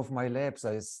with one of my labs.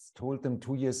 I told them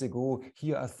 2 years ago,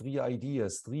 here are 3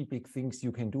 ideas, 3 big things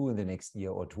you can do in the next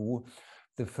year or 2.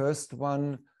 The first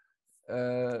one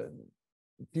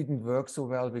didn't work so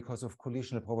well because of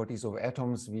collisional properties of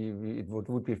atoms. It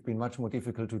would have been much more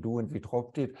difficult to do, and we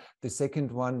dropped it. The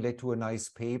second one led to a nice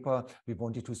paper. We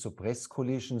wanted to suppress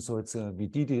collision, so we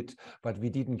did it, but we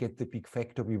didn't get the big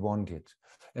factor we wanted.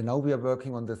 And now we are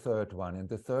working on the third one, and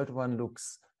the third one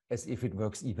looks as if it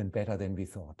works even better than we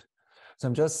thought. So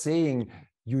I'm just saying,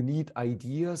 you need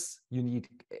ideas, you need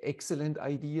excellent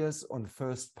ideas on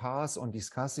first pass, on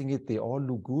discussing it, they all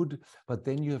look good, but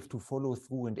then you have to follow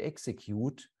through and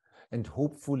execute. And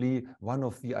hopefully one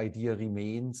of the idea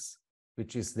remains,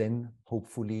 which is then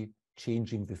hopefully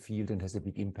changing the field and has a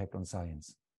big impact on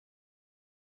science.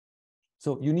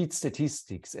 So you need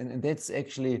statistics, and that's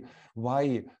actually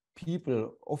why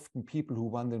often people who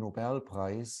won the Nobel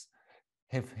Prize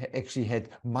have actually had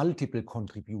multiple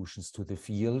contributions to the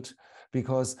field,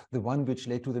 because the one which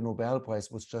led to the Nobel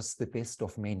Prize was just the best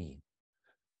of many.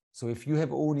 So if you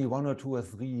have only 1 or 2 or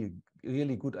 3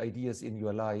 really good ideas in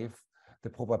your life, the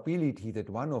probability that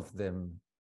one of them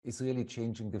is really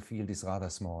changing the field is rather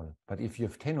small. But if you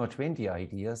have 10 or 20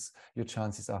 ideas, your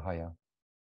chances are higher.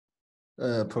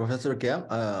 Professor Gam,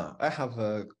 I have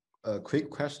a quick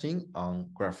question on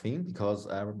graphene, because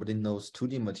everybody knows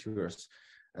 2D materials.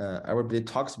 Everybody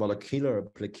talks about the killer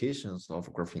applications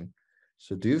of graphene.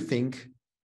 So do you think,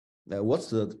 what's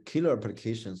the killer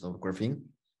applications of graphene?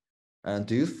 And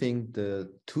do you think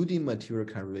the 2D material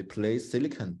can replace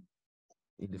silicon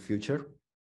in the future?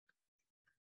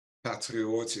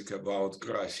 Patriotic about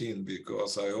graphene,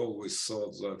 because I always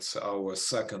thought that our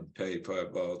second paper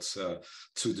about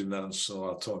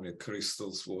two-dimensional atomic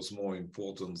crystals was more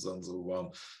important than the one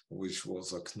which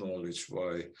was acknowledged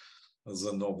by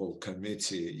the Nobel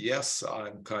Committee. Yes,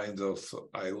 I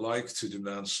like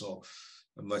two-dimensional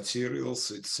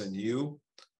materials. It's a new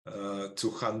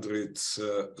 2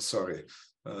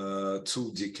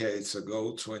 decades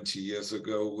ago, 20 years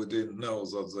ago, we didn't know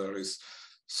that there is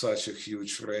such a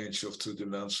huge range of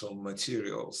two-dimensional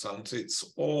materials, and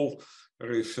it's all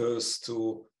refers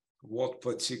to what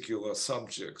particular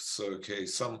subjects. Okay,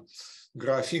 some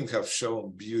graphene have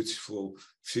shown beautiful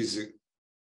physics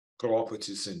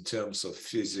properties in terms of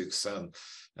physics, and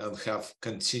have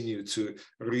continued to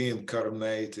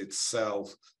reincarnate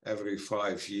itself every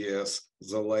 5 years.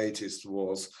 The latest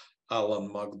was Allan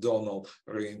MACDONALD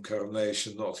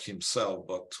reincarnation, not himself,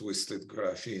 but twisted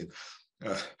graphene.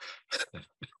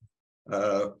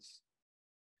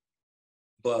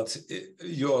 But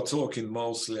you are talking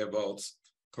mostly about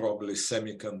probably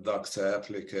semiconductor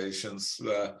applications.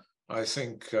 I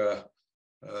think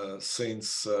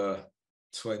since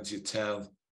 2010,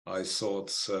 I thought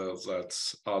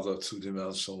that other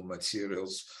two-dimensional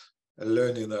materials,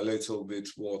 learning a little bit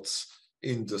what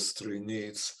industry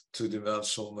needs,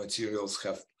 two-dimensional materials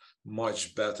have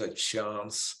much better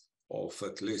chance of,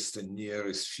 at least in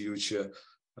nearest future,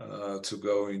 to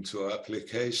go into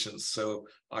applications. So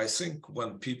I think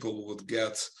when people would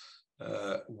get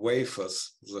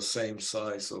wafers, the same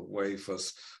size of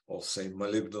wafers of, say,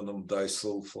 molybdenum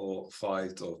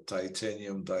disulfide or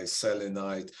titanium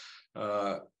diselenide,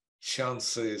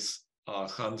 chances are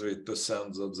 100%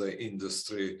 that the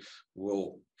industry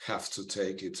will have to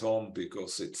take it on,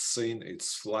 because it's thin,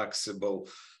 it's flexible,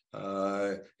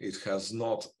 it has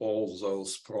not all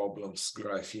those problems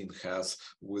graphene has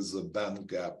with the band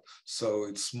gap. So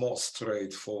it's more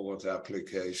straightforward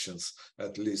applications,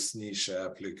 at least niche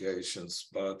applications.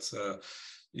 But,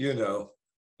 you know,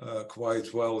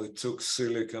 quite well, it took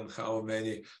silicon how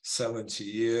many, 70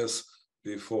 years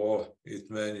before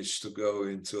it managed to go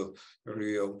into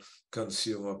real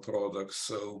consumer products.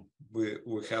 So we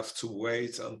have to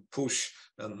wait and push,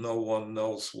 and no one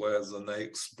knows where the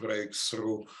next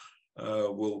breakthrough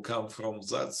will come from.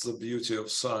 That's the beauty of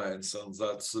science, and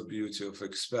that's the beauty of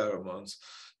experiments.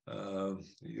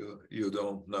 You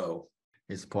don't know.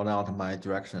 It's pointing out my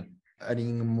direction. Any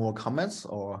more comments,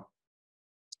 or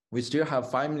we still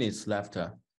have 5 minutes left,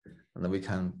 and then we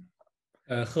can.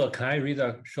 He, can I read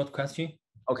a short question?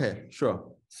 Okay,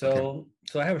 sure. So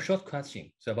I have a short question.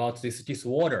 So about this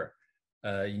disorder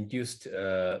induced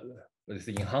with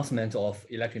the enhancement of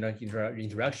electric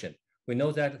interaction. We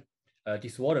know that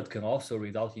disorder can also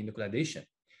result in nuclearization.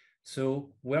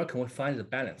 So where can we find the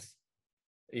balance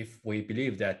if we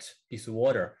believe that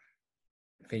disorder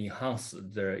can enhance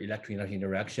the electric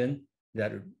interaction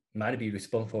that might be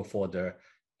responsible for the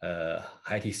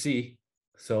ITC?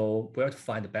 So where to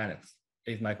find the balance?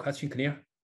 Is my question clear?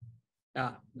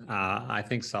 Yeah, I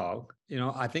think so. You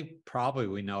know, I think probably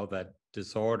we know that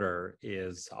disorder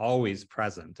is always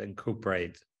present in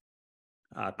cuprate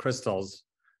crystals,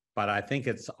 but I think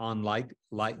it's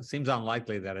seems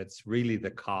unlikely that it's really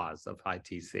the cause of high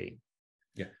TC.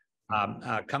 Yeah.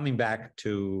 Coming back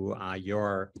to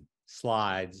your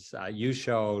slides, you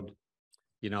showed,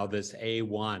 you know, this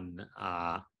A1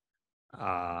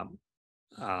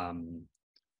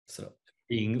 So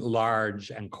being large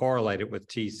and correlated with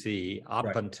TC up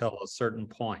right. until a certain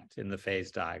point in the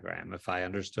phase diagram, if I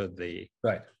understood the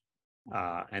right.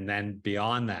 And then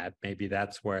beyond that, maybe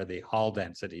that's where the Hall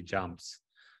density jumps.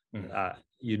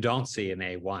 You don't see an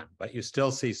A1, but you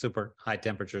still see super high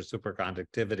temperature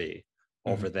superconductivity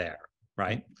over there,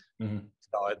 right?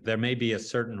 So there may be a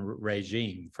certain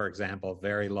regime, for example,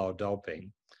 very low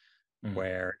doping,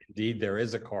 where indeed there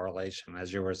is a correlation,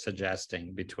 as you were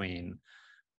suggesting, between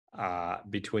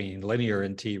linear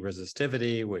and T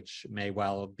resistivity, which may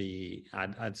well be,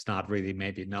 it's not really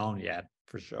maybe known yet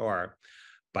for sure,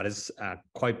 but it's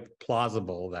quite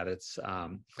plausible that it's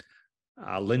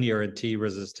linear and T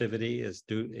resistivity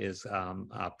is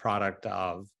a product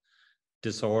of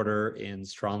disorder in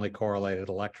strongly correlated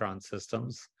electron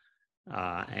systems,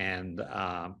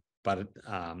 but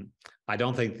I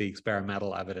don't think the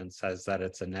experimental evidence says that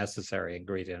it's a necessary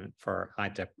ingredient for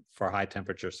high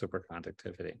temperature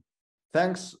superconductivity.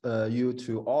 Thanks you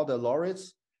to all the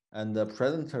laureates and the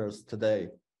presenters today.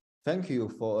 Thank you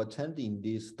for attending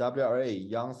this WLA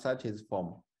Young Scientist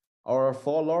Forum. Our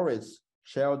 4 laureates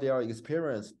share their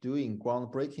experience doing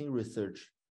groundbreaking research.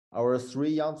 Our 3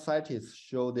 young scientists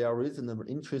show their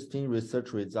reasonably interesting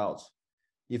research results.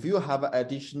 If you have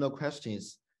additional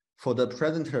questions for the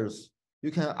presenters,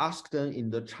 you can ask them in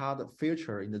the chat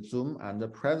feature in the Zoom, and the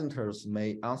presenters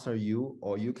may answer you,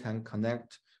 or you can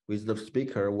connect with the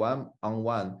speaker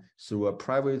one-on-one through a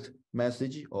private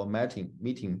message or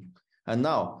meeting. And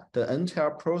now the entire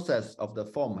process of the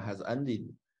forum has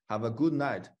ended. Have a good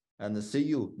night and see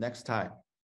you next time.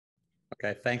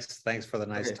 Okay, thanks for the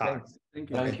nice talk. Thank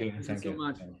you. Thank you. Thank you so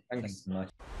much. Thanks so much.